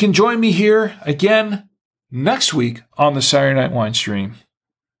 So you can join me here again next week on the Saturday Night Wine Stream,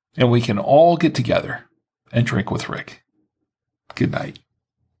 and we can all get together and drink with Rick. Good night.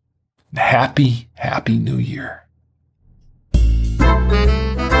 Happy New Year.